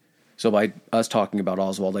mastermind. So by us talking about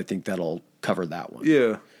Oswald, I think that'll cover that one.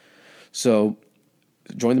 Yeah. So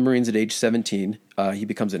joined the Marines at age 17. He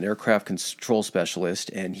becomes an aircraft control specialist,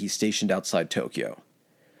 and he's stationed outside Tokyo.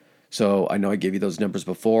 So I know I gave you those numbers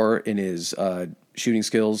before. In his shooting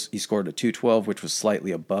skills, he scored a 212, which was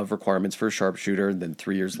slightly above requirements for a sharpshooter. And then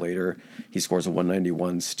 3 years later, he scores a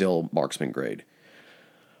 191, still marksman grade.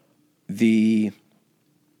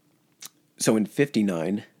 So in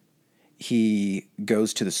 59, he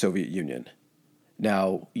goes to the Soviet Union.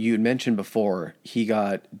 Now, you had mentioned before he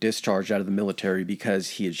got discharged out of the military because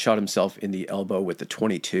he had shot himself in the elbow with the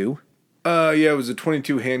 .22. Yeah, it was a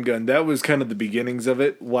 .22 handgun. That was kind of the beginnings of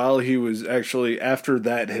it. While he was actually, after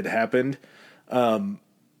that had happened...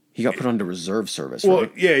 he got put onto reserve service, well,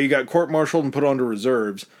 right? Yeah, he got court-martialed and put onto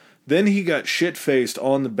reserves. Then he got shit-faced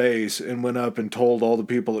on the base and went up and told all the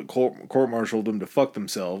people that court-martialed him to fuck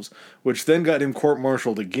themselves, which then got him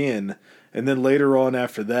court-martialed again. And then later on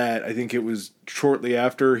after that, I think it was shortly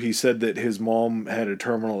after, he said that his mom had a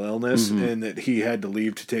terminal illness and that he had to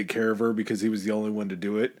leave to take care of her because he was the only one to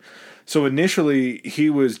do it. So initially, he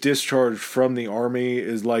was discharged from the Army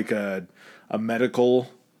as like a medical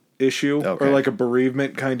issue or like a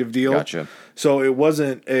bereavement kind of deal. Gotcha. So it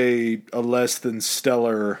wasn't a less than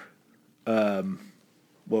stellar,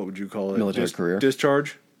 what would you call it? Military career.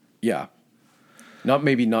 Discharge? Yeah.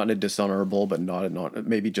 Maybe not in a dishonorable, but not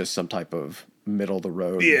maybe just some type of middle of the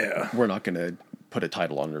road. Yeah. We're not going to put a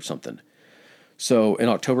title on it or something. So in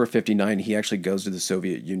October of 59, he actually goes to the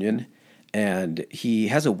Soviet Union, and he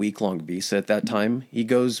has a week-long visa at that time. He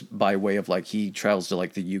goes by way of he travels to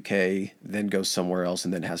the UK, then goes somewhere else,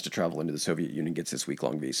 and then has to travel into the Soviet Union, gets this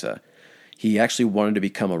week-long visa. He actually wanted to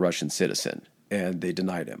become a Russian citizen, and they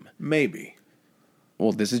denied him. Maybe.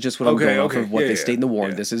 Well, this is just what I'm going off of what they state in the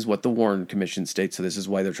Warren. Yeah. This is what the Warren Commission states, so this is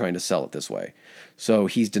why they're trying to sell it this way. So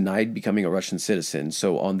he's denied becoming a Russian citizen.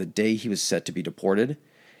 So on the day he was set to be deported,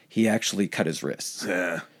 he actually cut his wrists.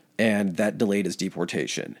 Yeah. And that delayed his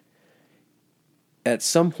deportation. At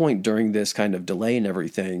some point during this kind of delay and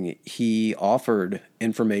everything, he offered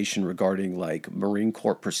information regarding Marine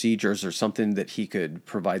Corps procedures or something that he could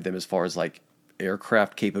provide them as far as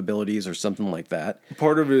aircraft capabilities or something like that.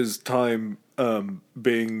 Part of his time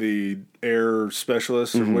being the air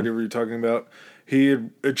specialist or whatever you're talking about, he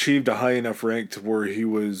had achieved a high enough rank to where he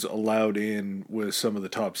was allowed in with some of the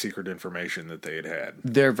top secret information that they had.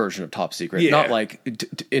 Their version of top secret, not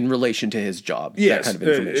in relation to his job. Yes, that kind of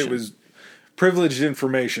information. It was privileged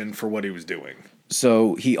information for what he was doing.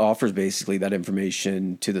 So he offers basically that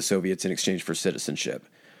information to the Soviets in exchange for citizenship.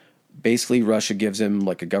 Basically, Russia gives him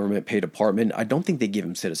a government paid apartment. I don't think they give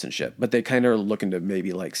him citizenship, but they kind of are looking to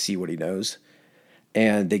maybe see what he knows.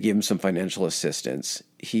 and they gave him some financial assistance.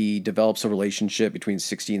 He develops a relationship between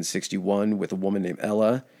 60 and 61 with a woman named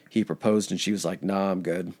Ella. He proposed, and she was like, nah, I'm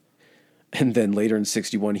good. And then later in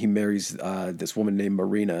 61, he marries this woman named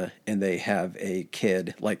Marina, and they have a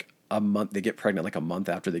kid like a month. They get pregnant like a month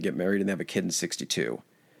after they get married, and they have a kid in 62.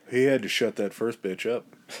 He had to shut that first bitch up.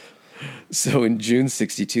 So in June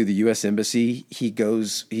 62, the U.S. Embassy, he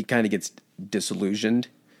kind of gets disillusioned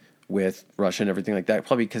with Russia and everything like that,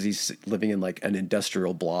 probably because he's living in like an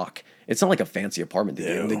industrial block. It's not like a fancy apartment they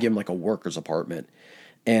give him. They give him like a worker's apartment.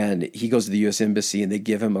 And he goes to the U.S. Embassy, and they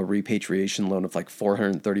give him a repatriation loan of like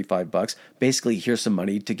 $435. Basically, here's some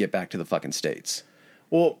money to get back to the fucking States.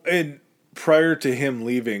 Well, and prior to him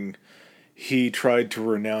leaving, he tried to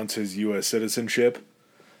renounce his U.S. citizenship.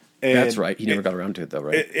 And that's right. He never got around to it, though,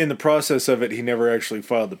 right? In the process of it, he never actually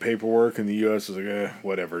filed the paperwork, and the U.S. was like,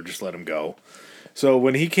 whatever, just let him go. So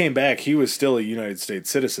when he came back, he was still a United States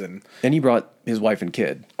citizen. And he brought his wife and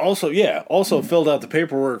kid. Also filled out the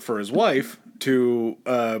paperwork for his wife to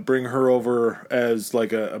bring her over as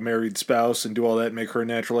like a married spouse and do all that and make her a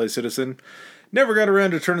naturalized citizen. Never got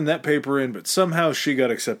around to turning that paper in, but somehow she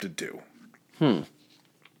got accepted too.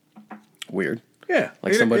 Weird. Yeah.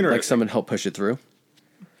 Like someone helped push it through.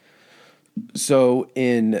 So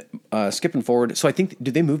in skipping forward, so I think,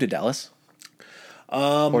 did they move to Dallas?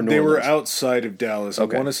 They were outside of Dallas.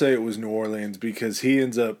 Okay. I want to say it was New Orleans because he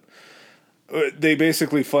ends up. They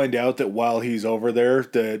basically find out that while he's over there,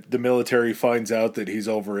 the military finds out that he's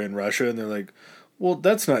over in Russia, and they're like, "Well,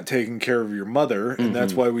 that's not taking care of your mother, and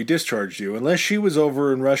that's why we discharged you. Unless she was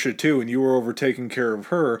over in Russia too, and you were over taking care of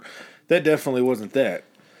her, that definitely wasn't that."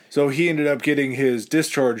 So he ended up getting his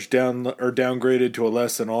discharge downgraded to a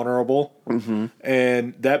less than honorable,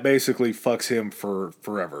 and that basically fucks him for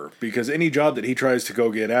forever. Because any job that he tries to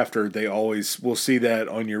go get after, they always will see that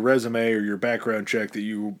on your resume or your background check that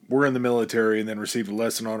you were in the military and then received a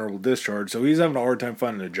less than honorable discharge. So he's having a hard time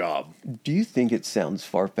finding a job. Do you think it sounds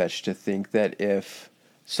far-fetched to think that if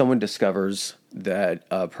someone discovers that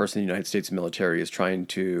a person in the United States military is trying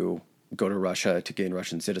to go to Russia to gain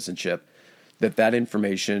Russian citizenship, that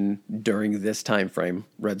information during this time frame,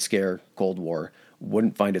 Red Scare, Cold War,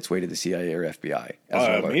 wouldn't find its way to the CIA or FBI?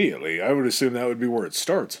 Immediately. I would assume that would be where it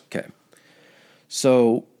starts. Okay.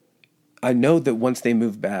 So I know that once they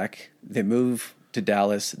move back, they move to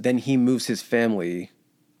Dallas, then he moves his family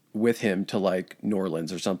with him to like New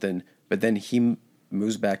Orleans or something, but then he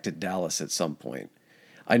moves back to Dallas at some point.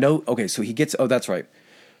 I know, okay, so he gets, that's right.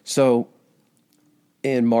 So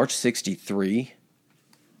in March 63,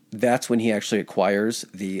 that's when he actually acquires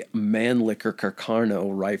the Mannlicher Carcano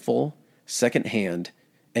rifle secondhand,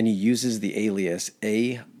 and he uses the alias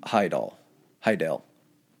A. Heidel.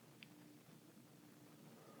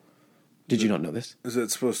 Did you not know this? Is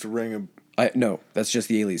that supposed to ring a... No, that's just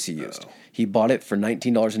the alias he used. He bought it for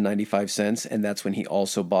 $19.95, and that's when he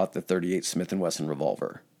also bought the .38 Smith & Wesson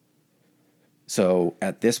revolver. So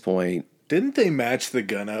at this point... Didn't they match the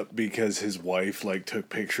gun up because his wife took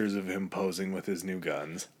pictures of him posing with his new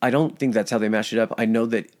guns? I don't think that's how they matched it up. I know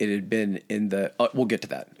that it had been in the... we'll get to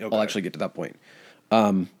that. Okay. I'll actually get to that point.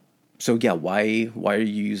 So yeah, why are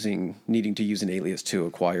you needing to use an alias to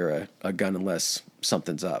acquire a gun unless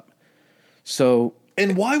something's up? So...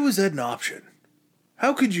 And why was that an option?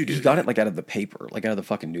 How could you do that? He got it out of the paper, out of the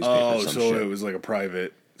fucking newspaper. Oh, so shit. It was like a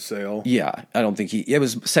private sale? Yeah, I don't think it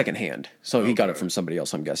was secondhand. So he got it from somebody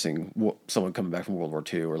else, I'm guessing. Someone coming back from World War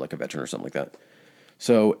II or a veteran or something like that.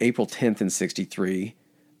 So April 10th in 63,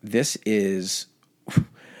 this is...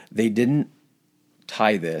 They didn't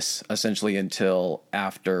tie this essentially until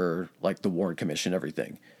after the Warren Commission,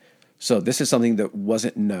 everything. So this is something that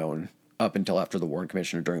wasn't known up until after the Warren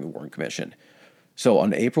Commission or during the Warren Commission. So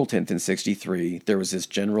on April 10th in 63, there was this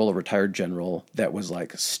general, a retired general, that was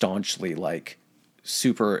staunchly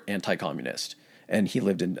super anti-communist. And he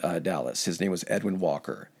lived in Dallas. His name was Edwin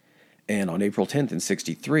Walker. And on April 10th in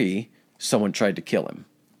 63, someone tried to kill him.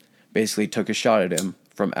 Basically took a shot at him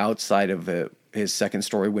from outside of his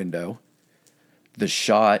second-story window. The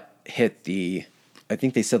shot hit I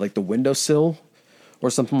think they said the windowsill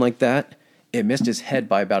or something like that. It missed his head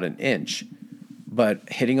by about an inch. But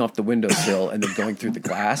hitting off the windowsill and then going through the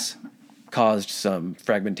glass caused some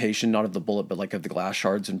fragmentation, not of the bullet, but of the glass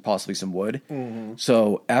shards and possibly some wood. Mm-hmm.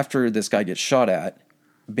 So after this guy gets shot at,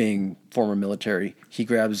 being former military, he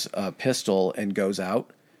grabs a pistol and goes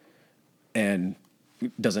out and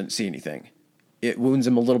doesn't see anything. It wounds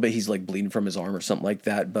him a little bit. He's bleeding from his arm or something like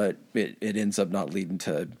that, but it ends up not leading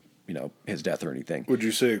to, his death or anything. Would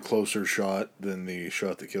you say a closer shot than the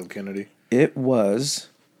shot that killed Kennedy? It was...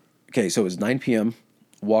 Okay, so it was 9 p.m.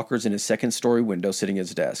 Walker's in his second-story window sitting at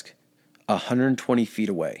his desk, 120 feet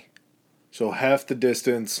away. So half the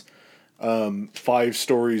distance, 5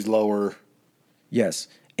 stories lower. Yes.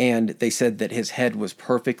 And they said that his head was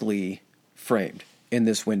perfectly framed in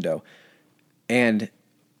this window. And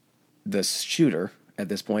the shooter, at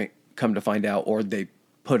this point, come to find out, or they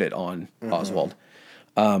put it on Oswald,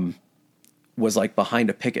 was like behind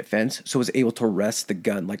a picket fence, so was able to rest the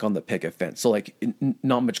gun like on the picket fence. So like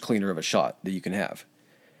not much cleaner of a shot that you can have.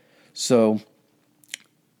 So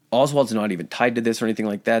Oswald's not even tied to this or anything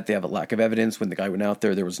like that. They have a lack of evidence. When the guy went out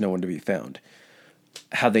there, there was no one to be found.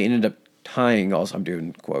 How they ended up tying I'm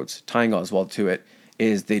doing quotes, tying Oswald to it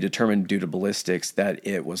is they determined due to ballistics that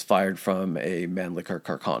it was fired from a Mannlicher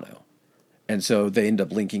Carcano. And so they end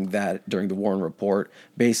up linking that during the Warren report,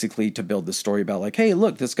 basically to build the story about like, hey,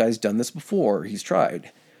 look, this guy's done this before. He's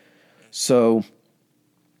tried. So,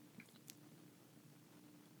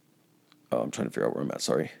 I'm trying to figure out where I'm at.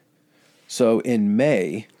 Sorry. So in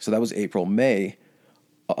May, so that was April, May,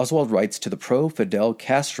 Oswald writes to the pro-Fidel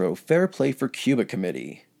Castro Fair Play for Cuba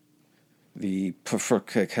Committee. The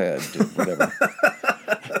whatever.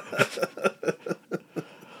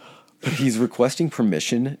 But he's requesting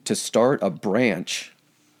permission to start a branch.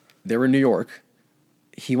 They're in New York.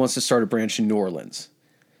 He wants to start a branch in New Orleans.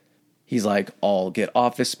 He's like, I'll get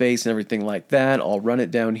office space and everything like that. I'll run it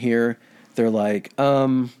down here. They're like,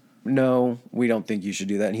 no, we don't think you should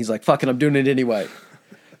do that. And he's like, fuck it, I'm doing it anyway.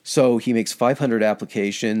 So he makes 500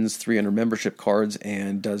 applications, 300 membership cards,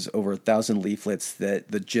 and does over 1,000 leaflets that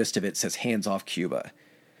the gist of it says hands off Cuba.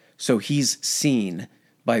 So he's seen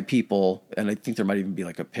by people, and I think there might even be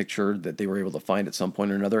like a picture that they were able to find at some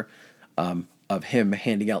point or another, of him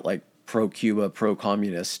handing out like pro-Cuba,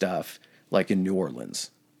 pro-communist stuff, like in New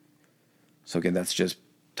Orleans. So again, that's just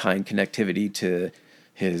tying connectivity to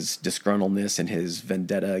his disgruntledness and his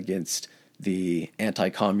vendetta against the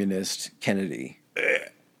anti-communist Kennedy.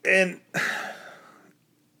 And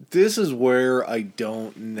this is where I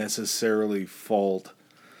don't necessarily fault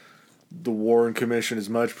the Warren Commission as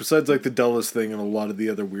much, besides like the dullest thing and a lot of the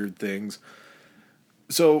other weird things.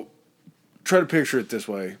 So try to picture it this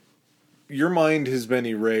way. Your mind has been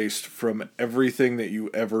erased from everything that you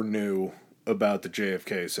ever knew about the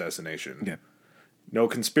JFK assassination. Okay. No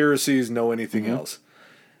conspiracies, no anything else.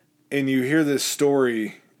 And you hear this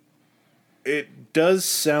story, it does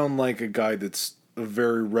sound like a guy that's a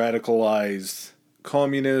very radicalized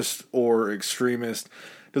communist or extremist,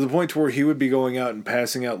 to the point to where he would be going out and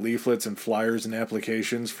passing out leaflets and flyers and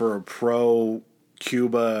applications for a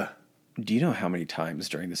pro-Cuba. Do you know how many times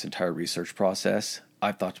during this entire research process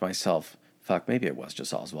I've thought to myself, fuck, maybe it was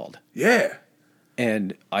just Oswald. Yeah.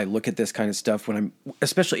 And I look at this kind of stuff when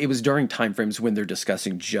especially it was during time frames when they're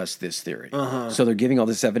discussing just this theory. So they're giving all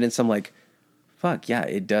this evidence. I'm like, fuck, yeah,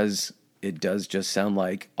 it does just sound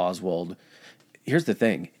like Oswald. Here's the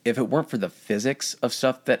thing. If it weren't for the physics of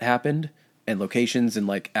stuff that happened and locations and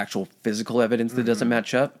like actual physical evidence that doesn't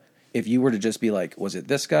match up, if you were to just be like, was it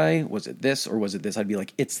this guy? Was it this? Or was it this? I'd be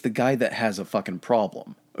like, it's the guy that has a fucking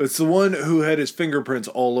problem. It's the one who had his fingerprints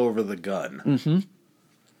all over the gun. Mm-hmm.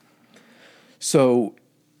 So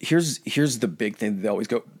here's the big thing that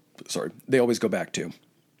they always go back to.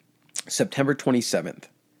 September 27th,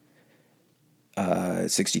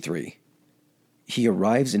 63. He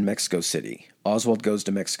arrives in Mexico City. Oswald goes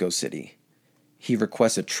to Mexico City. He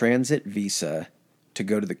requests a transit visa to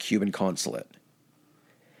go to the Cuban consulate.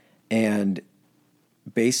 And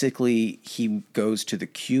basically, he goes to the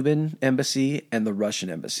Cuban embassy and the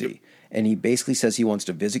Russian embassy. Yep. And he basically says he wants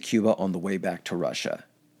to visit Cuba on the way back to Russia.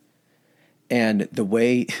 And the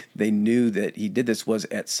way they knew that he did this was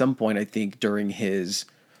at some point, I think, during his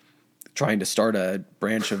trying to start a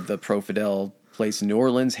branch of the pro-Fidel place in New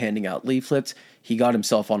Orleans, handing out leaflets, he got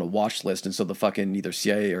himself on a watch list. And so the fucking either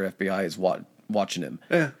CIA or FBI is watching him.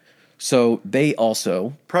 Yeah. So they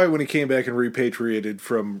also... Probably when he came back and repatriated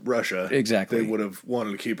from Russia. Exactly. They would have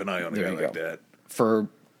wanted to keep an eye on a guy like that. For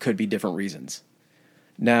could be different reasons.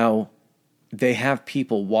 Now, they have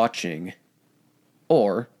people watching,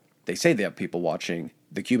 or they say they have people watching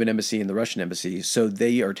the Cuban embassy and the Russian embassy, so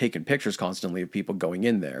they are taking pictures constantly of people going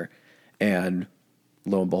in there. And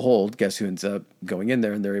lo and behold, guess who ends up going in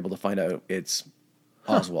there, and they're able to find out it's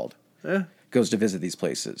Oswald. Yeah. Goes to visit these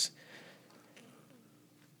places.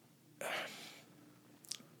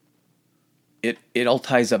 It all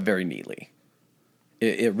ties up very neatly.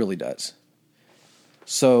 It really does.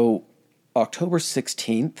 So, October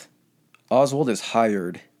 16th, Oswald is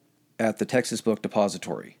hired at the Texas Book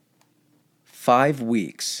Depository 5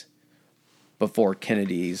 weeks before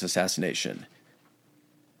Kennedy's assassination.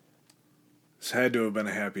 This had to have been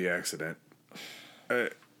a happy accident.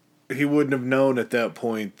 He wouldn't have known at that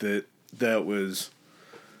point that was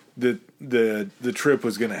the trip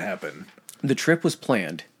was going to happen. The trip was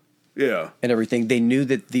planned Yeah. and everything. They knew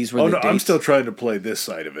that these were Oh, the no, dates. I'm still trying to play this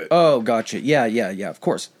side of it. Oh, gotcha. Yeah, of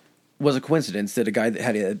course. Was a coincidence that a guy that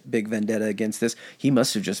had a big vendetta against this, he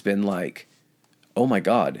must have just been like, oh my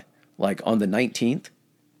God, like on the 19th,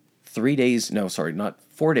 4 days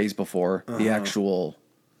before the actual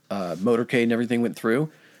motorcade and everything went through.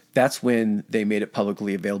 That's when they made it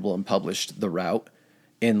publicly available and published the route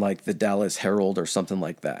in like the Dallas Herald or something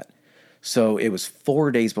like that. So it was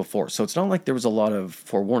 4 days before. So it's not like there was a lot of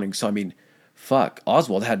forewarning. So I mean, fuck,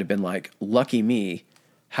 Oswald had to have been like, lucky me,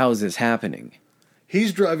 how's this happening?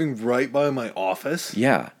 He's driving right by my office.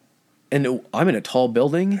 Yeah. And I'm in a tall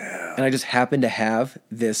building, and I just happen to have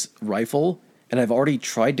this rifle, and I've already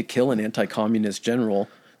tried to kill an anti-communist general.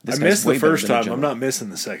 I missed the first time. I'm not missing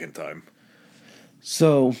the second time.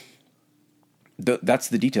 So that's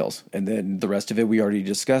the details. And then the rest of it we already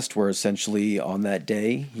discussed, where essentially on that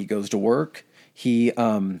day, he goes to work. He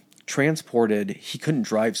transported, he couldn't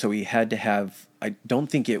drive, so he had to have, I don't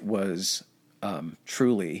think it was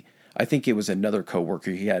Truly, I think it was another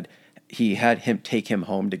coworker. He had him take him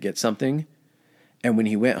home to get something. And when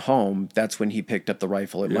he went home, that's when he picked up the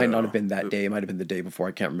rifle. It might not have been that day. It might have been the day before.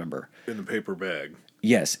 I can't remember. In the paper bag.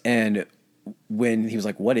 Yes. And when he was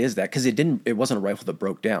like, what is that? Because it wasn't a rifle that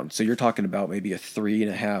broke down. So you're talking about maybe a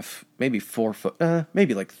 3.5, maybe 4 foot,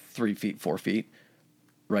 maybe like 3 feet, 4 feet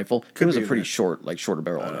rifle. It was a pretty short, like shorter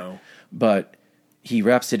barrel on it. But he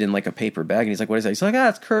wraps it in like a paper bag and he's like, what is that? He's like,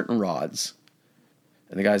 it's curtain rods.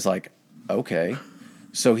 And the guy's like, okay.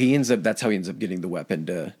 So that's how he ends up getting the weapon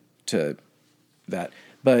to that.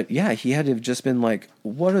 But yeah, he had to have just been like,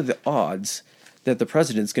 what are the odds that the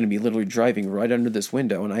president's going to be literally driving right under this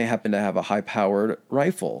window and I happen to have a high-powered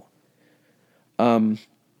rifle? Let's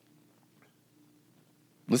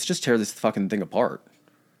just tear this fucking thing apart.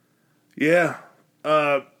 Yeah.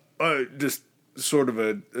 Just sort of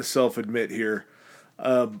a self-admit here.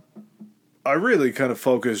 I really kind of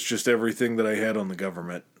focused just everything that I had on the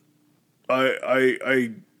government.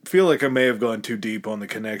 I feel like I may have gone too deep on the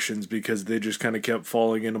connections because they just kind of kept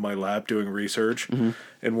falling into my lap doing research. Mm-hmm.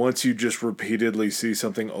 And once you just repeatedly see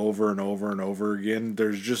something over and over and over again,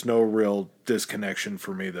 there's just no real disconnection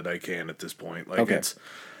for me that I can at this point. Like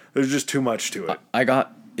there's just too much to it.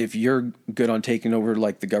 If you're good on taking over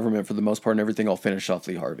like the government for the most part and everything, I'll finish off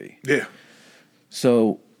Lee Harvey. Yeah.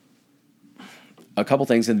 So a couple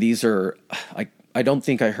things, and these are, I don't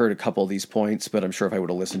think I heard a couple of these points, but I'm sure if I would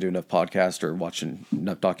have listened to enough podcasts or watching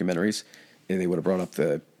enough documentaries, they would have brought up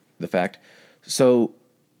the fact. So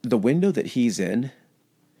the window that he's in,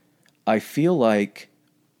 I feel like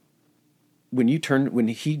when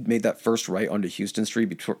he made that first right onto Houston Street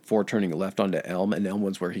before turning left onto Elm, and Elm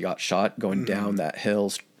was where he got shot going down that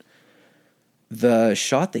hill, the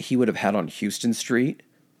shot that he would have had on Houston Street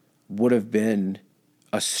would have been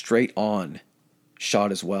a straight on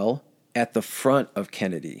shot as well at the front of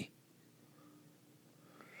Kennedy.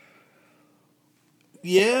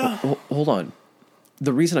 Yeah. Hold on.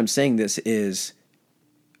 The reason I'm saying this is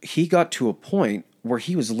he got to a point where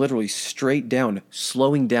he was literally straight down,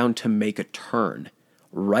 slowing down to make a turn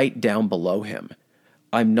right down below him.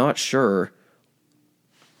 I'm not sure.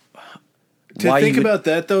 About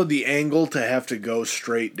that, though, the angle to have to go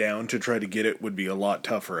straight down to try to get it would be a lot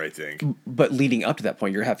tougher, I think. But leading up to that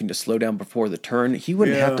point, you're having to slow down before the turn. He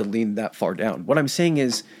wouldn't have to lean that far down. What I'm saying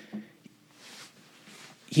is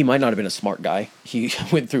he might not have been a smart guy. He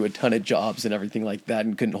went through a ton of jobs and everything like that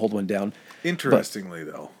and couldn't hold one down. Interestingly,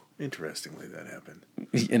 that happened.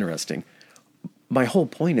 Interesting. My whole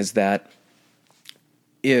point is that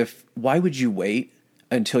why would you wait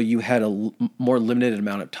until you had a more limited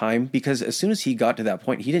amount of time? Because as soon as he got to that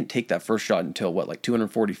point, he didn't take that first shot until,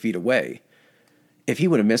 240 feet away. If he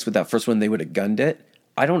would have missed with that first one, they would have gunned it.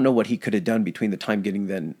 I don't know what he could have done between the time getting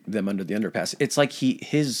them under the underpass. It's like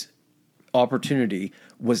his opportunity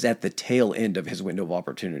was at the tail end of his window of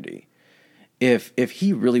opportunity. If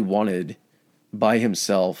he really wanted by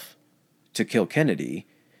himself to kill Kennedy,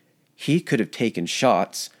 he could have taken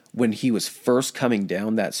shots when he was first coming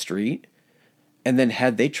down that street. And then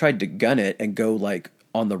had they tried to gun it and go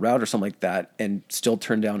on the route or something like that and still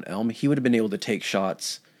turn down Elm, he would have been able to take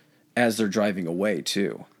shots as they're driving away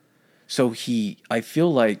too. So I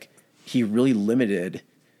feel like he really limited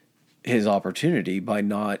his opportunity by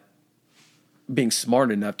not being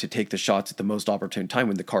smart enough to take the shots at the most opportune time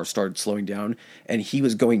when the car started slowing down and he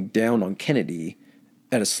was going down on Kennedy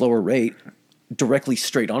at a slower rate, directly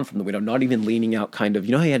straight on from the window, not even leaning out how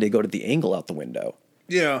he had to go to the angle out the window.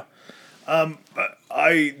 Yeah.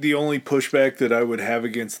 The only pushback that I would have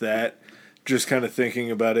against that, just kind of thinking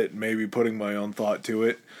about it, maybe putting my own thought to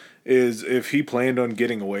it, is if he planned on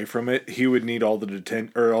getting away from it, he would need all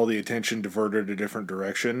the attention diverted a different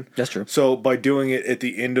direction. That's true. So by doing it at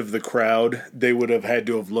the end of the crowd, they would have had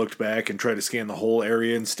to have looked back and tried to scan the whole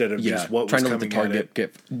area instead of just what was coming at it. Trying to let the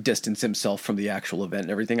target distance himself from the actual event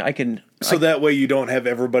and everything. That way you don't have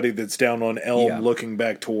everybody that's down on Elm looking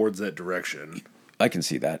back towards that direction. I can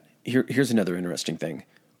see that. Here's another interesting thing.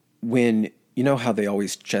 When you know how they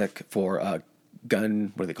always check for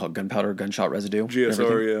gunpowder, gunshot residue?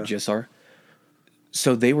 GSR, yeah. GSR.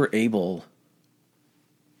 So they were able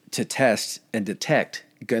to test and detect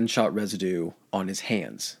gunshot residue on his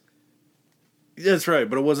hands. That's right,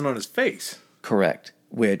 but it wasn't on his face. Correct.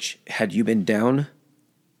 Which, had you been down,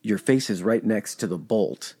 your face is right next to the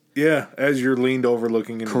bolt. Yeah, as you're leaned over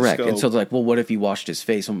looking into the scope. And so they're like, well, what if he washed his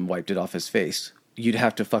face and wiped it off his face? You'd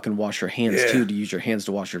have to fucking wash your hands too, to use your hands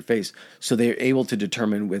to wash your face. So they're able to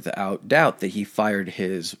determine without doubt that he fired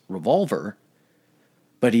his revolver,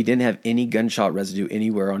 but he didn't have any gunshot residue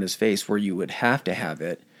anywhere on his face where you would have to have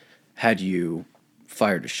it had you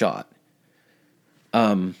fired a shot.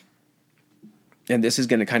 And this is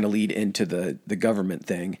going to kind of lead into the government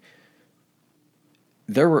thing.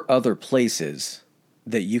 There were other places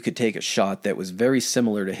that you could take a shot that was very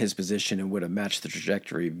similar to his position and would have matched the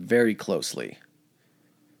trajectory very closely.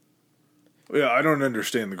 Yeah, I don't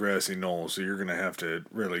understand the grassy knoll, so you're going to have to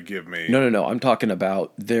really give me... No. I'm talking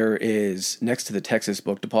about there is, next to the Texas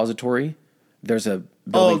Book Depository, there's a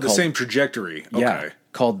building same trajectory. Okay. Yeah,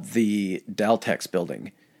 called the Daltex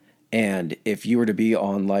building. And if you were to be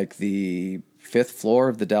on, like, the 5th floor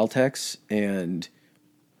of the Daltex and,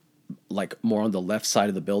 like, more on the left side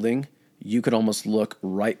of the building, you could almost look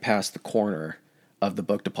right past the corner of the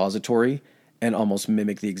Book Depository and almost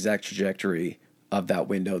mimic the exact trajectory of that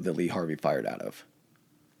window that Lee Harvey fired out of.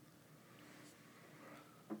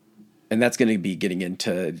 And that's going to be getting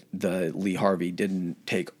into the Lee Harvey didn't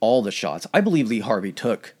take all the shots. I believe Lee Harvey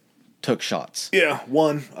took shots. Yeah,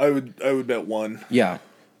 one. I would bet one. Yeah.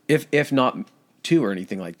 If not two or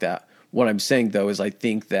anything like that. What I'm saying though is I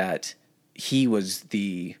think that he was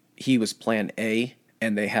plan A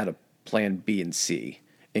and they had a plan B and C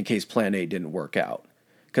in case plan A didn't work out.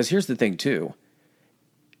 Because here's the thing too.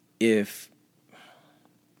 This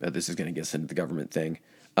is going to get us into the government thing.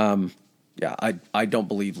 I don't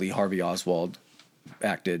believe Lee Harvey Oswald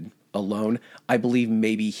acted alone. I believe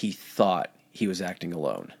maybe he thought he was acting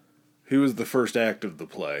alone. He was the first act of the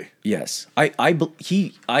play. Yes. I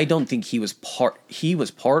don't think he was part. He was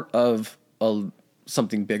part of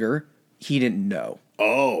something bigger. He didn't know.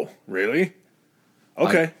 Oh, really?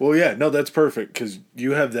 Okay. Well, yeah. No, that's perfect because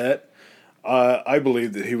you have that. I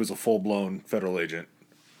believe that he was a full-blown federal agent.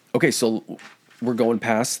 Okay, so we're going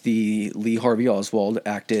past the Lee Harvey Oswald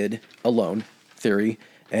acted alone theory,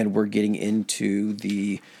 and we're getting into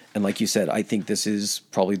and like you said, I think this is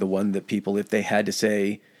probably the one that people, if they had to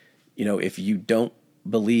say, if you don't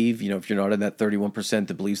believe, if you're not in that 31%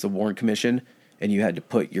 that believes the Warren Commission, and you had to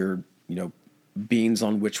put your, beans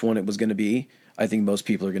on which one it was going to be, I think most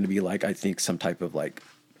people are going to be like, I think some type of like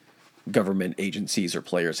government agencies or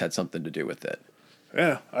players had something to do with it.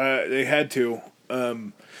 Yeah, they had to.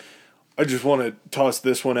 I just want to toss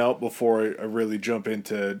this one out before I really jump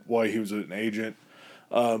into why he was an agent.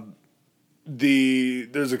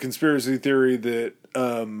 There's a conspiracy theory that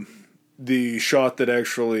the shot that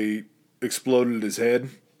actually exploded his head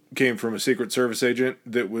came from a Secret Service agent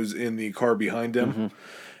that was in the car behind him. Mm-hmm.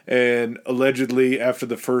 And allegedly, after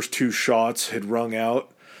the first two shots had rung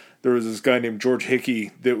out, there was this guy named George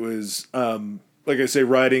Hickey that was, like I say,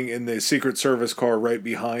 riding in the Secret Service car right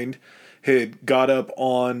behind, had got up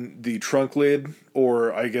on the trunk lid,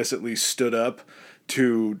 or I guess at least stood up,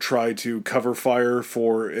 to try to cover fire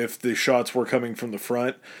for if the shots were coming from the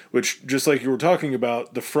front, which, just like you were talking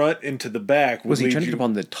about, the front into the back. Was he trying to get up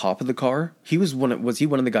on the top of the car? Was he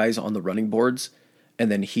one of the guys on the running boards,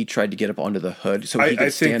 and then he tried to get up onto the hood so he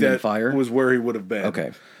could stand and fire? I think that was where he would have been.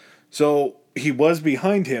 Okay. So he was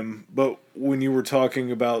behind him, but when you were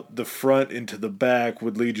talking about the front into the back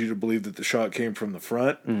would lead you to believe that the shot came from the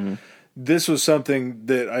front. Mm-hmm. This was something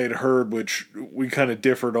that I had heard, which we kind of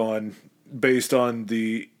differed on, based on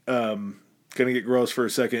the, gonna get gross for a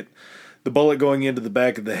second, the bullet going into the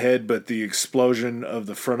back of the head, but the explosion of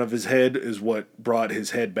the front of his head is what brought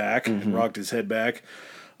his head back, and rocked his head back.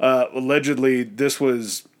 Allegedly,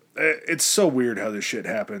 it's so weird how this shit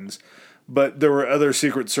happens, but there were other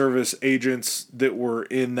Secret Service agents that were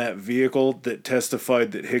in that vehicle that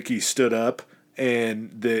testified that Hickey stood up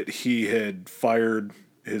and that he had fired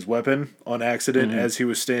his weapon on accident as he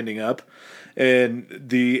was standing up. And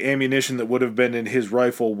the ammunition that would have been in his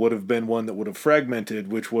rifle would have been one that would have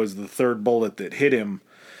fragmented, which was the third bullet that hit him.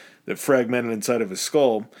 that fragmented inside of his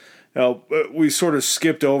skull. Now, we sort of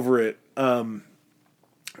skipped over it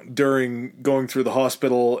during going through the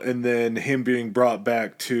hospital and then him being brought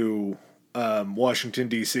back to Washington,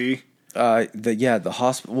 D.C. The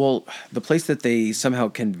hospital. Well, the place that they somehow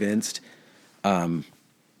convinced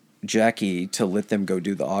Jackie to let them go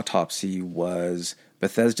do the autopsy was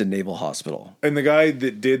Bethesda Naval Hospital. And the guy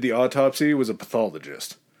that did the autopsy was a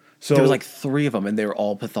pathologist. So there was like 3 of them, and they were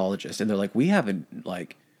all pathologists. And they're like, we haven't,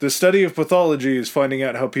 like... The study of pathology is finding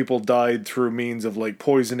out how people died through means of, like,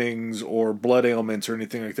 poisonings or blood ailments or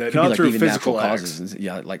anything like that. Not like through physical causes. And,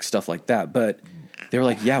 yeah, like stuff like that. But they were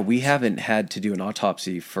like, yeah, we haven't had to do an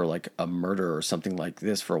autopsy for, like, a murder or something like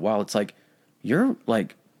this for a while. It's like, you're,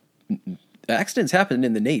 like... Accidents happen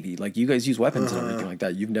in the Navy. Like, you guys use weapons and everything like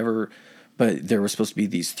that. You've never... But there were supposed to be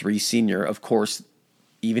these 3 senior. Of course,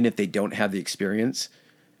 even if they don't have the experience...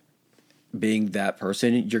 being that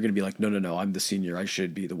person, you're going to be like, no, I'm the senior. I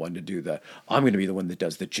should be the one to do that. I'm going to be the one that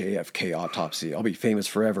does the JFK autopsy. I'll be famous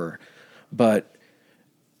forever. But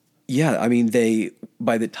yeah, I mean,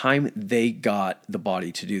 by the time they got the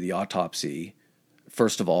body to do the autopsy,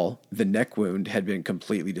 first of all, the neck wound had been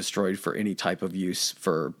completely destroyed for any type of use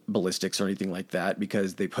for ballistics or anything like that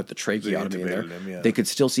because they put the tracheotomy in there. Yeah. They could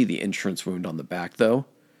still see the entrance wound on the back though.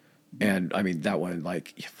 And I mean, that one,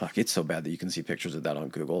 like, fuck, it's so bad that you can see pictures of that on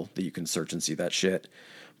Google, that you can search and see that shit.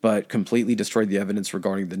 But completely destroyed the evidence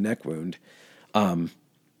regarding the neck wound. And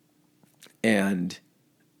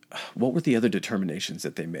what were the other determinations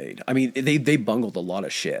that they made? I mean, they bungled a lot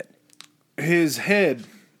of shit. His head,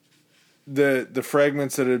 the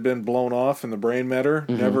fragments that had been blown off in the brain matter,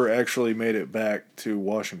 never actually made it back to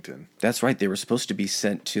Washington. That's right. They were supposed to be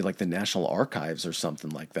sent to, like, the National Archives or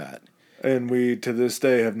something like that. And we, to this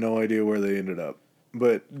day, have no idea where they ended up.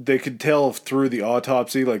 But they could tell through the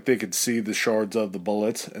autopsy, like they could see the shards of the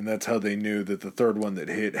bullets, and that's how they knew that the third one that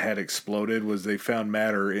hit had exploded, was they found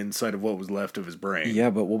matter inside of what was left of his brain. Yeah,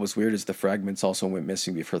 but what was weird is the fragments also went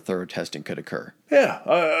missing before thorough testing could occur. Yeah,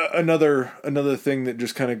 another thing that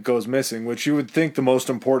just kind of goes missing, which you would think the most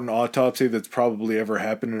important autopsy that's probably ever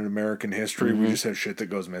happened in American history, we just have shit that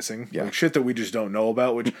goes missing. Yeah. Like shit that we just don't know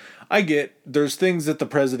about, which I get. There's things that the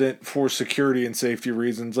president, for security and safety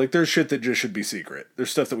reasons, like there's shit that just should be secret.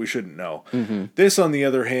 There's stuff that we shouldn't know. This, on the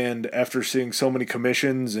other hand, after seeing so many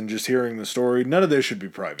commissions and just hearing the story, none of this should be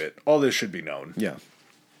private. All this should be known. Yeah.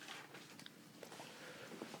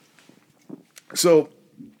 So,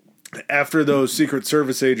 after those Secret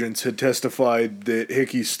Service agents had testified that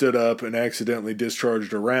Hickey stood up and accidentally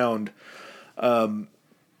discharged a round,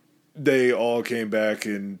 they all came back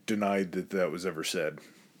and denied that that was ever said.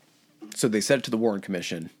 So they said it to the Warren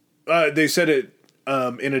Commission. They said it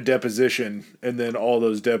in a deposition, and then all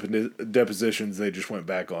those depositions they just went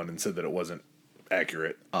back on and said that it wasn't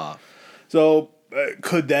accurate. So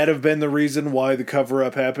could that have been the reason why the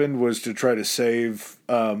cover-up happened, was to try to save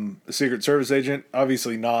the Secret Service agent?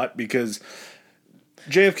 Obviously not, because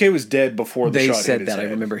JFK was dead before the shot hit his head. They said that. I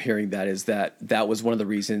remember hearing that was one of the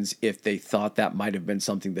reasons, if they thought that might have been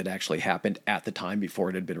something that actually happened at the time before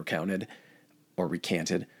it had been recounted or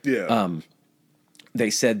recanted. Yeah. They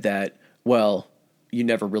said that, well, you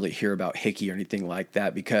never really hear about Hickey or anything like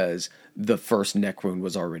that because the first neck wound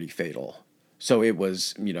was already fatal. So it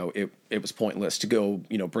was, it was pointless to go,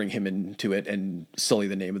 bring him into it and sully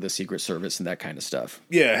the name of the Secret Service and that kind of stuff.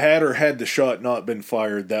 Yeah, had the shot not been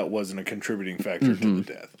fired, that wasn't a contributing factor to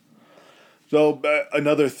the death. So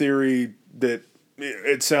another theory that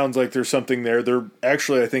it sounds like there's something there. There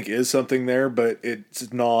actually, I think, is something there, but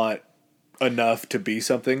it's not enough to be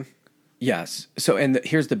something. Yes. So, and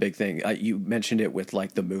here's the big thing. You mentioned it with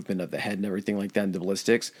like the movement of the head and everything like that in the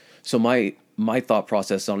ballistics. So my thought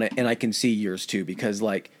process on it, and I can see yours too, because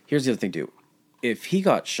like, here's the other thing too. If he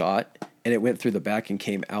got shot and it went through the back and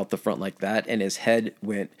came out the front like that, and his head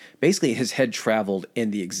his head traveled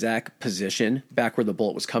in the exact position back where the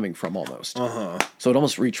bullet was coming from almost. So it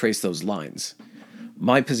almost retraced those lines.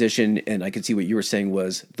 My position, and I could see what you were saying,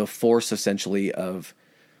 was the force essentially of,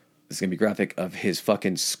 it's going to be graphic, of his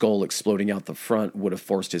fucking skull exploding out the front would have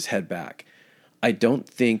forced his head back. I don't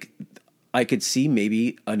think... I could see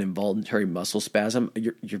maybe an involuntary muscle spasm.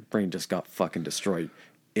 Your brain just got fucking destroyed.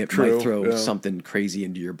 It might throw something crazy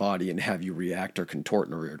into your body and have you react or contort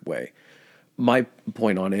in a weird way. My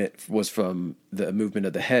point on it was, from the movement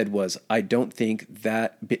of the head, was I don't think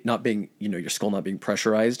that not being, your skull not being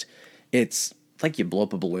pressurized, it's like you blow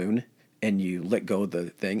up a balloon and you let go of the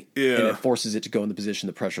thing, and it forces it to go in the position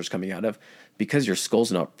the pressure is coming out of. Because your skull's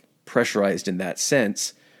not pressurized in that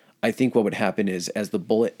sense, I think what would happen is, as the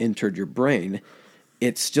bullet entered your brain,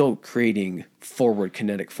 it's still creating forward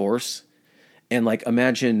kinetic force. And like,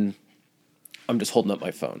 imagine, I'm just holding up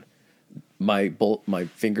my phone. my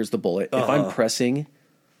finger's the bullet. If I'm pressing,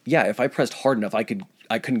 if I pressed hard enough, I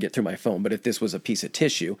couldn't get through my phone. But if this was a piece of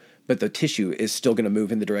tissue, but the tissue is still going to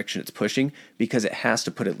move in the direction it's pushing because it has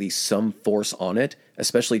to put at least some force on it,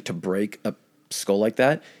 especially to break a skull like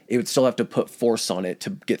that. It would still have to put force on it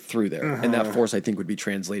to get through there. And that force, I think, would be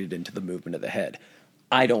translated into the movement of the head.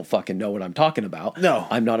 I don't fucking know what I'm talking about. No.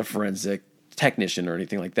 I'm not a forensic technician or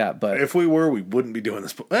anything like that. But if we were, we wouldn't be doing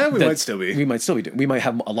this. We might still be. We might still be. We might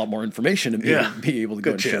have a lot more information and be able to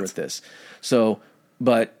go and share with this. So,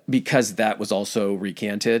 but because that was also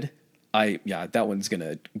recanted, that one's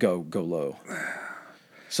gonna go low.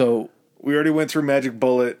 So we already went through Magic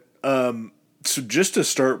Bullet. So just to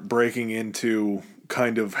start breaking into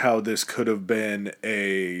kind of how this could have been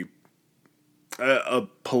a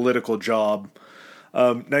political job.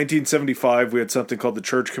 1975, we had something called the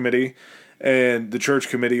Church Committee, and the Church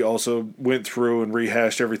Committee also went through and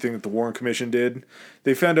rehashed everything that the Warren Commission did.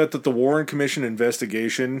 They found out that the Warren Commission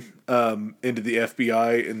investigation into the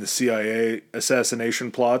FBI and the CIA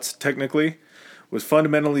assassination plots, technically, was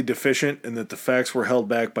fundamentally deficient and that the facts were held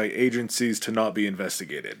back by agencies to not be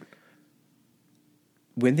investigated.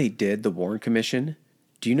 When they did the Warren Commission,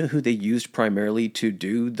 do you know who they used primarily to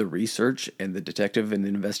do the research and the detective and the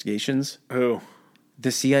investigations? Who?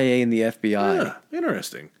 The CIA and the FBI. Yeah,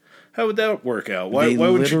 interesting. How would that work out? Why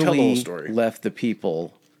would you tell the whole story? Left the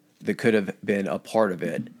people that could have been a part of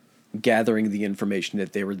it gathering the information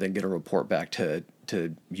that they were then going to report back to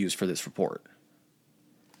use for this report.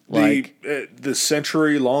 The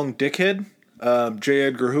century-long dickhead, J.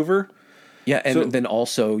 Edgar Hoover. Yeah, and then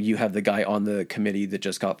also you have the guy on the committee that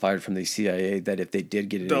just got fired from the CIA that if they did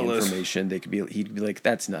get any information, he'd be like,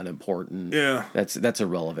 that's not important. Yeah. That's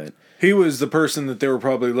irrelevant. He was the person that they were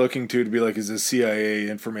probably looking to be like, is this CIA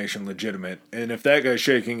information legitimate? And if that guy's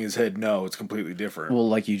shaking his head no, it's completely different. Well,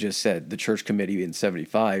 like you just said, the Church Committee in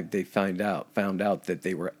 75, they found out that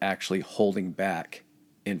they were actually holding back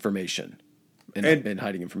information. And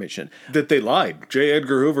hiding information. That they lied. J.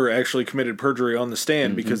 Edgar Hoover actually committed perjury on the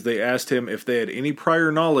stand because they asked him if they had any prior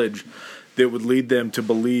knowledge that would lead them to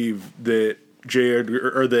believe that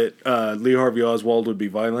Lee Harvey Oswald would be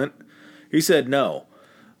violent. He said no.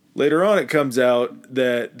 Later on, it comes out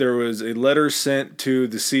that there was a letter sent to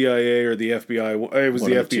the CIA or the FBI. It was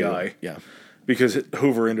the FBI. Yeah. Because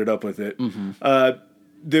Hoover ended up with it.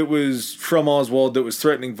 That was from Oswald that was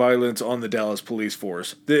threatening violence on the Dallas police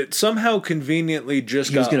force. That somehow conveniently he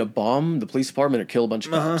was going to bomb the police department or kill a bunch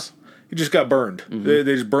of cops. He just got burned. They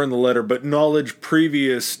just burned the letter. But knowledge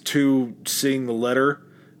previous to seeing the letter,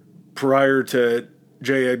 prior to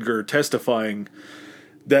J. Edgar testifying,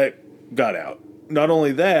 that got out. Not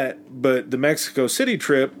only that, but the Mexico City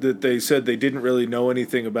trip that they said they didn't really know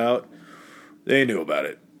anything about, they knew about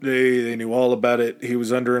it. They knew all about it. He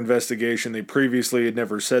was under investigation. They previously had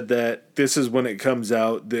never said that. This is when it comes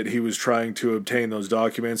out that he was trying to obtain those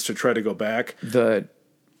documents to try to go back. The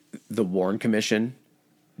Warren Commission,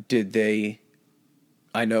 I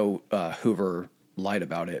know Hoover lied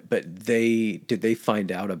about it, but did they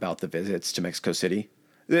find out about the visits to Mexico City?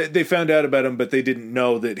 They found out about him, but they didn't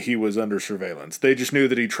know that he was under surveillance. They just knew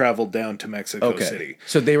that he traveled down to Mexico City.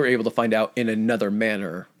 So they were able to find out in another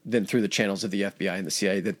manner than through the channels of the FBI and the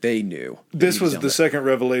CIA that they knew. This was the second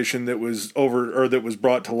revelation that was that was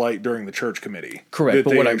brought to light during the Church Committee. Correct.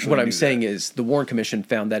 But what I'm saying is the Warren Commission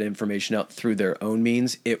found that information out through their own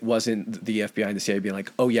means. It wasn't the FBI and the CIA being like,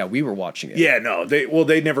 oh yeah, we were watching it. Yeah, no.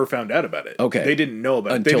 They never found out about it. Okay. They didn't know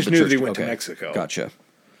about it. They just knew that he went to Mexico. Gotcha.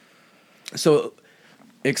 So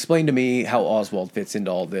explain to me how Oswald fits into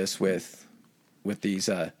all this with these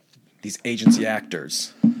agency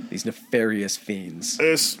actors, these nefarious fiends.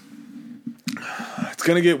 It's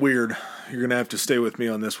going to get weird. You're going to have to stay with me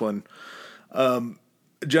on this one. A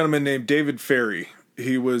gentleman named David Ferry.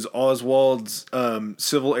 He was Oswald's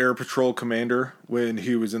Civil Air Patrol commander when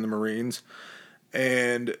he was in the Marines.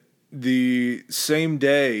 And the same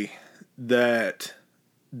day that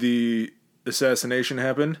the assassination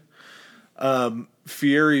happened,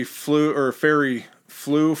 Ferry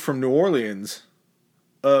flew from New Orleans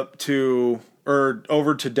over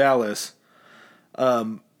to Dallas.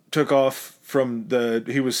 Took off from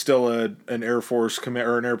he was still an Air Force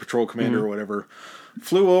or an Air Patrol commander or whatever.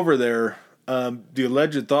 Flew over there. The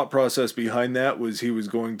alleged thought process behind that was he was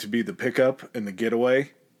going to be the pickup and the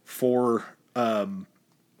getaway for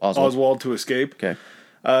Oswald to escape. Okay.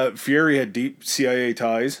 Fieri had deep CIA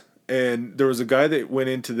ties. And there was a guy that went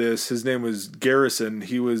into this. His name was Garrison.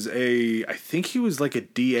 He was I think he was like a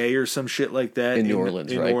DA or some shit like that. In New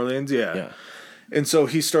Orleans, right? In New Orleans, yeah. And so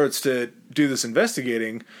he starts to do this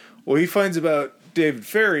investigating. Well, he finds about David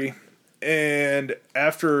Ferry, And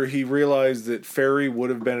after he realized that Ferry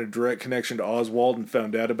would have been a direct connection to Oswald and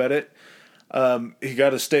found out about it, he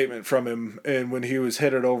got a statement from him. And when he was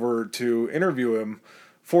headed over to interview him,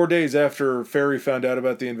 4 days after Ferry found out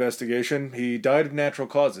about the investigation, he died of natural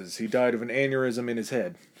causes. He died of an aneurysm in his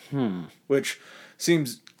head. Which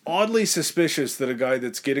seems oddly suspicious that a guy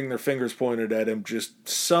that's getting their fingers pointed at him just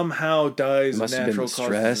somehow dies of natural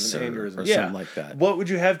causes of an aneurysm. Or something like that. What would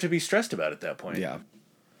you have to be stressed about at that point? Yeah.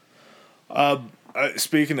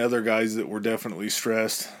 Speaking of other guys that were definitely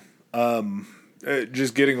stressed,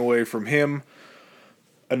 just getting away from him,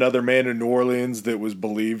 another man in New Orleans that was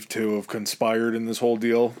believed to have conspired in this whole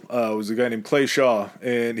deal was a guy named Clay Shaw,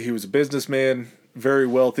 and he was a businessman, very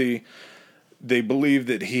wealthy. They believe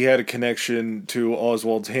that he had a connection to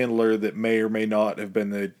Oswald's handler that may or may not have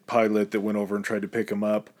been the pilot that went over and tried to pick him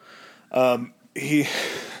up. He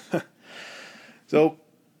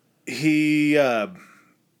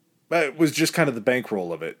was just kind of the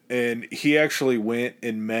bankroll of it, and he actually went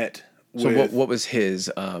and met with... So what was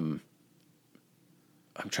his... I'm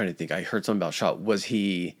trying to think. I heard something about Shaw.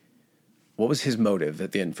 What was his motive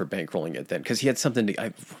at the end for bankrolling it then? Because he had something to...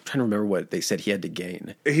 I'm trying to remember what they said he had to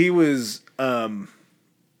gain. He was... I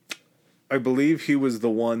believe he was the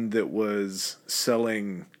one that was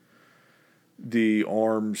selling the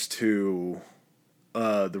arms to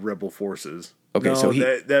the rebel forces. Okay, no, so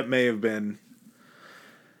that may have been...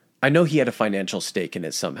 I know he had a financial stake in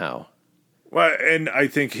it somehow. Well, and I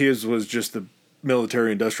think his was just the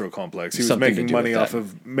military-industrial complex. He was Something making to do money with off that.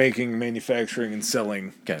 of manufacturing and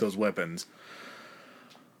selling Okay. those weapons.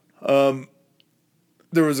 There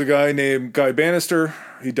was a guy named Guy Bannister.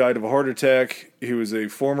 He died of a heart attack. He was a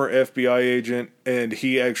former FBI agent, and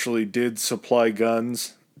he actually did supply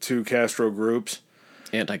guns to Castro groups.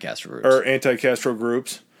 Anti-Castro groups. Or anti-Castro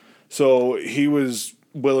groups. So he was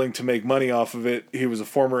willing to make money off of it. He was a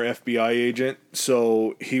former FBI agent,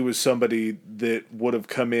 so he was somebody that would have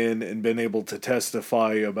come in and been able to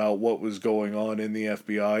testify about what was going on in the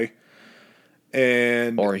FBI.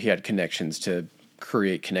 Or he had connections to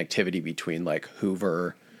create connectivity between like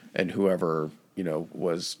Hoover and whoever,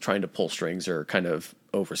 was trying to pull strings or kind of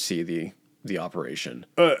oversee the operation.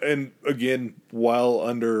 And again, while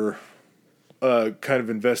under kind of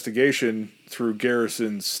investigation through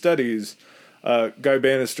Garrison's studies, Guy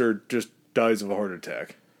Bannister just dies of a heart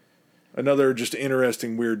attack. Another just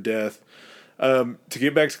interesting, weird death. To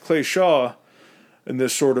get back to Clay Shaw, and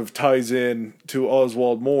this sort of ties in to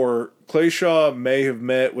Oswald more, Clay Shaw may have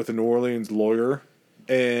met with a New Orleans lawyer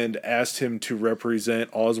and asked him to represent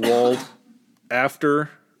Oswald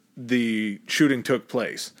after the shooting took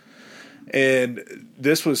place. And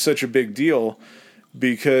this was such a big deal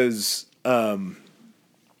because the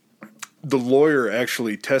lawyer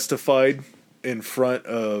actually testified in front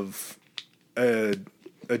of a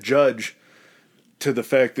judge to the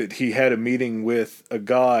fact that he had a meeting with a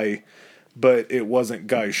guy, but it wasn't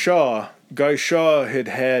Guy Shaw. Guy Shaw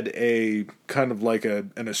had a kind of like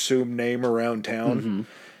an assumed name around town.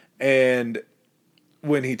 And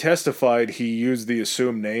when he testified, he used the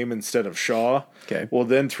assumed name instead of Shaw. Okay. Well,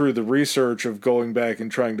 then through the research of going back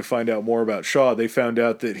and trying to find out more about Shaw, they found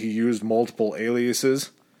out that he used multiple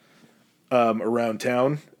aliases around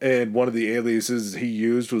town, and one of the aliases he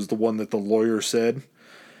used was the one that the lawyer said.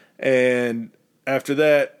 And after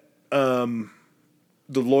that, the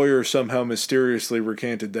lawyer somehow mysteriously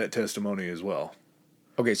recanted that testimony as well.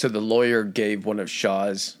 Okay, so the lawyer gave one of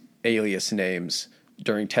Shaw's alias names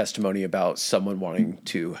during testimony about someone wanting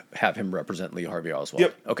to have him represent Lee Harvey Oswald.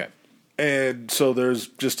 Yep. Okay. And so there's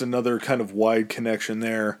just another kind of wide connection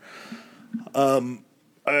there.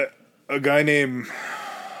 A guy named...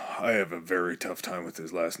 I have a very tough time with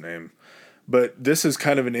his last name. But this is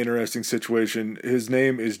kind of an interesting situation. His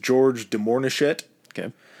name is George de Mornichet.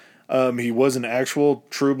 Okay. He was an actual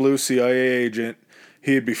true blue CIA agent.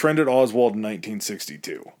 He had befriended Oswald in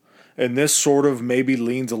 1962. And this sort of maybe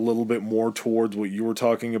leans a little bit more towards what you were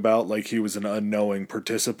talking about, like he was an unknowing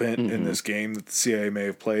participant in this game that the CIA may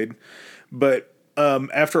have played. But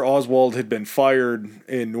after Oswald had been fired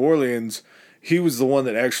in New Orleans, he was the one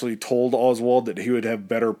that actually told Oswald that he would have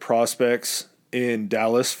better prospects in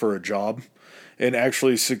Dallas for a job, and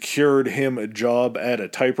actually secured him a job at a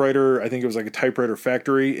typewriter. I think it was like a typewriter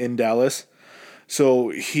factory in Dallas. So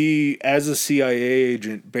he, as a CIA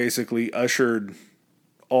agent, basically ushered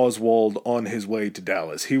Oswald on his way to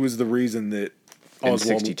Dallas. He was the reason that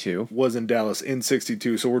Oswald was in Dallas in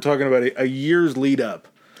 62. So we're talking about a year's lead up.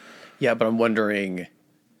 Yeah, but I'm wondering,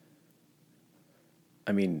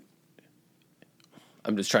 I'm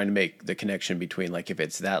just trying to make the connection between, like, if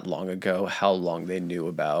it's that long ago, how long they knew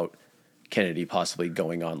about Kennedy possibly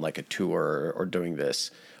going on like a tour or doing this,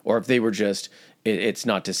 or if they were just. It's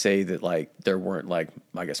not to say that like there weren't like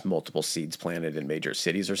I guess multiple seeds planted in major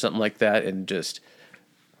cities or something like that, and just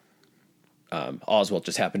Oswald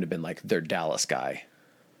just happened to have been like their Dallas guy.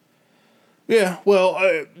 Yeah,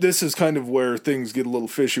 well, this is kind of where things get a little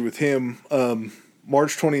fishy with him.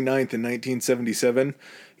 March 29th in 1977,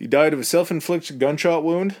 he died of a self-inflicted gunshot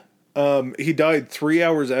wound. He died 3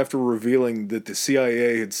 hours after revealing that the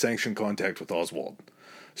CIA had sanctioned contact with Oswald.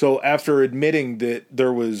 So after admitting that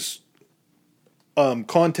there was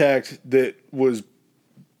contact that was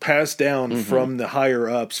passed down from the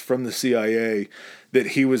higher-ups, from the CIA, that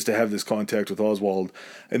he was to have this contact with Oswald.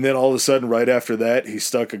 And then all of a sudden, right after that, he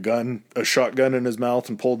stuck a shotgun in his mouth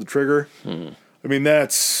and pulled the trigger. I mean,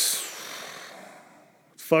 it's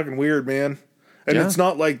fucking weird, man. And it's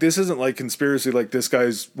not like, this isn't like conspiracy, like this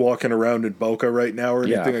guy's walking around in Boca right now or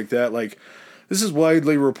anything like that. Like, this is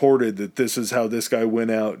widely reported that this is how this guy went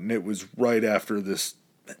out, and it was right after this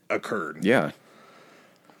occurred. Yeah.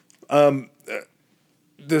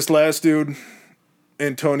 This last dude,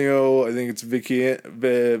 Antonio, I think it's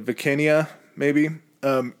Vicenia, maybe.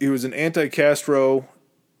 He was an anti-Castro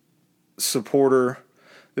supporter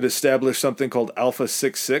that established something called Alpha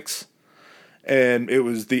 66. And it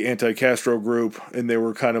was the anti-Castro group, and they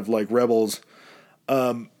were kind of like rebels.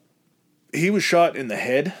 He was shot in the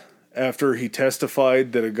head after he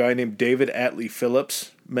testified that a guy named David Atlee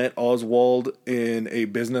Phillips met Oswald in a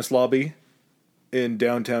business lobby in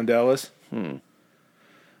downtown Dallas.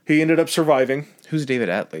 He ended up surviving. Who's David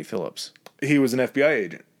Atlee Phillips? He was an FBI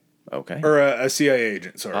agent. Okay. Or a CIA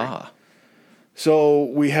agent, sorry. So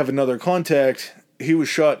we have another contact. He was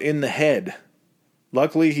shot in the head.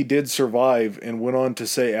 Luckily, he did survive and went on to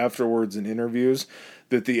say afterwards in interviews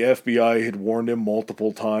that the FBI had warned him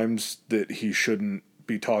multiple times that he shouldn't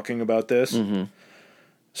be talking about this.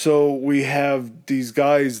 So we have these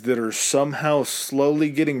guys that are somehow slowly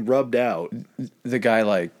getting rubbed out. The guy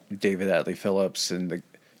like David Atlee Phillips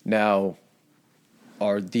now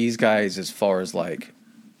are these guys, as far as like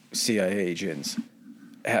CIA agents,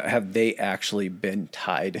 have they actually been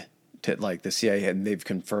tied to like the CIA and they've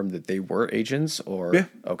confirmed that they were agents or? Yeah.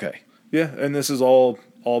 Okay. Yeah. And this is all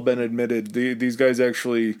been admitted. These guys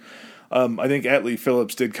actually, I think Atlee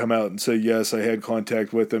Phillips did come out and say, yes, I had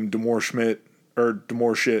contact with him. Demore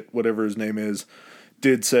whatever his name is,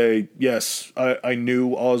 did say, yes, I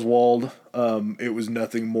knew Oswald. It was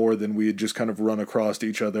nothing more than we had just kind of run across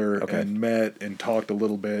each other and met and talked a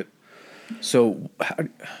little bit. So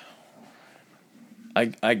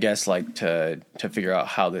I guess like to figure out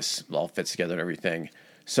how this all fits together and everything.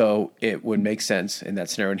 So it would make sense in that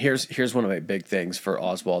scenario. And here's one of my big things for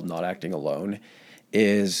Oswald not acting alone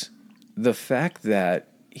is the fact that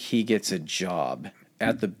he gets a job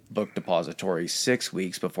at the book depository 6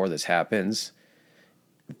 weeks before this happens.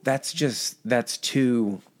 That's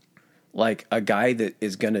too, like, a guy that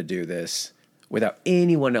is going to do this without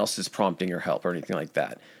anyone else's prompting or help or anything like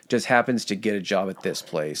that just happens to get a job at this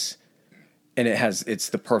place. And it's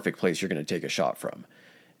the perfect place you're going to take a shot from.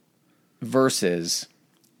 Versus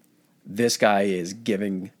this guy is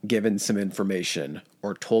given some information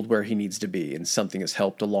or told where he needs to be and something is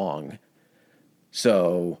helped along.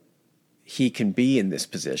 So he can be in this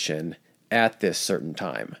position at this certain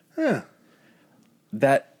time. Yeah.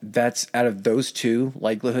 That's out of those two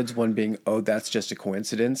likelihoods, one being, that's just a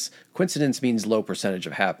coincidence. Coincidence means low percentage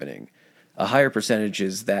of happening. A higher percentage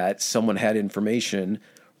is that someone had information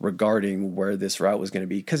regarding where this route was going to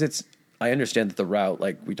be. Because I understand that the route,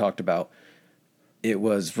 like we talked about, it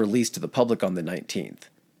was released to the public on the 19th.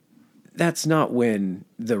 That's not when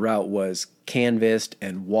the route was canvassed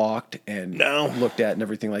and walked and looked at and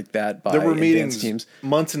everything like that by there were advanced meetings teams.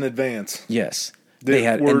 Months in advance. Yes. They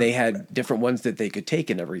had different ones that they could take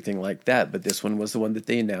and everything like that, but this one was the one that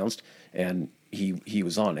they announced, and he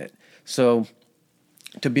was on it. So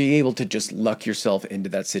to be able to just luck yourself into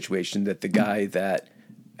that situation that the guy that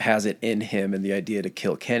has it in him and the idea to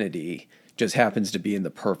kill Kennedy just happens to be in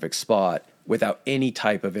the perfect spot without any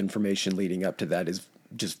type of information leading up to that is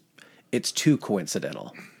just, it's too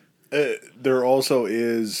coincidental. There also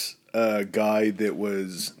is a guy that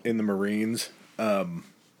was in the Marines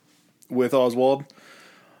with Oswald.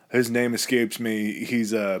 His name escapes me.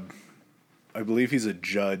 I believe he's a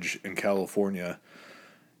judge in California.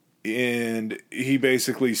 And he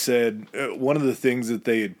basically said one of the things that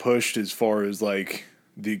they had pushed as far as like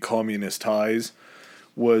the communist ties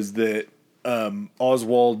was that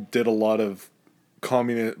Oswald did a lot of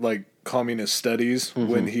communist studies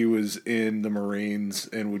when he was in the Marines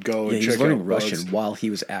and would go and check out learning Russian while he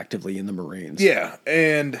was actively in the Marines. Yeah,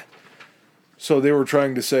 and So they were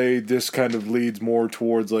trying to say this kind of leads more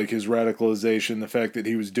towards like his radicalization, the fact that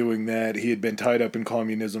he was doing that. He had been tied up in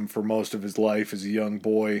communism for most of his life as a young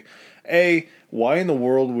boy. Why in the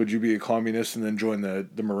world would you be a communist and then join the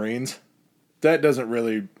Marines? That doesn't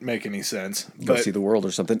really make any sense. Go see the world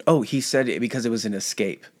or something. Oh, he said it because it was an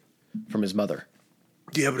escape from his mother.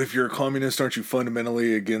 Yeah, but if you're a communist, aren't you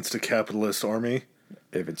fundamentally against a capitalist army?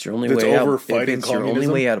 If it's your only way out, if it's your only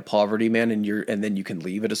communism? way out of poverty, man, and then you can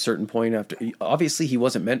leave at a certain point after. Obviously, he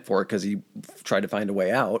wasn't meant for it because he tried to find a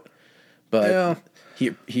way out. But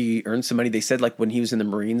he earned some money. They said like when he was in the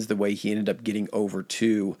Marines, the way he ended up getting over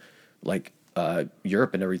to like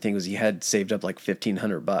Europe and everything was he had saved up like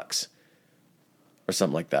 $1,500 or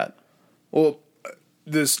something like that. Well,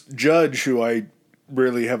 this judge who I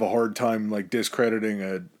really have a hard time like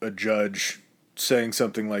discrediting a judge saying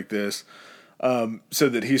something like this.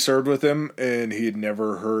 Said that he served with him and he had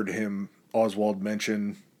never heard Oswald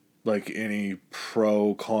mention like any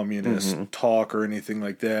pro-communist talk or anything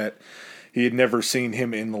like that. He had never seen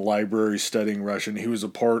him in the library studying Russian. He was a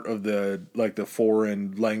part of the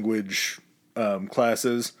foreign language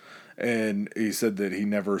classes, and he said that he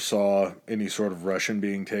never saw any sort of Russian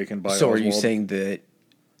being taken by Oswald. So are you saying that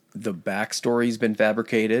the backstory's been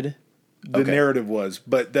fabricated? The narrative was,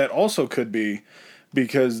 but that also could be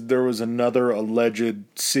because there was another alleged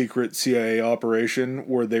secret CIA operation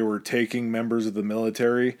where they were taking members of the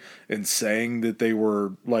military and saying that they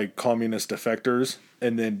were like communist defectors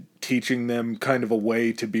and then teaching them kind of a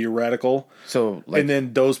way to be radical. So, and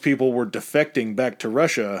then those people were defecting back to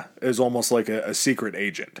Russia as almost like a secret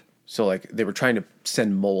agent. So like they were trying to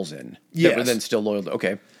send moles in. Yes. That were then still loyal.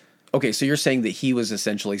 Okay, so you're saying that he was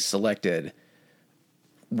essentially selected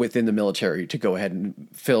within the military to go ahead and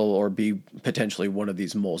fill or be potentially one of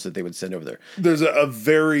these moles that they would send over there. There's a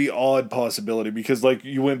very odd possibility because like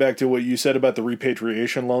you went back to what you said about the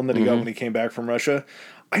repatriation loan that he got when he came back from Russia.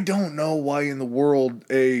 I don't know why in the world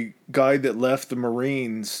a guy that left the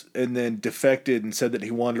Marines and then defected and said that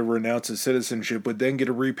he wanted to renounce his citizenship would then get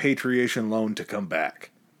a repatriation loan to come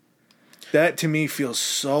back. That to me feels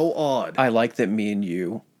so odd. I like that me and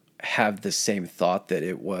you have the same thought that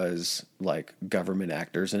it was like government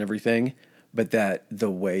actors and everything, but that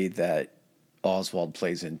the way that Oswald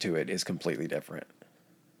plays into it is completely different.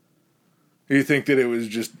 You think that it was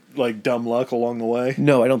just like dumb luck along the way?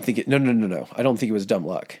 No, I don't think it. No. I don't think it was dumb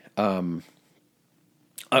luck. I'm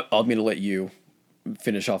going to let you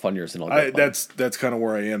finish off on yours, and I'll go. That's kind of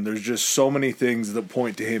where I am. There's just so many things that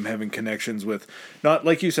point to him having connections with, not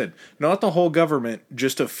like you said, not the whole government,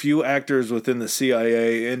 just a few actors within the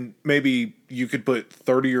CIA, and maybe you could put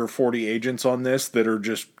 30 or 40 agents on this that are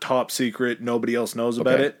just top secret, nobody else knows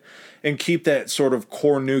about it, and keep that sort of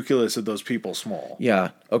core nucleus of those people small.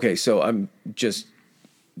 Yeah. Okay. So I'm just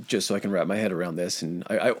so I can wrap my head around this, and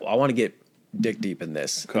I want to get dick deep in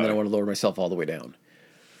this, and then I want to lower myself all the way down.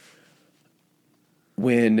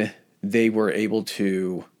 When they were able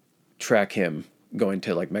to track him going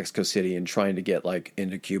to like Mexico City and trying to get like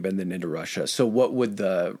into Cuba and then into Russia. So what would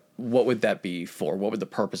that be for? What would the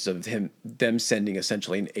purpose of them sending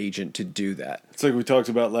essentially an agent to do that? It's like we talked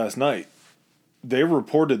about last night. They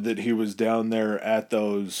reported that he was down there at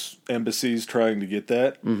those embassies trying to get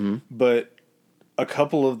that. But a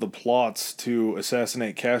couple of the plots to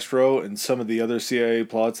assassinate Castro and some of the other CIA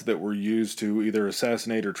plots that were used to either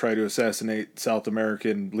assassinate or try to assassinate South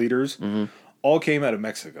American leaders all came out of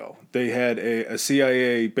Mexico. They had a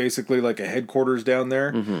CIA, basically like a headquarters down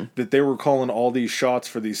there, that they were calling all these shots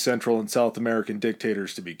for these Central and South American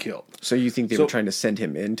dictators to be killed. So you think they were trying to send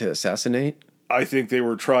him in to assassinate? I think they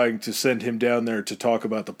were trying to send him down there to talk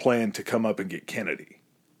about the plan to come up and get Kennedy.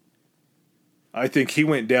 I think he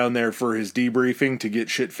went down there for his debriefing to get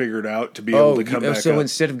shit figured out to be able to come back up. So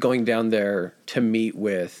instead of going down there to meet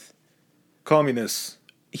with communists,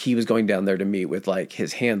 he was going down there to meet with like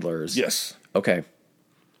his handlers. Yes. Okay.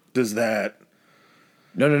 Does that?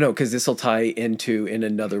 No, because this will tie into in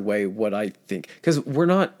another way what I think. Because we're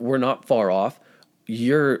not far off.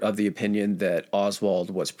 You're of the opinion that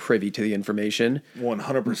Oswald was privy to the information.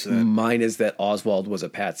 100%. Mine is that Oswald was a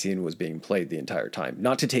patsy and was being played the entire time.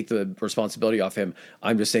 Not to take the responsibility off him.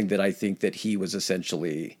 I'm just saying that I think that he was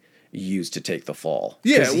essentially used to take the fall.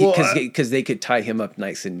 Yeah, because they could tie him up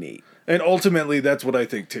nice and neat. And ultimately, that's what I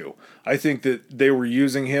think too. I think that they were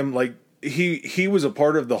using him like he was a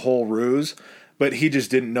part of the whole ruse. But he just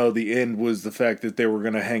didn't know the end was the fact that they were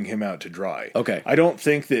going to hang him out to dry. Okay. I don't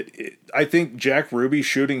think that... I think Jack Ruby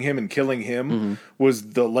shooting him and killing him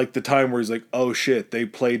was the time where he's like, oh shit, they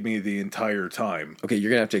played me the entire time. Okay, you're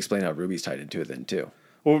going to have to explain how Ruby's tied into it then too.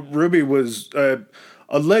 Well, Ruby was...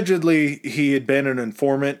 allegedly he had been an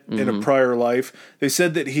informant in a prior life. They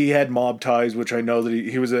said that he had mob ties, which I know that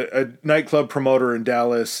he was a nightclub promoter in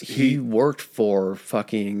Dallas. He worked for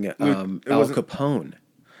fucking Al Capone.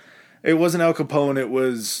 It wasn't Al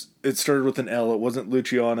Capone. It started with an L. It wasn't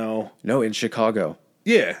Luciano. No, in Chicago.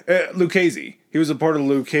 Yeah, Lucchese. He was a part of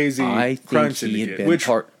the Lucchese crime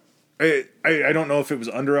syndicate. I don't know if it was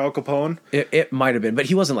under Al Capone. It might have been, but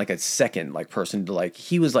he wasn't like a second like person to like.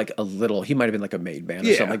 He was like a little. He might have been like a maid man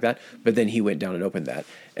or something like that. But then he went down and opened that,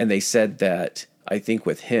 and they said that I think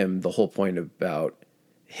with him, the whole point about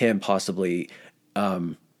him possibly,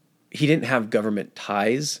 he didn't have government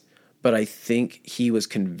ties, but I think he was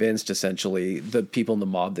convinced essentially the people in the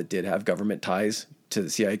mob that did have government ties to the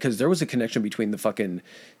CIA, because there was a connection between the fucking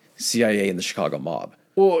CIA and the Chicago mob.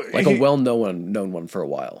 Well, like a known one for a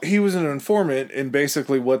while. He was an informant, and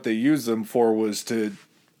basically what they used them for was to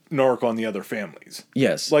narc on the other families.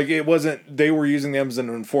 Yes. Like, it wasn't, they were using them as an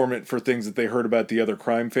informant for things that they heard about the other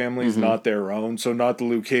crime families, not their own. So not the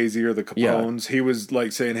Lucchese or the Capones. Yeah. He was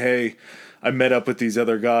like saying, hey, I met up with these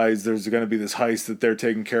other guys. There's going to be this heist that they're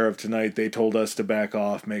taking care of tonight. They told us to back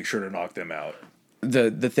off, make sure to knock them out.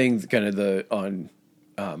 The thing kind of on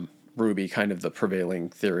Ruby, kind of the prevailing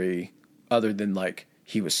theory, other than like,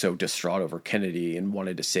 he was so distraught over Kennedy and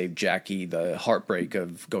wanted to save Jackie, the heartbreak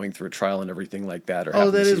of going through a trial and everything like that.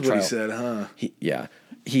 Or that is what he said, huh?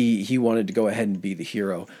 He wanted to go ahead and be the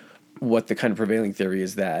hero. What the kind of prevailing theory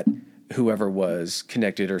is that whoever was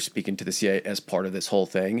connected or speaking to the CIA as part of this whole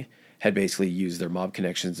thing had basically used their mob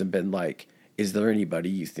connections and been like, is there anybody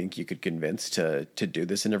you think you could convince to do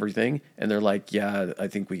this and everything? And they're like, yeah, I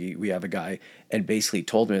think we have a guy. And basically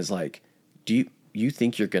told him, is like, do you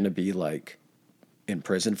think you're going to be like in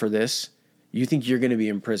prison for this? You think you're going to be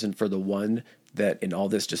in prison for the one that in all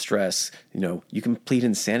this distress, you can plead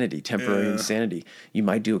insanity, temporary insanity. You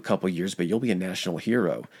might do a couple years, but you'll be a national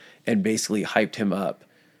hero. And basically hyped him up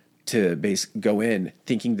to go in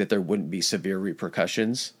thinking that there wouldn't be severe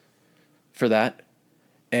repercussions for that,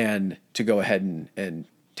 and to go ahead and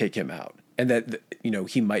take him out. And that,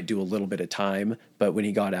 he might do a little bit of time, but when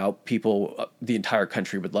he got out, people, the entire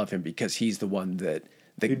country would love him because he's the one that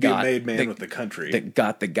he'd be a made man with the country. That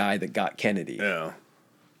got the guy that got Kennedy. Yeah.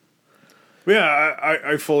 Yeah,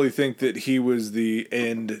 I fully think that he was the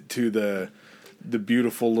end to the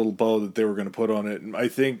beautiful little bow that they were going to put on it. And I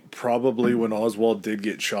think probably when Oswald did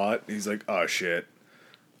get shot, he's like, oh, shit.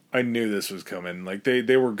 I knew this was coming. Like,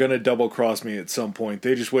 they were going to double-cross me at some point.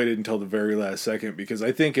 They just waited until the very last second, because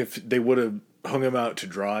I think if they would have hung him out to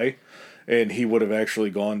dry and he would have actually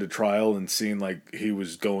gone to trial and seen like he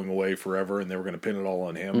was going away forever and they were going to pin it all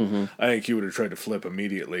on him, I think he would have tried to flip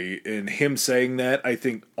immediately. And him saying that, I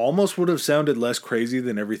think, almost would have sounded less crazy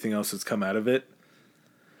than everything else that's come out of it.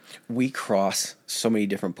 We cross so many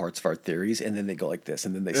different parts of our theories, and then they go like this,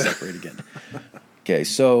 and then they separate again. Okay,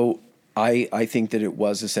 so I think that it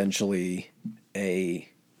was essentially a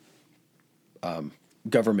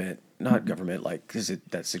government, not government, like, because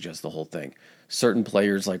that suggests the whole thing. Certain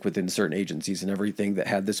players, like within certain agencies and everything, that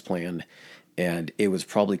had this plan, and it was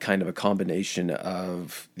probably kind of a combination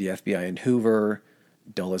of the FBI and Hoover.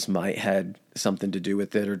 Dulles might had something to do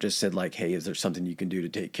with it, or just said like, hey, is there something you can do to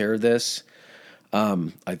take care of this?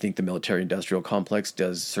 I think the military-industrial complex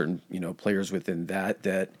does certain, players within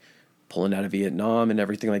that pulling out of Vietnam and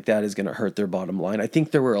everything like that is going to hurt their bottom line. I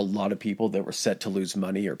think there were a lot of people that were set to lose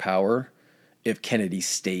money or power if Kennedy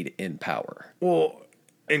stayed in power. Well,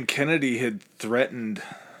 and Kennedy had threatened,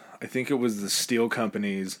 I think it was the steel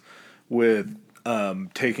companies, with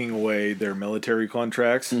taking away their military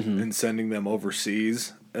contracts and sending them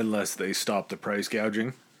overseas unless they stopped the price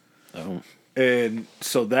gouging. Oh. And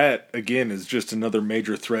so that, again, is just another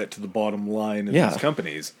major threat to the bottom line of these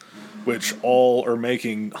companies, which all are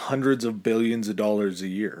making hundreds of billions of dollars a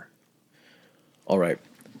year. All right.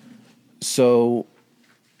 So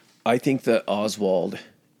I think that Oswald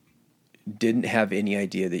didn't have any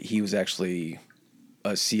idea that he was actually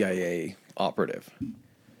a CIA operative.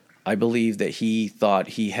 I believe that he thought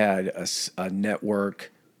he had a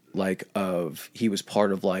network he was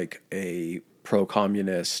part of like a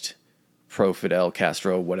pro-communist, pro-Fidel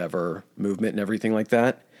Castro, whatever movement and everything like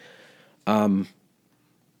that.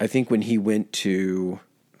 I think when he went to,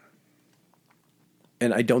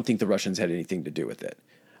 and I don't think the Russians had anything to do with it.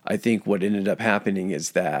 I think what ended up happening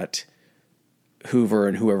is that Hoover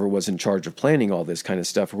and whoever was in charge of planning all this kind of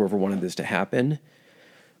stuff, whoever wanted this to happen,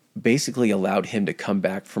 basically allowed him to come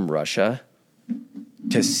back from Russia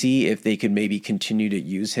to see if they could maybe continue to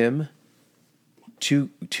use him to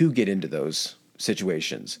get into those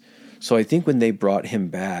situations. So I think when they brought him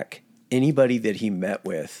back, anybody that he met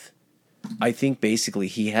with I think basically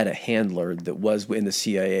he had a handler that was in the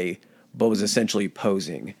CIA, but was essentially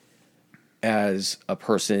posing as a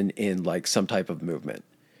person in like some type of movement.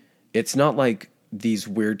 It's not like these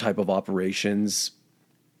weird type of operations,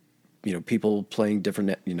 people playing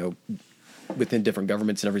different, within different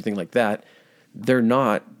governments and everything like that. They're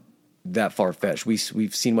not that far-fetched.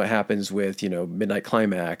 We've seen what happens with, Midnight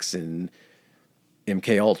Climax and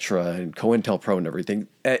MK Ultra and COINTELPRO and everything.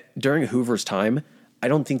 During Hoover's time, I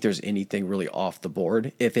don't think there's anything really off the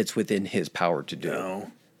board if it's within his power to do.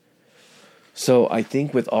 No. So I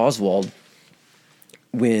think with Oswald,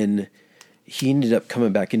 when he ended up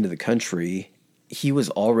coming back into the country, he was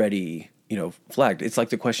already, flagged. It's like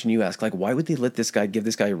the question you ask, like, why would they let give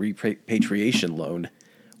this guy a repatriation loan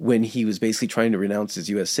when he was basically trying to renounce his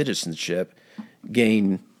U.S. citizenship,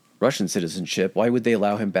 gain Russian citizenship? Why would they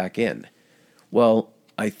allow him back in? Well,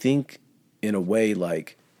 I think in a way,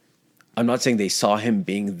 like, I'm not saying they saw him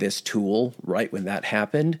being this tool right when that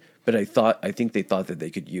happened, but I think they thought that they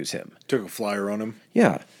could use him. Took a flyer on him.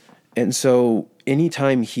 Yeah. And so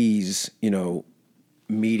anytime he's,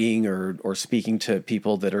 meeting or speaking to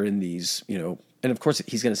people that are in these, and of course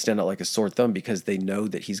he's going to stand out like a sore thumb because they know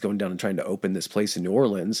that he's going down and trying to open this place in New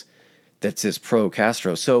Orleans that's this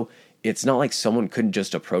pro-Castro. So it's not like someone couldn't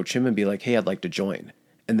just approach him and be like, hey, I'd like to join.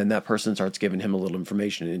 And then that person starts giving him a little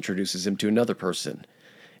information and introduces him to another person.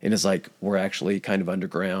 And it's like, we're actually kind of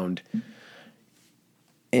underground.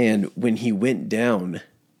 And when he went down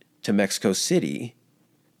to Mexico City,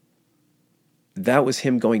 that was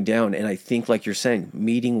him going down. And I think, like you're saying,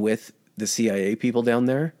 meeting with the CIA people down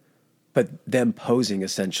there, but them posing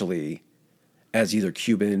essentially as either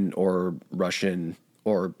Cuban or Russian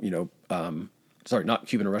or, sorry, not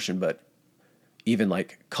Cuban or Russian, but even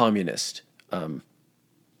like communist,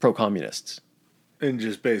 pro-communists. And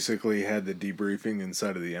just basically had the debriefing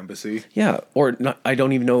inside of the embassy. Yeah, or not, I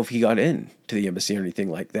don't even know if he got in to the embassy or anything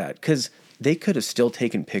like that, because they could have still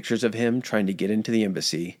taken pictures of him trying to get into the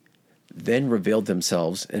embassy, then revealed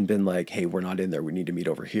themselves and been like, hey, we're not in there, we need to meet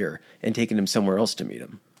over here, and taken him somewhere else to meet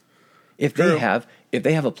him. If they have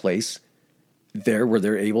a place there where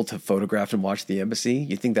they're able to photograph and watch the embassy,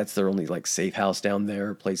 you think that's their only like safe house down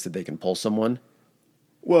there, place that they can pull someone?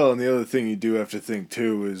 Well, and the other thing you do have to think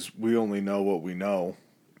too is we only know what we know,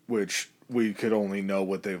 which we could only know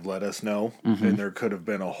what they've let us know. Mm-hmm. And there could have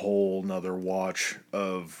been a whole nother watch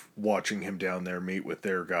of watching him down there meet with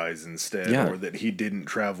their guys instead, or that he didn't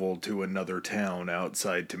travel to another town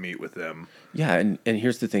outside to meet with them. Yeah, and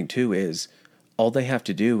here's the thing too is all they have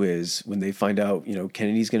to do is when they find out,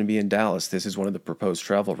 Kennedy's going to be in Dallas, this is one of the proposed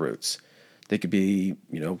travel routes. They could be,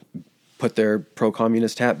 put their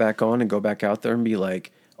pro-communist hat back on and go back out there and be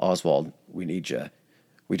like, Oswald, we need you.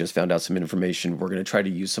 We just found out some information. We're going to try to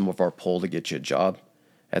use some of our pull to get you a job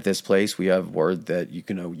at this place. We have word that you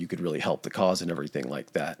could really help the cause and everything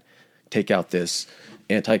like that. Take out this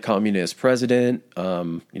anti-communist president,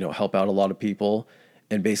 help out a lot of people,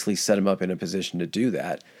 and basically set him up in a position to do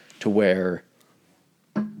that, to where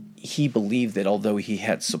he believed that although he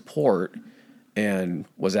had support and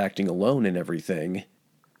was acting alone and everything,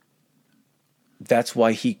 that's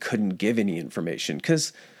why he couldn't give any information.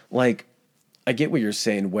 Because, like, I get what you're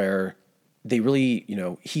saying, where they really,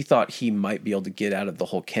 he thought he might be able to get out of the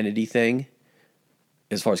whole Kennedy thing.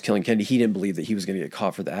 As far as killing Kennedy, he didn't believe that he was going to get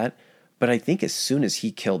caught for that. But I think as soon as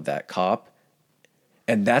he killed that cop,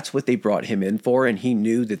 and that's what they brought him in for, and he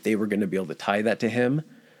knew that they were going to be able to tie that to him,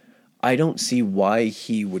 I don't see why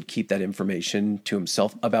he would keep that information to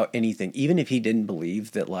himself about anything, even if he didn't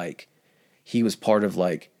believe that, like, he was part of,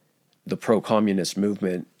 like, the pro-communist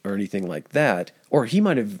movement or anything like that. Or he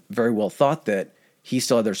might have very well thought that he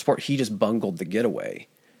still had their support. He just bungled the getaway.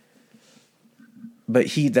 But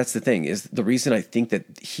that's the thing, is the reason I think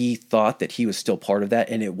that he thought that he was still part of that,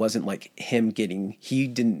 and it wasn't like he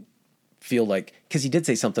didn't feel like, because he did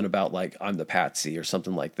say something about like, I'm the patsy or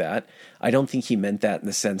something like that. I don't think he meant that in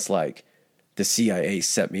the sense like the CIA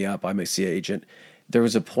set me up, I'm a CIA agent. There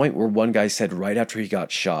was a point where one guy said right after he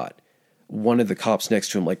got shot, one of the cops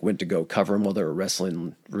next to him like went to go cover him while they were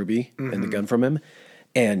wrestling Ruby and the gun from him.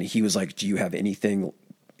 And he was like, do you have anything?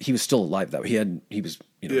 He was still alive though. He was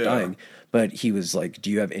dying, but he was like,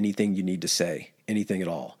 do you have anything you need to say? Anything at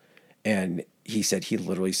all? And he said he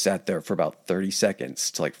literally sat there for about 30 seconds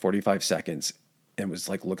to like 45 seconds and was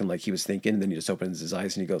like looking like he was thinking. And then he just opens his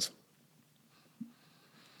eyes and he goes,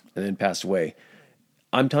 and then passed away.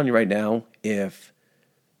 I'm telling you right now, if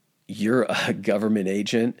you're a government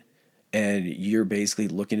agent and you're basically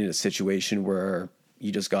looking at a situation where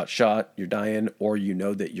you just got shot, you're dying, or you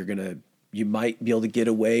know that you might be able to get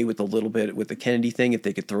away with a little bit with the Kennedy thing if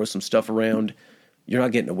they could throw some stuff around, you're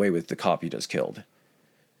not getting away with the cop you just killed.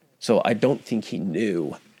 So I don't think he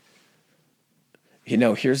knew. You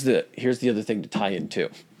know, here's the other thing to tie into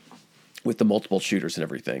with the multiple shooters and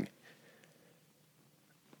everything.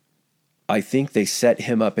 I think they set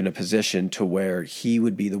him up in a position to where he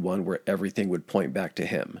would be the one where everything would point back to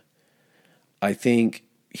him. I think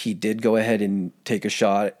he did go ahead and take a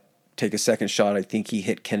second shot. I think he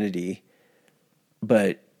hit Kennedy.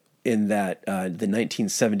 But in that the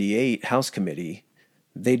 1978 House Committee,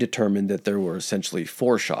 they determined that there were essentially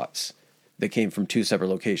 4 shots that came from 2 separate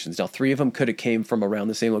locations. Now, 3 of them could have came from around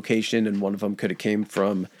the same location, and 1 of them could have came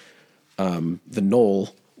from the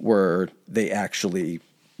knoll where they actually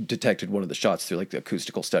detected one of the shots through like the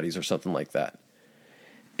acoustical studies or something like that.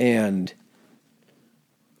 And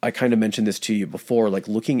I kind of mentioned this to you before, like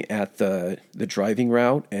looking at the driving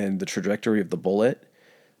route and the trajectory of the bullet,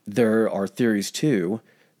 there are theories too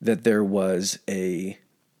that there was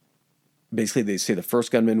basically they say the first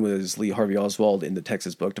gunman was Lee Harvey Oswald in the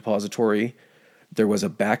Texas Book Depository. There was a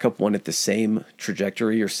backup one at the same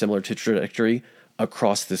trajectory or similar to trajectory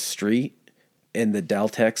across the street in the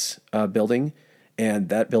Daltex building. And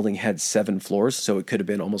that building had 7 floors, so it could have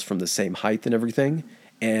been almost from the same height and everything.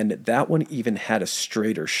 And that one even had a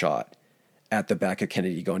straighter shot at the back of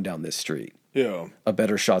Kennedy going down this street. Yeah. A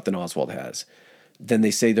better shot than Oswald has. Then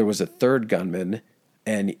they say there was a third gunman,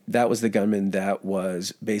 and that was the gunman that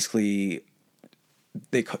was basically,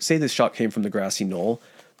 they say this shot came from the grassy knoll,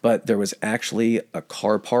 but there was actually a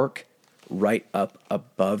car park right up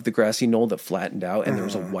above the grassy knoll that flattened out, and there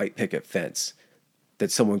was a white picket fence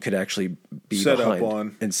that someone could actually be set behind up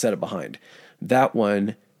on and set it behind. That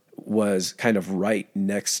one was kind of right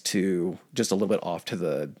next to, just a little bit off to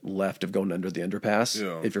the left of going under the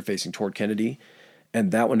underpass, if you're facing toward Kennedy.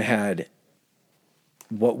 And that one had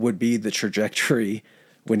what would be the trajectory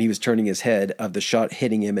when he was turning his head of the shot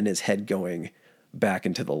hitting him and his head going back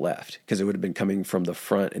and to the left, because it would have been coming from the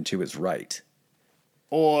front and to his right.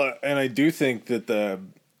 Well, and I do think that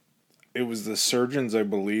it was the surgeons, I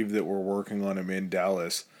believe, that were working on him in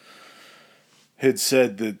Dallas had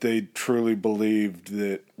said that they truly believed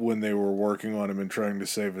that when they were working on him and trying to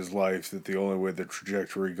save his life, that the only way the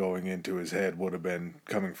trajectory going into his head would have been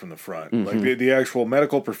coming from the front. Mm-hmm. Like the actual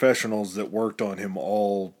medical professionals that worked on him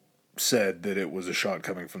all said that it was a shot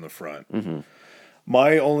coming from the front. Mm-hmm.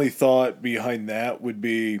 My only thought behind that would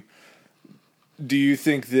be, do you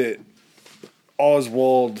think that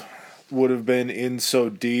Oswald would have been in so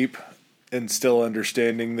deep and still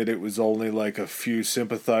understanding that it was only like a few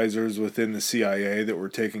sympathizers within the CIA that were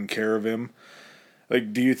taking care of him?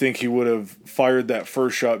 Like, do you think he would have fired that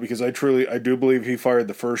first shot? Because I do believe he fired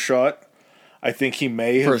the first shot. I think he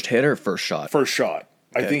may have... First hit or first shot? First shot.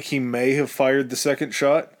 Okay. I think he may have fired the second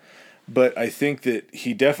shot, but I think that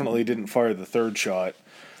he definitely didn't fire the third shot.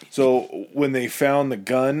 So when they found the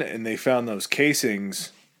gun and they found those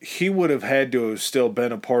casings, he would have had to have still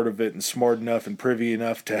been a part of it and smart enough and privy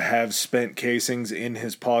enough to have spent casings in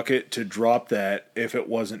his pocket to drop that if it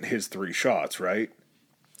wasn't his 3 shots, right?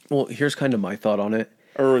 Well, here's kind of my thought on it.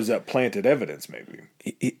 Or is that planted evidence, maybe?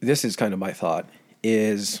 This is kind of my thought,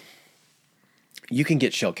 is you can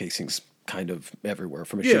get shell casings kind of everywhere,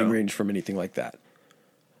 from a shooting range, from anything like that.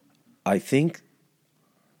 I think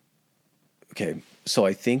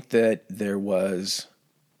that there was...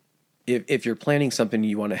 If you're planning something,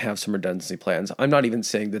 you want to have some redundancy plans. I'm not even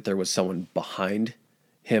saying that there was someone behind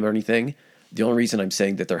him or anything. The only reason I'm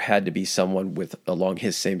saying that there had to be someone along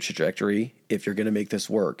his same trajectory, if you're going to make this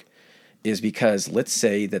work, is because let's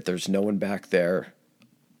say that there's no one back there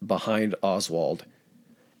behind Oswald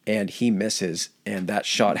and he misses, and that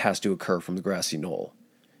shot has to occur from the grassy knoll.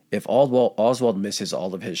 If Oswald misses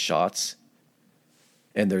all of his shots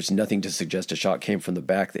and there's nothing to suggest a shot came from the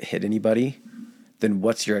back that hit anybody, then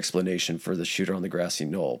what's your explanation for the shooter on the grassy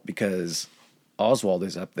knoll? Because Oswald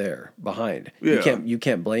is up there behind. Yeah. You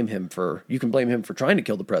can blame him for trying to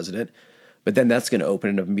kill the president, but then that's going to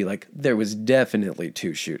open it up and be like, there was definitely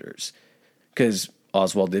 2 shooters because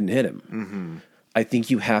Oswald didn't hit him. Mm-hmm. I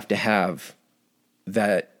think you have to have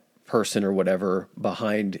that person or whatever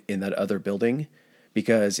behind in that other building,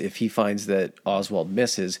 because if he finds that Oswald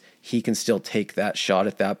misses, he can still take that shot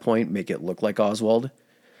at that point, make it look like Oswald.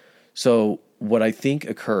 So what I think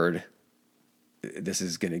occurred, this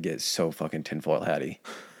is going to get so fucking tinfoil hatty.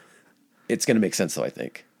 It's going to make sense though, I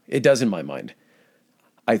think. It does in my mind.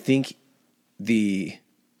 I think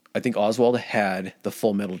Oswald had the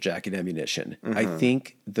full metal jacket ammunition. Mm-hmm. I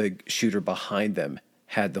think the shooter behind them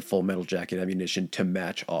had the full metal jacket ammunition to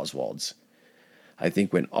match Oswald's. I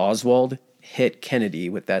think when Oswald hit Kennedy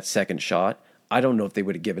with that second shot, I don't know if they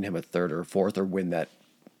would have given him a third or a fourth or when that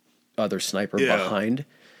other sniper behind.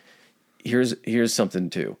 Here's something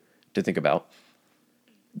to think about.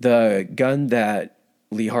 The gun that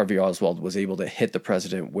Lee Harvey Oswald was able to hit the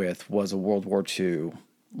president with was a World War II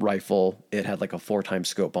rifle. It had like a 4-time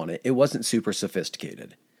scope on it. It wasn't super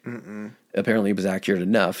sophisticated. Apparently, it was accurate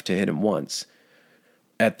enough to hit him once.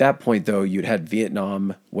 At that point, though, you'd had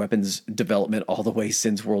Vietnam weapons development all the way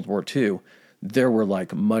since World War II. There were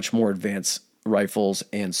like much more advanced rifles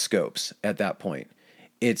and scopes at that point.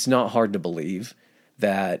 It's not hard to believe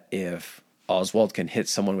that if Oswald can hit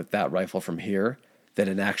someone with that rifle from here, that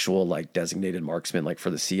an actual like designated marksman, like for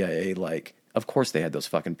the CIA, like of course they had those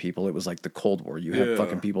fucking people. It was like the Cold War. You have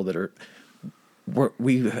fucking people that are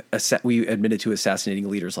we admitted to assassinating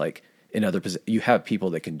leaders like in other positions. You have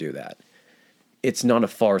people that can do that. It's not a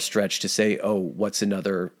far stretch to say, oh, what's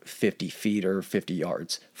another 50 feet or 50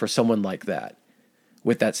 yards for someone like that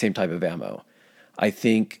with that same type of ammo. I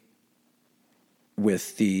think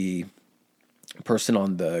with the person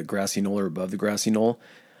on the grassy knoll or above the grassy knoll,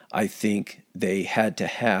 I think they had to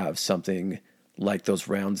have something like those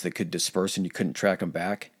rounds that could disperse and you couldn't track them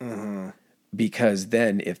back. Because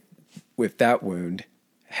then if that wound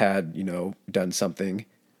had, done something,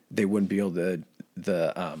 they wouldn't be able to,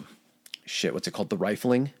 what's it called? The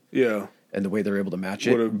rifling. Yeah. And the way they're able to match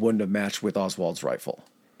it wouldn't have matched with Oswald's rifle.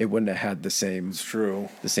 It wouldn't have had the same, it's true,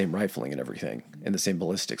 the same rifling and everything and the same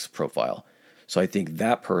ballistics profile. So I think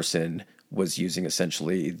that person was using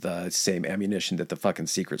essentially the same ammunition that the fucking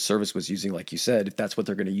Secret Service was using. Like you said, if that's what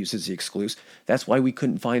they're going to use as the exclusive, that's why we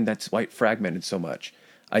couldn't find, that's why it fragmented so much.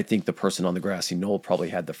 I think the person on the grassy knoll probably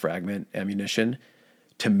had the fragment ammunition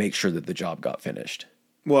to make sure that the job got finished.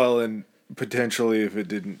 Well, and potentially if it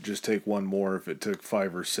didn't just take one more, if it took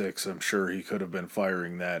 5 or 6, I'm sure he could have been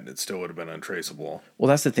firing that and it still would have been untraceable. Well,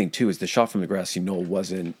 that's the thing too, is the shot from the grassy knoll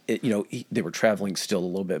wasn't, they were traveling still a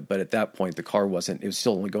little bit, but at that point the car wasn't, it was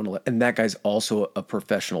still only going to, and that guy's also a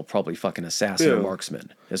professional, probably fucking assassin or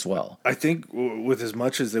marksman as well. I think with as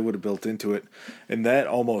much as they would have built into it, and that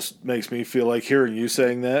almost makes me feel like hearing you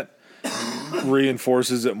saying that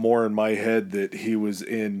reinforces it more in my head that he was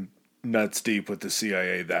in nuts deep with the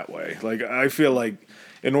CIA that way. Like, I feel like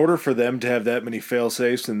in order for them to have that many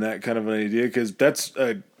fail-safes and that kind of an idea, because that's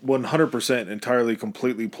a 100% entirely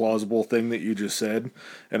completely plausible thing that you just said,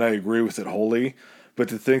 and I agree with it wholly, but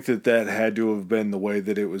to think that that had to have been the way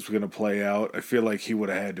that it was going to play out, I feel like he would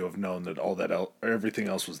have had to have known that all that everything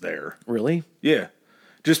else was there. Really? Yeah.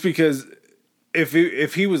 Just because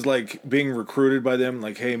if he was like being recruited by them,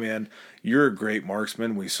 like, hey man, you're a great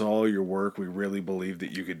marksman. We saw your work. We really believe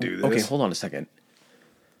that you could do this. Okay, hold on a second.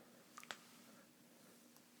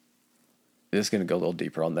 This is going to go a little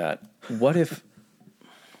deeper on that. What if...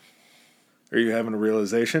 Are you having a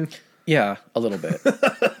realization? Yeah, a little bit.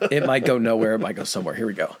 It might go nowhere. It might go somewhere. Here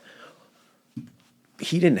we go.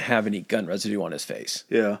 He didn't have any gun residue on his face.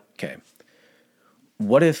 Yeah. Okay.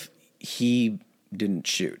 What if he didn't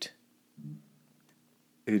shoot?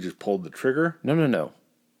 He just pulled the trigger? No.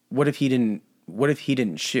 What if he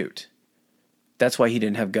didn't shoot? That's why he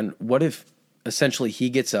didn't have gun. What if essentially he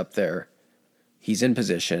gets up there, he's in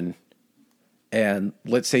position, and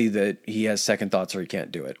let's say that he has second thoughts or he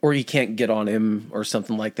can't do it, or he can't get on him or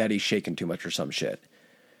something like that. He's shaking too much or some shit.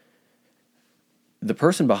 The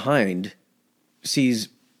person behind sees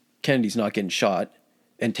Kennedy's not getting shot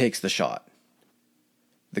and takes the shot.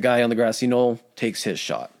 The guy on the grassy knoll takes his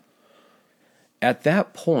shot. At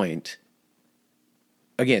that point,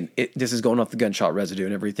 again, this is going off the gunshot residue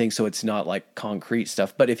and everything, so it's not like concrete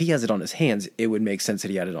stuff. But if he has it on his hands, it would make sense that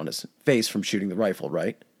he had it on his face from shooting the rifle,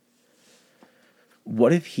 right?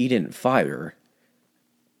 What if he didn't fire?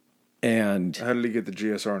 And how did he get the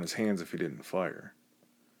GSR on his hands if he didn't fire?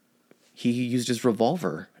 He used his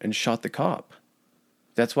revolver and shot the cop.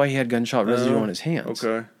 That's why he had gunshot residue on his hands.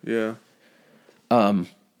 Okay, yeah.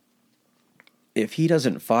 If he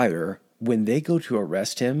doesn't fire, when they go to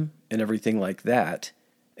arrest him and everything like that,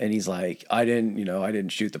 and he's like, I didn't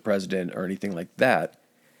shoot the president or anything like that.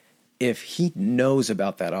 If he knows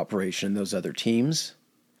about that operation and those other teams,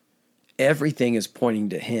 everything is pointing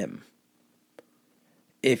to him.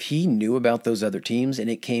 If he knew about those other teams and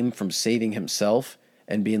it came from saving himself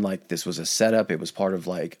and being like, this was a setup, it was part of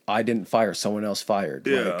like, I didn't fire, someone else fired.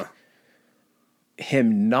 Yeah. Like,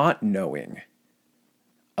 him not knowing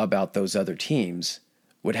about those other teams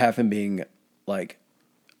would have him being like,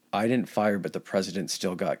 I didn't fire, but the president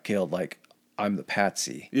still got killed. Like, I'm the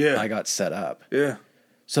patsy. Yeah. I got set up. Yeah.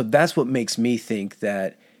 So that's what makes me think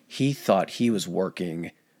that he thought he was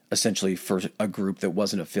working essentially for a group that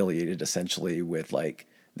wasn't affiliated essentially with like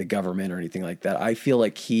the government or anything like that. I feel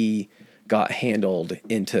like he got handled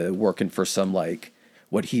into working for some like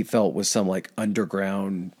what he felt was some like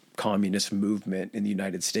underground communist movement in the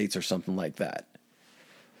United States or something like that.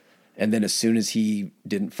 And then as soon as he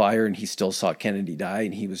didn't fire and he still saw Kennedy die,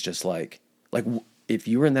 and he was just like if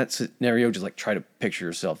you were in that scenario, just like try to picture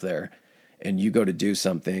yourself there, and you go to do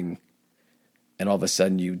something, and all of a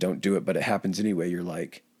sudden you don't do it, but it happens anyway. You're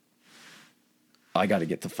like, I got to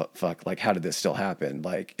get the fuck. Like, how did this still happen?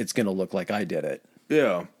 Like, it's gonna look like I did it.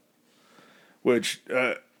 Yeah. Which,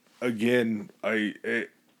 again,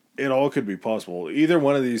 it all could be possible. Either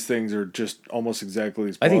one of these things are just almost exactly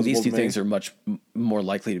as possible. I think these two things are much more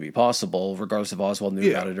likely to be possible, regardless if Oswald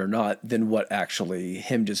knew about it or not, than what actually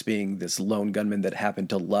him just being this lone gunman that happened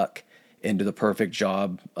to luck into the perfect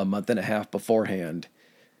job a month and a half beforehand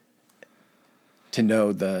to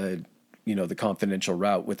know the confidential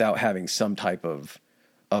route without having some type of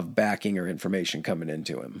backing or information coming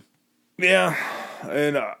into him. Yeah,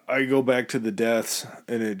 and I go back to the deaths,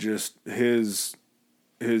 and it just his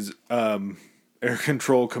air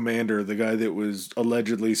control commander, the guy that was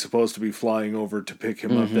allegedly supposed to be flying over to pick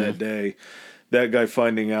him up that day, that guy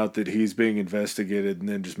finding out that he's being investigated and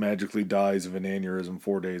then just magically dies of an aneurysm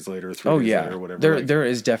 4 days later, 3 days later, or whatever. There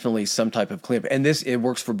is definitely some type of cleanup, and it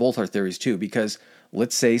works for both our theories too, because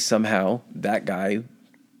let's say somehow that guy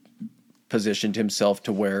positioned himself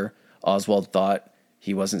to where Oswald thought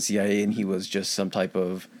he wasn't CIA and he was just some type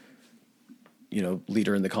of,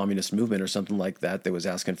 leader in the communist movement or something like that was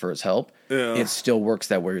asking for his help. Yeah. It still works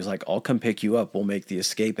that way. He's like, I'll come pick you up. We'll make the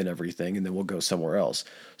escape and everything, and then we'll go somewhere else.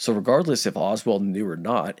 So regardless if Oswald knew or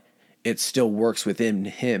not, it still works within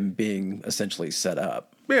him being essentially set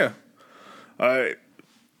up. Yeah. I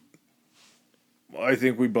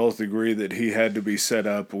think we both agree that he had to be set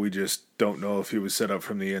up. We just don't know if he was set up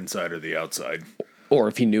from the inside or the outside. Or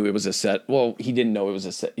if he knew it was a set. Well, he didn't know it was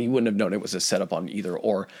a set. He wouldn't have known it was a setup on either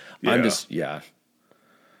or. Yeah.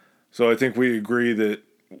 So I think we agree that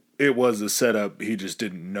it was a setup. He just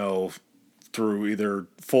didn't know through either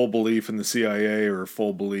full belief in the CIA or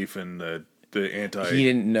full belief in the anti. He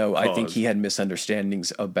didn't know. I think he had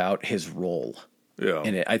misunderstandings about his role. Yeah.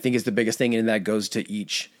 And I think is the biggest thing, and that goes to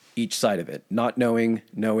each side of it. Not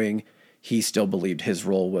knowing, he still believed his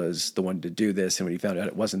role was the one to do this, and when he found out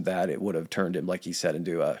it wasn't that, it would have turned him, like he said,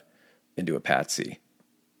 into a patsy.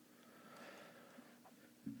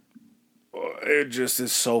 It just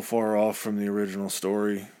is so far off from the original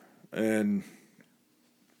story, and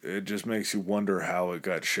it just makes you wonder how it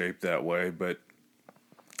got shaped that way, but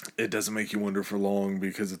it doesn't make you wonder for long,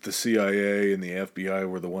 because if the CIA and the FBI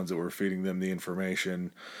were the ones that were feeding them the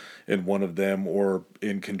information, and one of them, or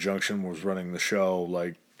in conjunction, was running the show,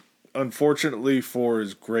 like, unfortunately, for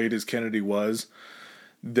as great as Kennedy was,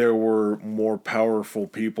 there were more powerful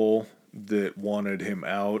people that wanted him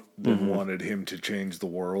out than wanted him to change the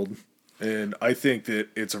world. And I think that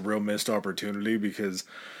it's a real missed opportunity, because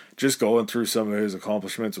just going through some of his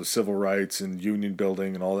accomplishments with civil rights and union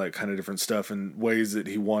building and all that kind of different stuff, and ways that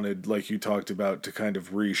he wanted, like you talked about, to kind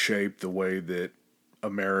of reshape the way that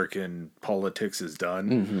American politics is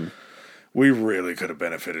done, we really could have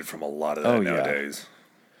benefited from a lot of that nowadays.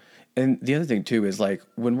 And the other thing too is, like,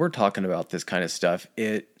 when we're talking about this kind of stuff,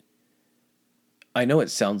 I know it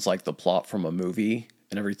sounds like the plot from a movie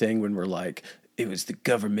and everything, when we're like, it was the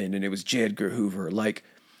government and it was J. Edgar Hoover. Like,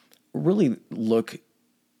 really look,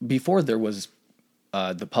 before there was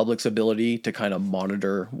the public's ability to kind of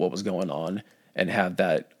monitor what was going on and have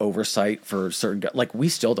that oversight for certain, like, we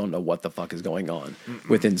still don't know what the fuck is going on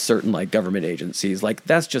within certain, like, government agencies. Like,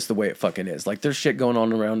 that's just the way it fucking is. Like, there's shit going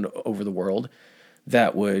on around over the world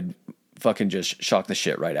that would fucking just shock the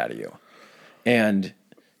shit right out of you. And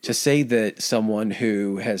to say that someone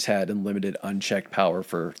who has had unlimited unchecked power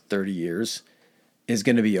for 30 years is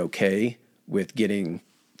going to be okay with getting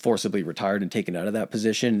forcibly retired and taken out of that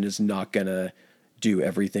position, and is not going to do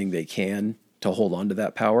everything they can to hold on to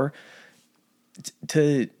that power,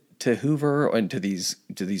 to Hoover and to these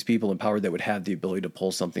people in power that would have the ability to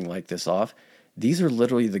pull something like this off, these are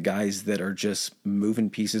literally the guys that are just moving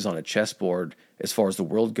pieces on a chessboard as far as the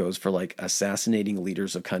world goes, for, like, assassinating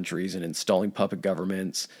leaders of countries and installing puppet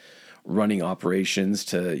governments, running operations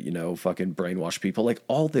to, fucking brainwash people, like,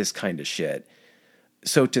 all this kind of shit.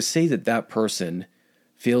 So to say that person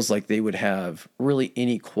feels like they would have really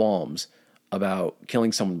any qualms about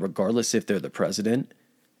killing someone, regardless if they're the president,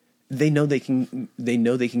 they know they can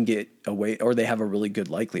get away, or they have a really good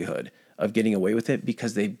likelihood of getting away with it,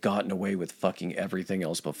 because they've gotten away with fucking everything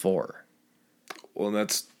else before. Well, and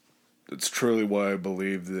that's truly why I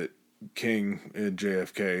believe that King and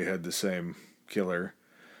JFK had the same killer,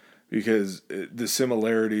 because the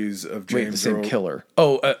similarities of James the same Earl... killer.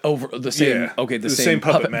 Over the same. Yeah, okay, the same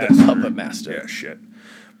puppet master. The puppet master. Yeah, shit.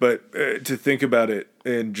 But to think about it,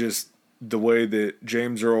 and just the way that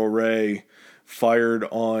James Earl Ray fired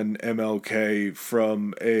on MLK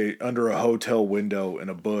from under a hotel window in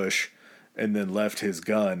a bush and then left his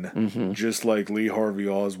gun, just like Lee Harvey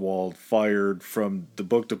Oswald fired from the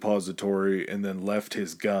book depository and then left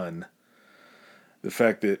his gun. The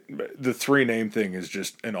fact that the three name thing is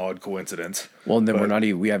just an odd coincidence. Well, and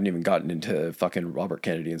then we haven't even gotten into fucking Robert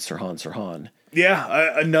Kennedy and Sirhan.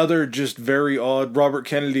 Yeah, another just very odd. Robert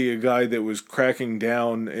Kennedy, a guy that was cracking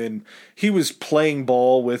down, and he was playing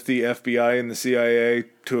ball with the FBI and the CIA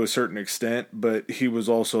to a certain extent, but he was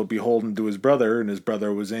also beholden to his brother, and his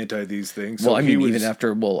brother was anti these things. So when he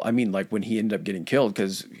ended up getting killed,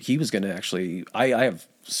 because he was going to actually, I have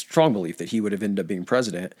strong belief that he would have ended up being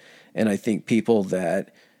president, and I think people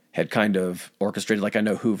that had kind of orchestrated, like I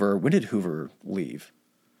know Hoover, when did Hoover leave?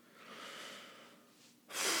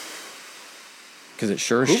 Because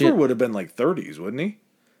Hoover would have been like 30s, wouldn't he?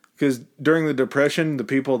 Because during the Depression, the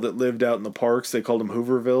people that lived out in the parks, they called them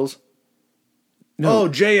Hoovervilles. No. Oh,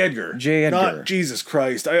 J. Edgar. J. Edgar. Not Jesus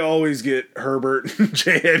Christ. I always get Herbert and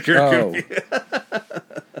J. Edgar. Oh.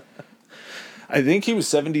 I think he was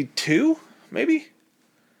 72, maybe?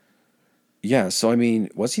 Yeah, so I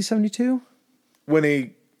mean, was he 72? When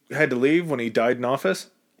he had to leave, when he died in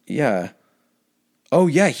office? Yeah. Oh,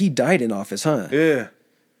 yeah, he died in office, huh? Yeah.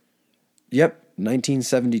 Yep.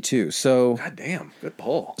 1972. So, God damn, good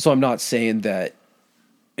pull. So I'm not saying that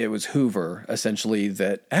it was Hoover, essentially,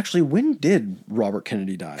 that actually, when did Robert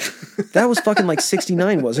Kennedy die? That was fucking like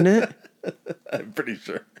 69, wasn't it? I'm pretty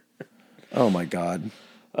sure. Oh my God.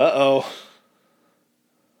 Uh-oh.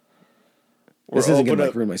 This isn't going to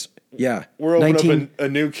like ruin my... Yeah. We're opening up a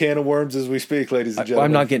new can of worms as we speak, ladies and gentlemen.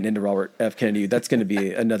 I'm not getting into Robert F. Kennedy. That's going to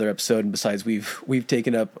be another episode. And besides, we've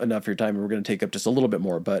taken up enough of your time, and we're going to take up just a little bit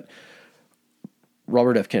more, but...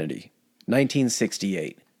 Robert F. Kennedy,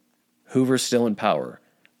 1968. Hoover's still in power.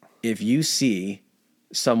 If you see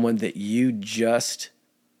someone that you just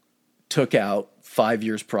took out 5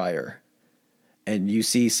 years prior, and you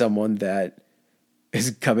see someone that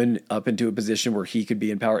is coming up into a position where he could be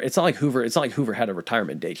in power, it's not like Hoover had a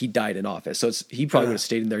retirement date. He died in office, so he probably would have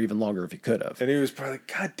stayed in there even longer if he could have. And he was probably like,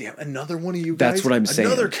 God damn, another one of you guys. That's what I'm saying.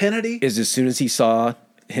 Another Kennedy. Is as soon as he saw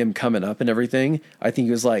him coming up and everything, I think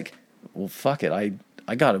he was like, well, fuck it.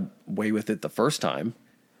 I got away with it the first time.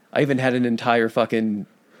 I even had an entire fucking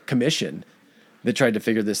commission that tried to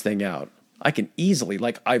figure this thing out. I can easily,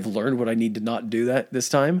 I've learned what I need to not do that this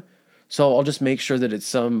time. So I'll just make sure that it's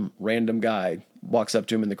some random guy walks up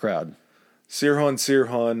to him in the crowd.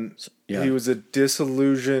 Sirhan, yeah. He was a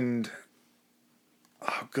disillusioned...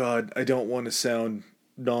 Oh, God, I don't want to sound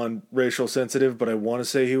non-racial sensitive, but I want to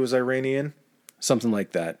say he was Iranian. Something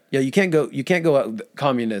like that. Yeah, you can't go out with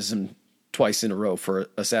communism twice in a row for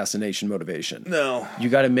assassination motivation. No. You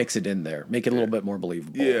got to mix it in there. Make it a little bit more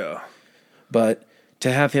believable. Yeah. But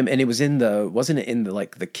to have him, and it was wasn't it in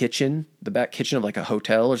the kitchen, the back kitchen of like a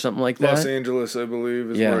hotel or something like that? Los Angeles, I believe,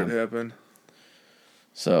 is where it happened.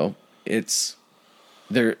 So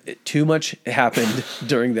too much happened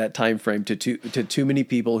during that time frame to too many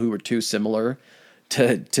people who were too similar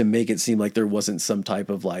to make it seem like there wasn't some type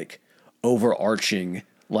of overarching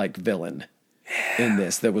villain in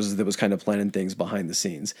this that was kind of planning things behind the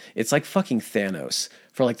scenes. It's like fucking Thanos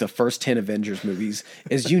for the first 10 Avengers movies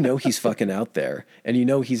is he's fucking out there and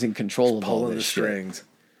he's in control of all this the strings. Shit.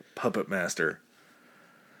 Puppet master.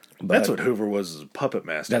 But that's what Hoover was, a puppet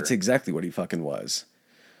master. That's exactly what he fucking was.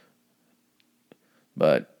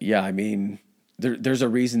 But yeah, I mean, there's a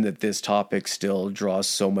reason that this topic still draws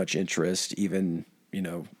so much interest, even,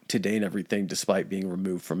 today and everything, despite being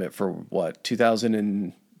removed from it for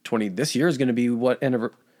 2020. This year is going to be what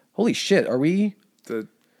anniversary? Holy shit, are we? The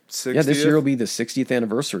 60th? Yeah, this year will be the 60th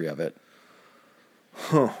anniversary of it.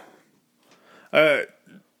 Huh.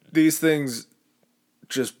 These things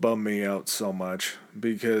just bum me out so much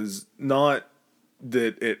because not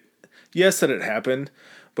that that it happened,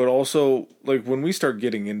 but also when we start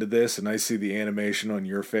getting into this and I see the animation on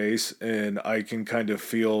your face and I can kind of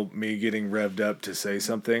feel me getting revved up to say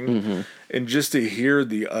something and just to hear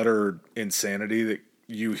the utter insanity that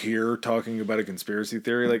you hear talking about a conspiracy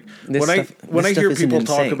theory. When I hear people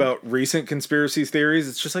talk about recent conspiracy theories,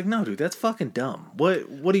 it's just no, dude, that's fucking dumb.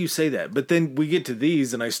 What do you say that? But then we get to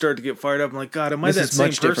these and I start to get fired up. I'm like, God, am I that same person?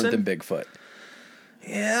 This is much different than Bigfoot.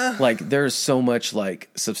 Yeah. There's so much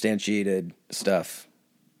substantiated stuff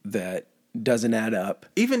that doesn't add up.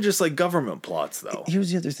 Even just government plots, though.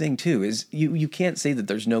 Here's the other thing too: is you can't say that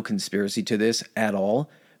there's no conspiracy to this at all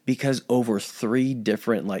because over 3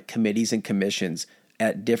 different committees and commissions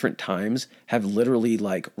at different times have literally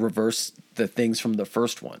reversed the things from the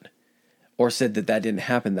first one, or said that didn't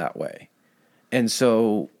happen that way. And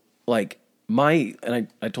so I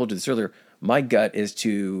told you this earlier. My gut is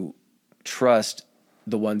to trust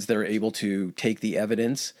the ones that are able to take the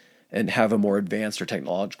evidence and have a more advanced or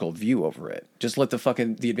technological view over it. Just let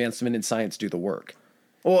the advancement in science do the work.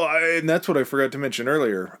 Well, and that's what I forgot to mention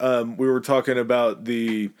earlier. We were talking about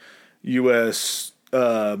the U.S.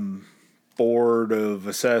 Board of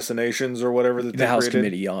Assassinations or whatever that they The House created.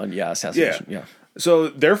 Committee on Assassination. Yeah. So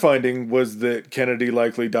their finding was that Kennedy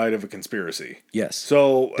likely died of a conspiracy. Yes.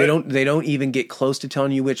 So they don't even get close to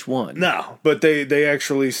telling you which one. No, but they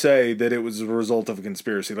actually say that it was a result of a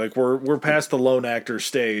conspiracy. Like we're past the lone actor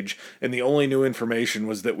stage, and the only new information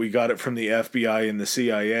was that we got it from the FBI and the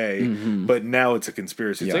CIA. But now it's a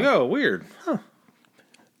conspiracy. It's like, oh, weird. Huh.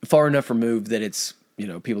 Far enough removed that it's,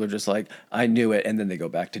 people are just like, I knew it, and then they go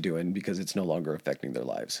back to doing because it's no longer affecting their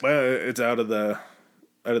lives. Well, it's out of the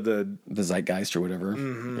zeitgeist or whatever.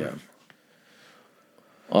 Yeah.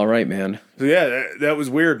 All right, man. So yeah, that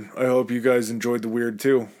was weird. I hope you guys enjoyed the weird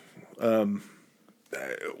too.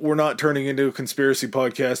 We're not turning into a conspiracy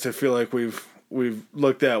podcast. I feel like we've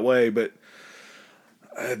looked that way, but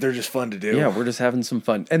they're just fun to do. Yeah, we're just having some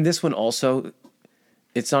fun. And this one also,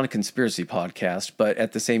 it's not a conspiracy podcast, but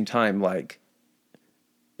at the same time, like,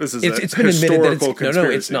 this is it's been admitted that it's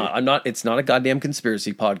conspiracy. No, it's not. It's not a goddamn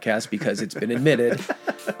conspiracy podcast because it's been admitted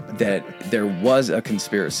that there was a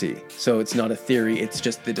conspiracy. So it's not a theory. It's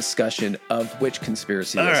just the discussion of which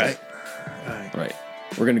conspiracy. All is right. All right.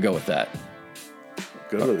 We're gonna go with that.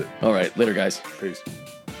 Go with it. All right. Later, guys. Peace.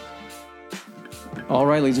 All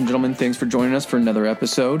right, ladies and gentlemen, thanks for joining us for another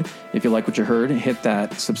episode. If you like what you heard, hit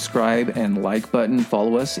that subscribe and like button.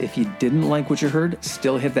 Follow us. If you didn't like what you heard,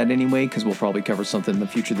 still hit that anyway, because we'll probably cover something in the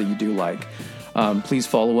future that you do like. Please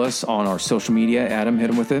follow us on our social media. Adam, hit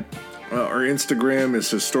them with it. Our Instagram is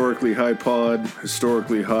historically high pod,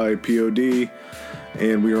 historically high pod,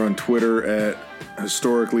 and we are on Twitter at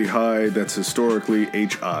historically high. That's historically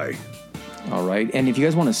HI. All right. And if you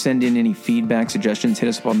guys want to send in any feedback, suggestions, hit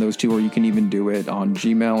us up on those two, or you can even do it on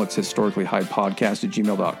Gmail. It's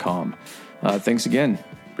historicallyhighpodcast@gmail.com. Thanks again.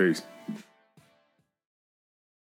 Peace.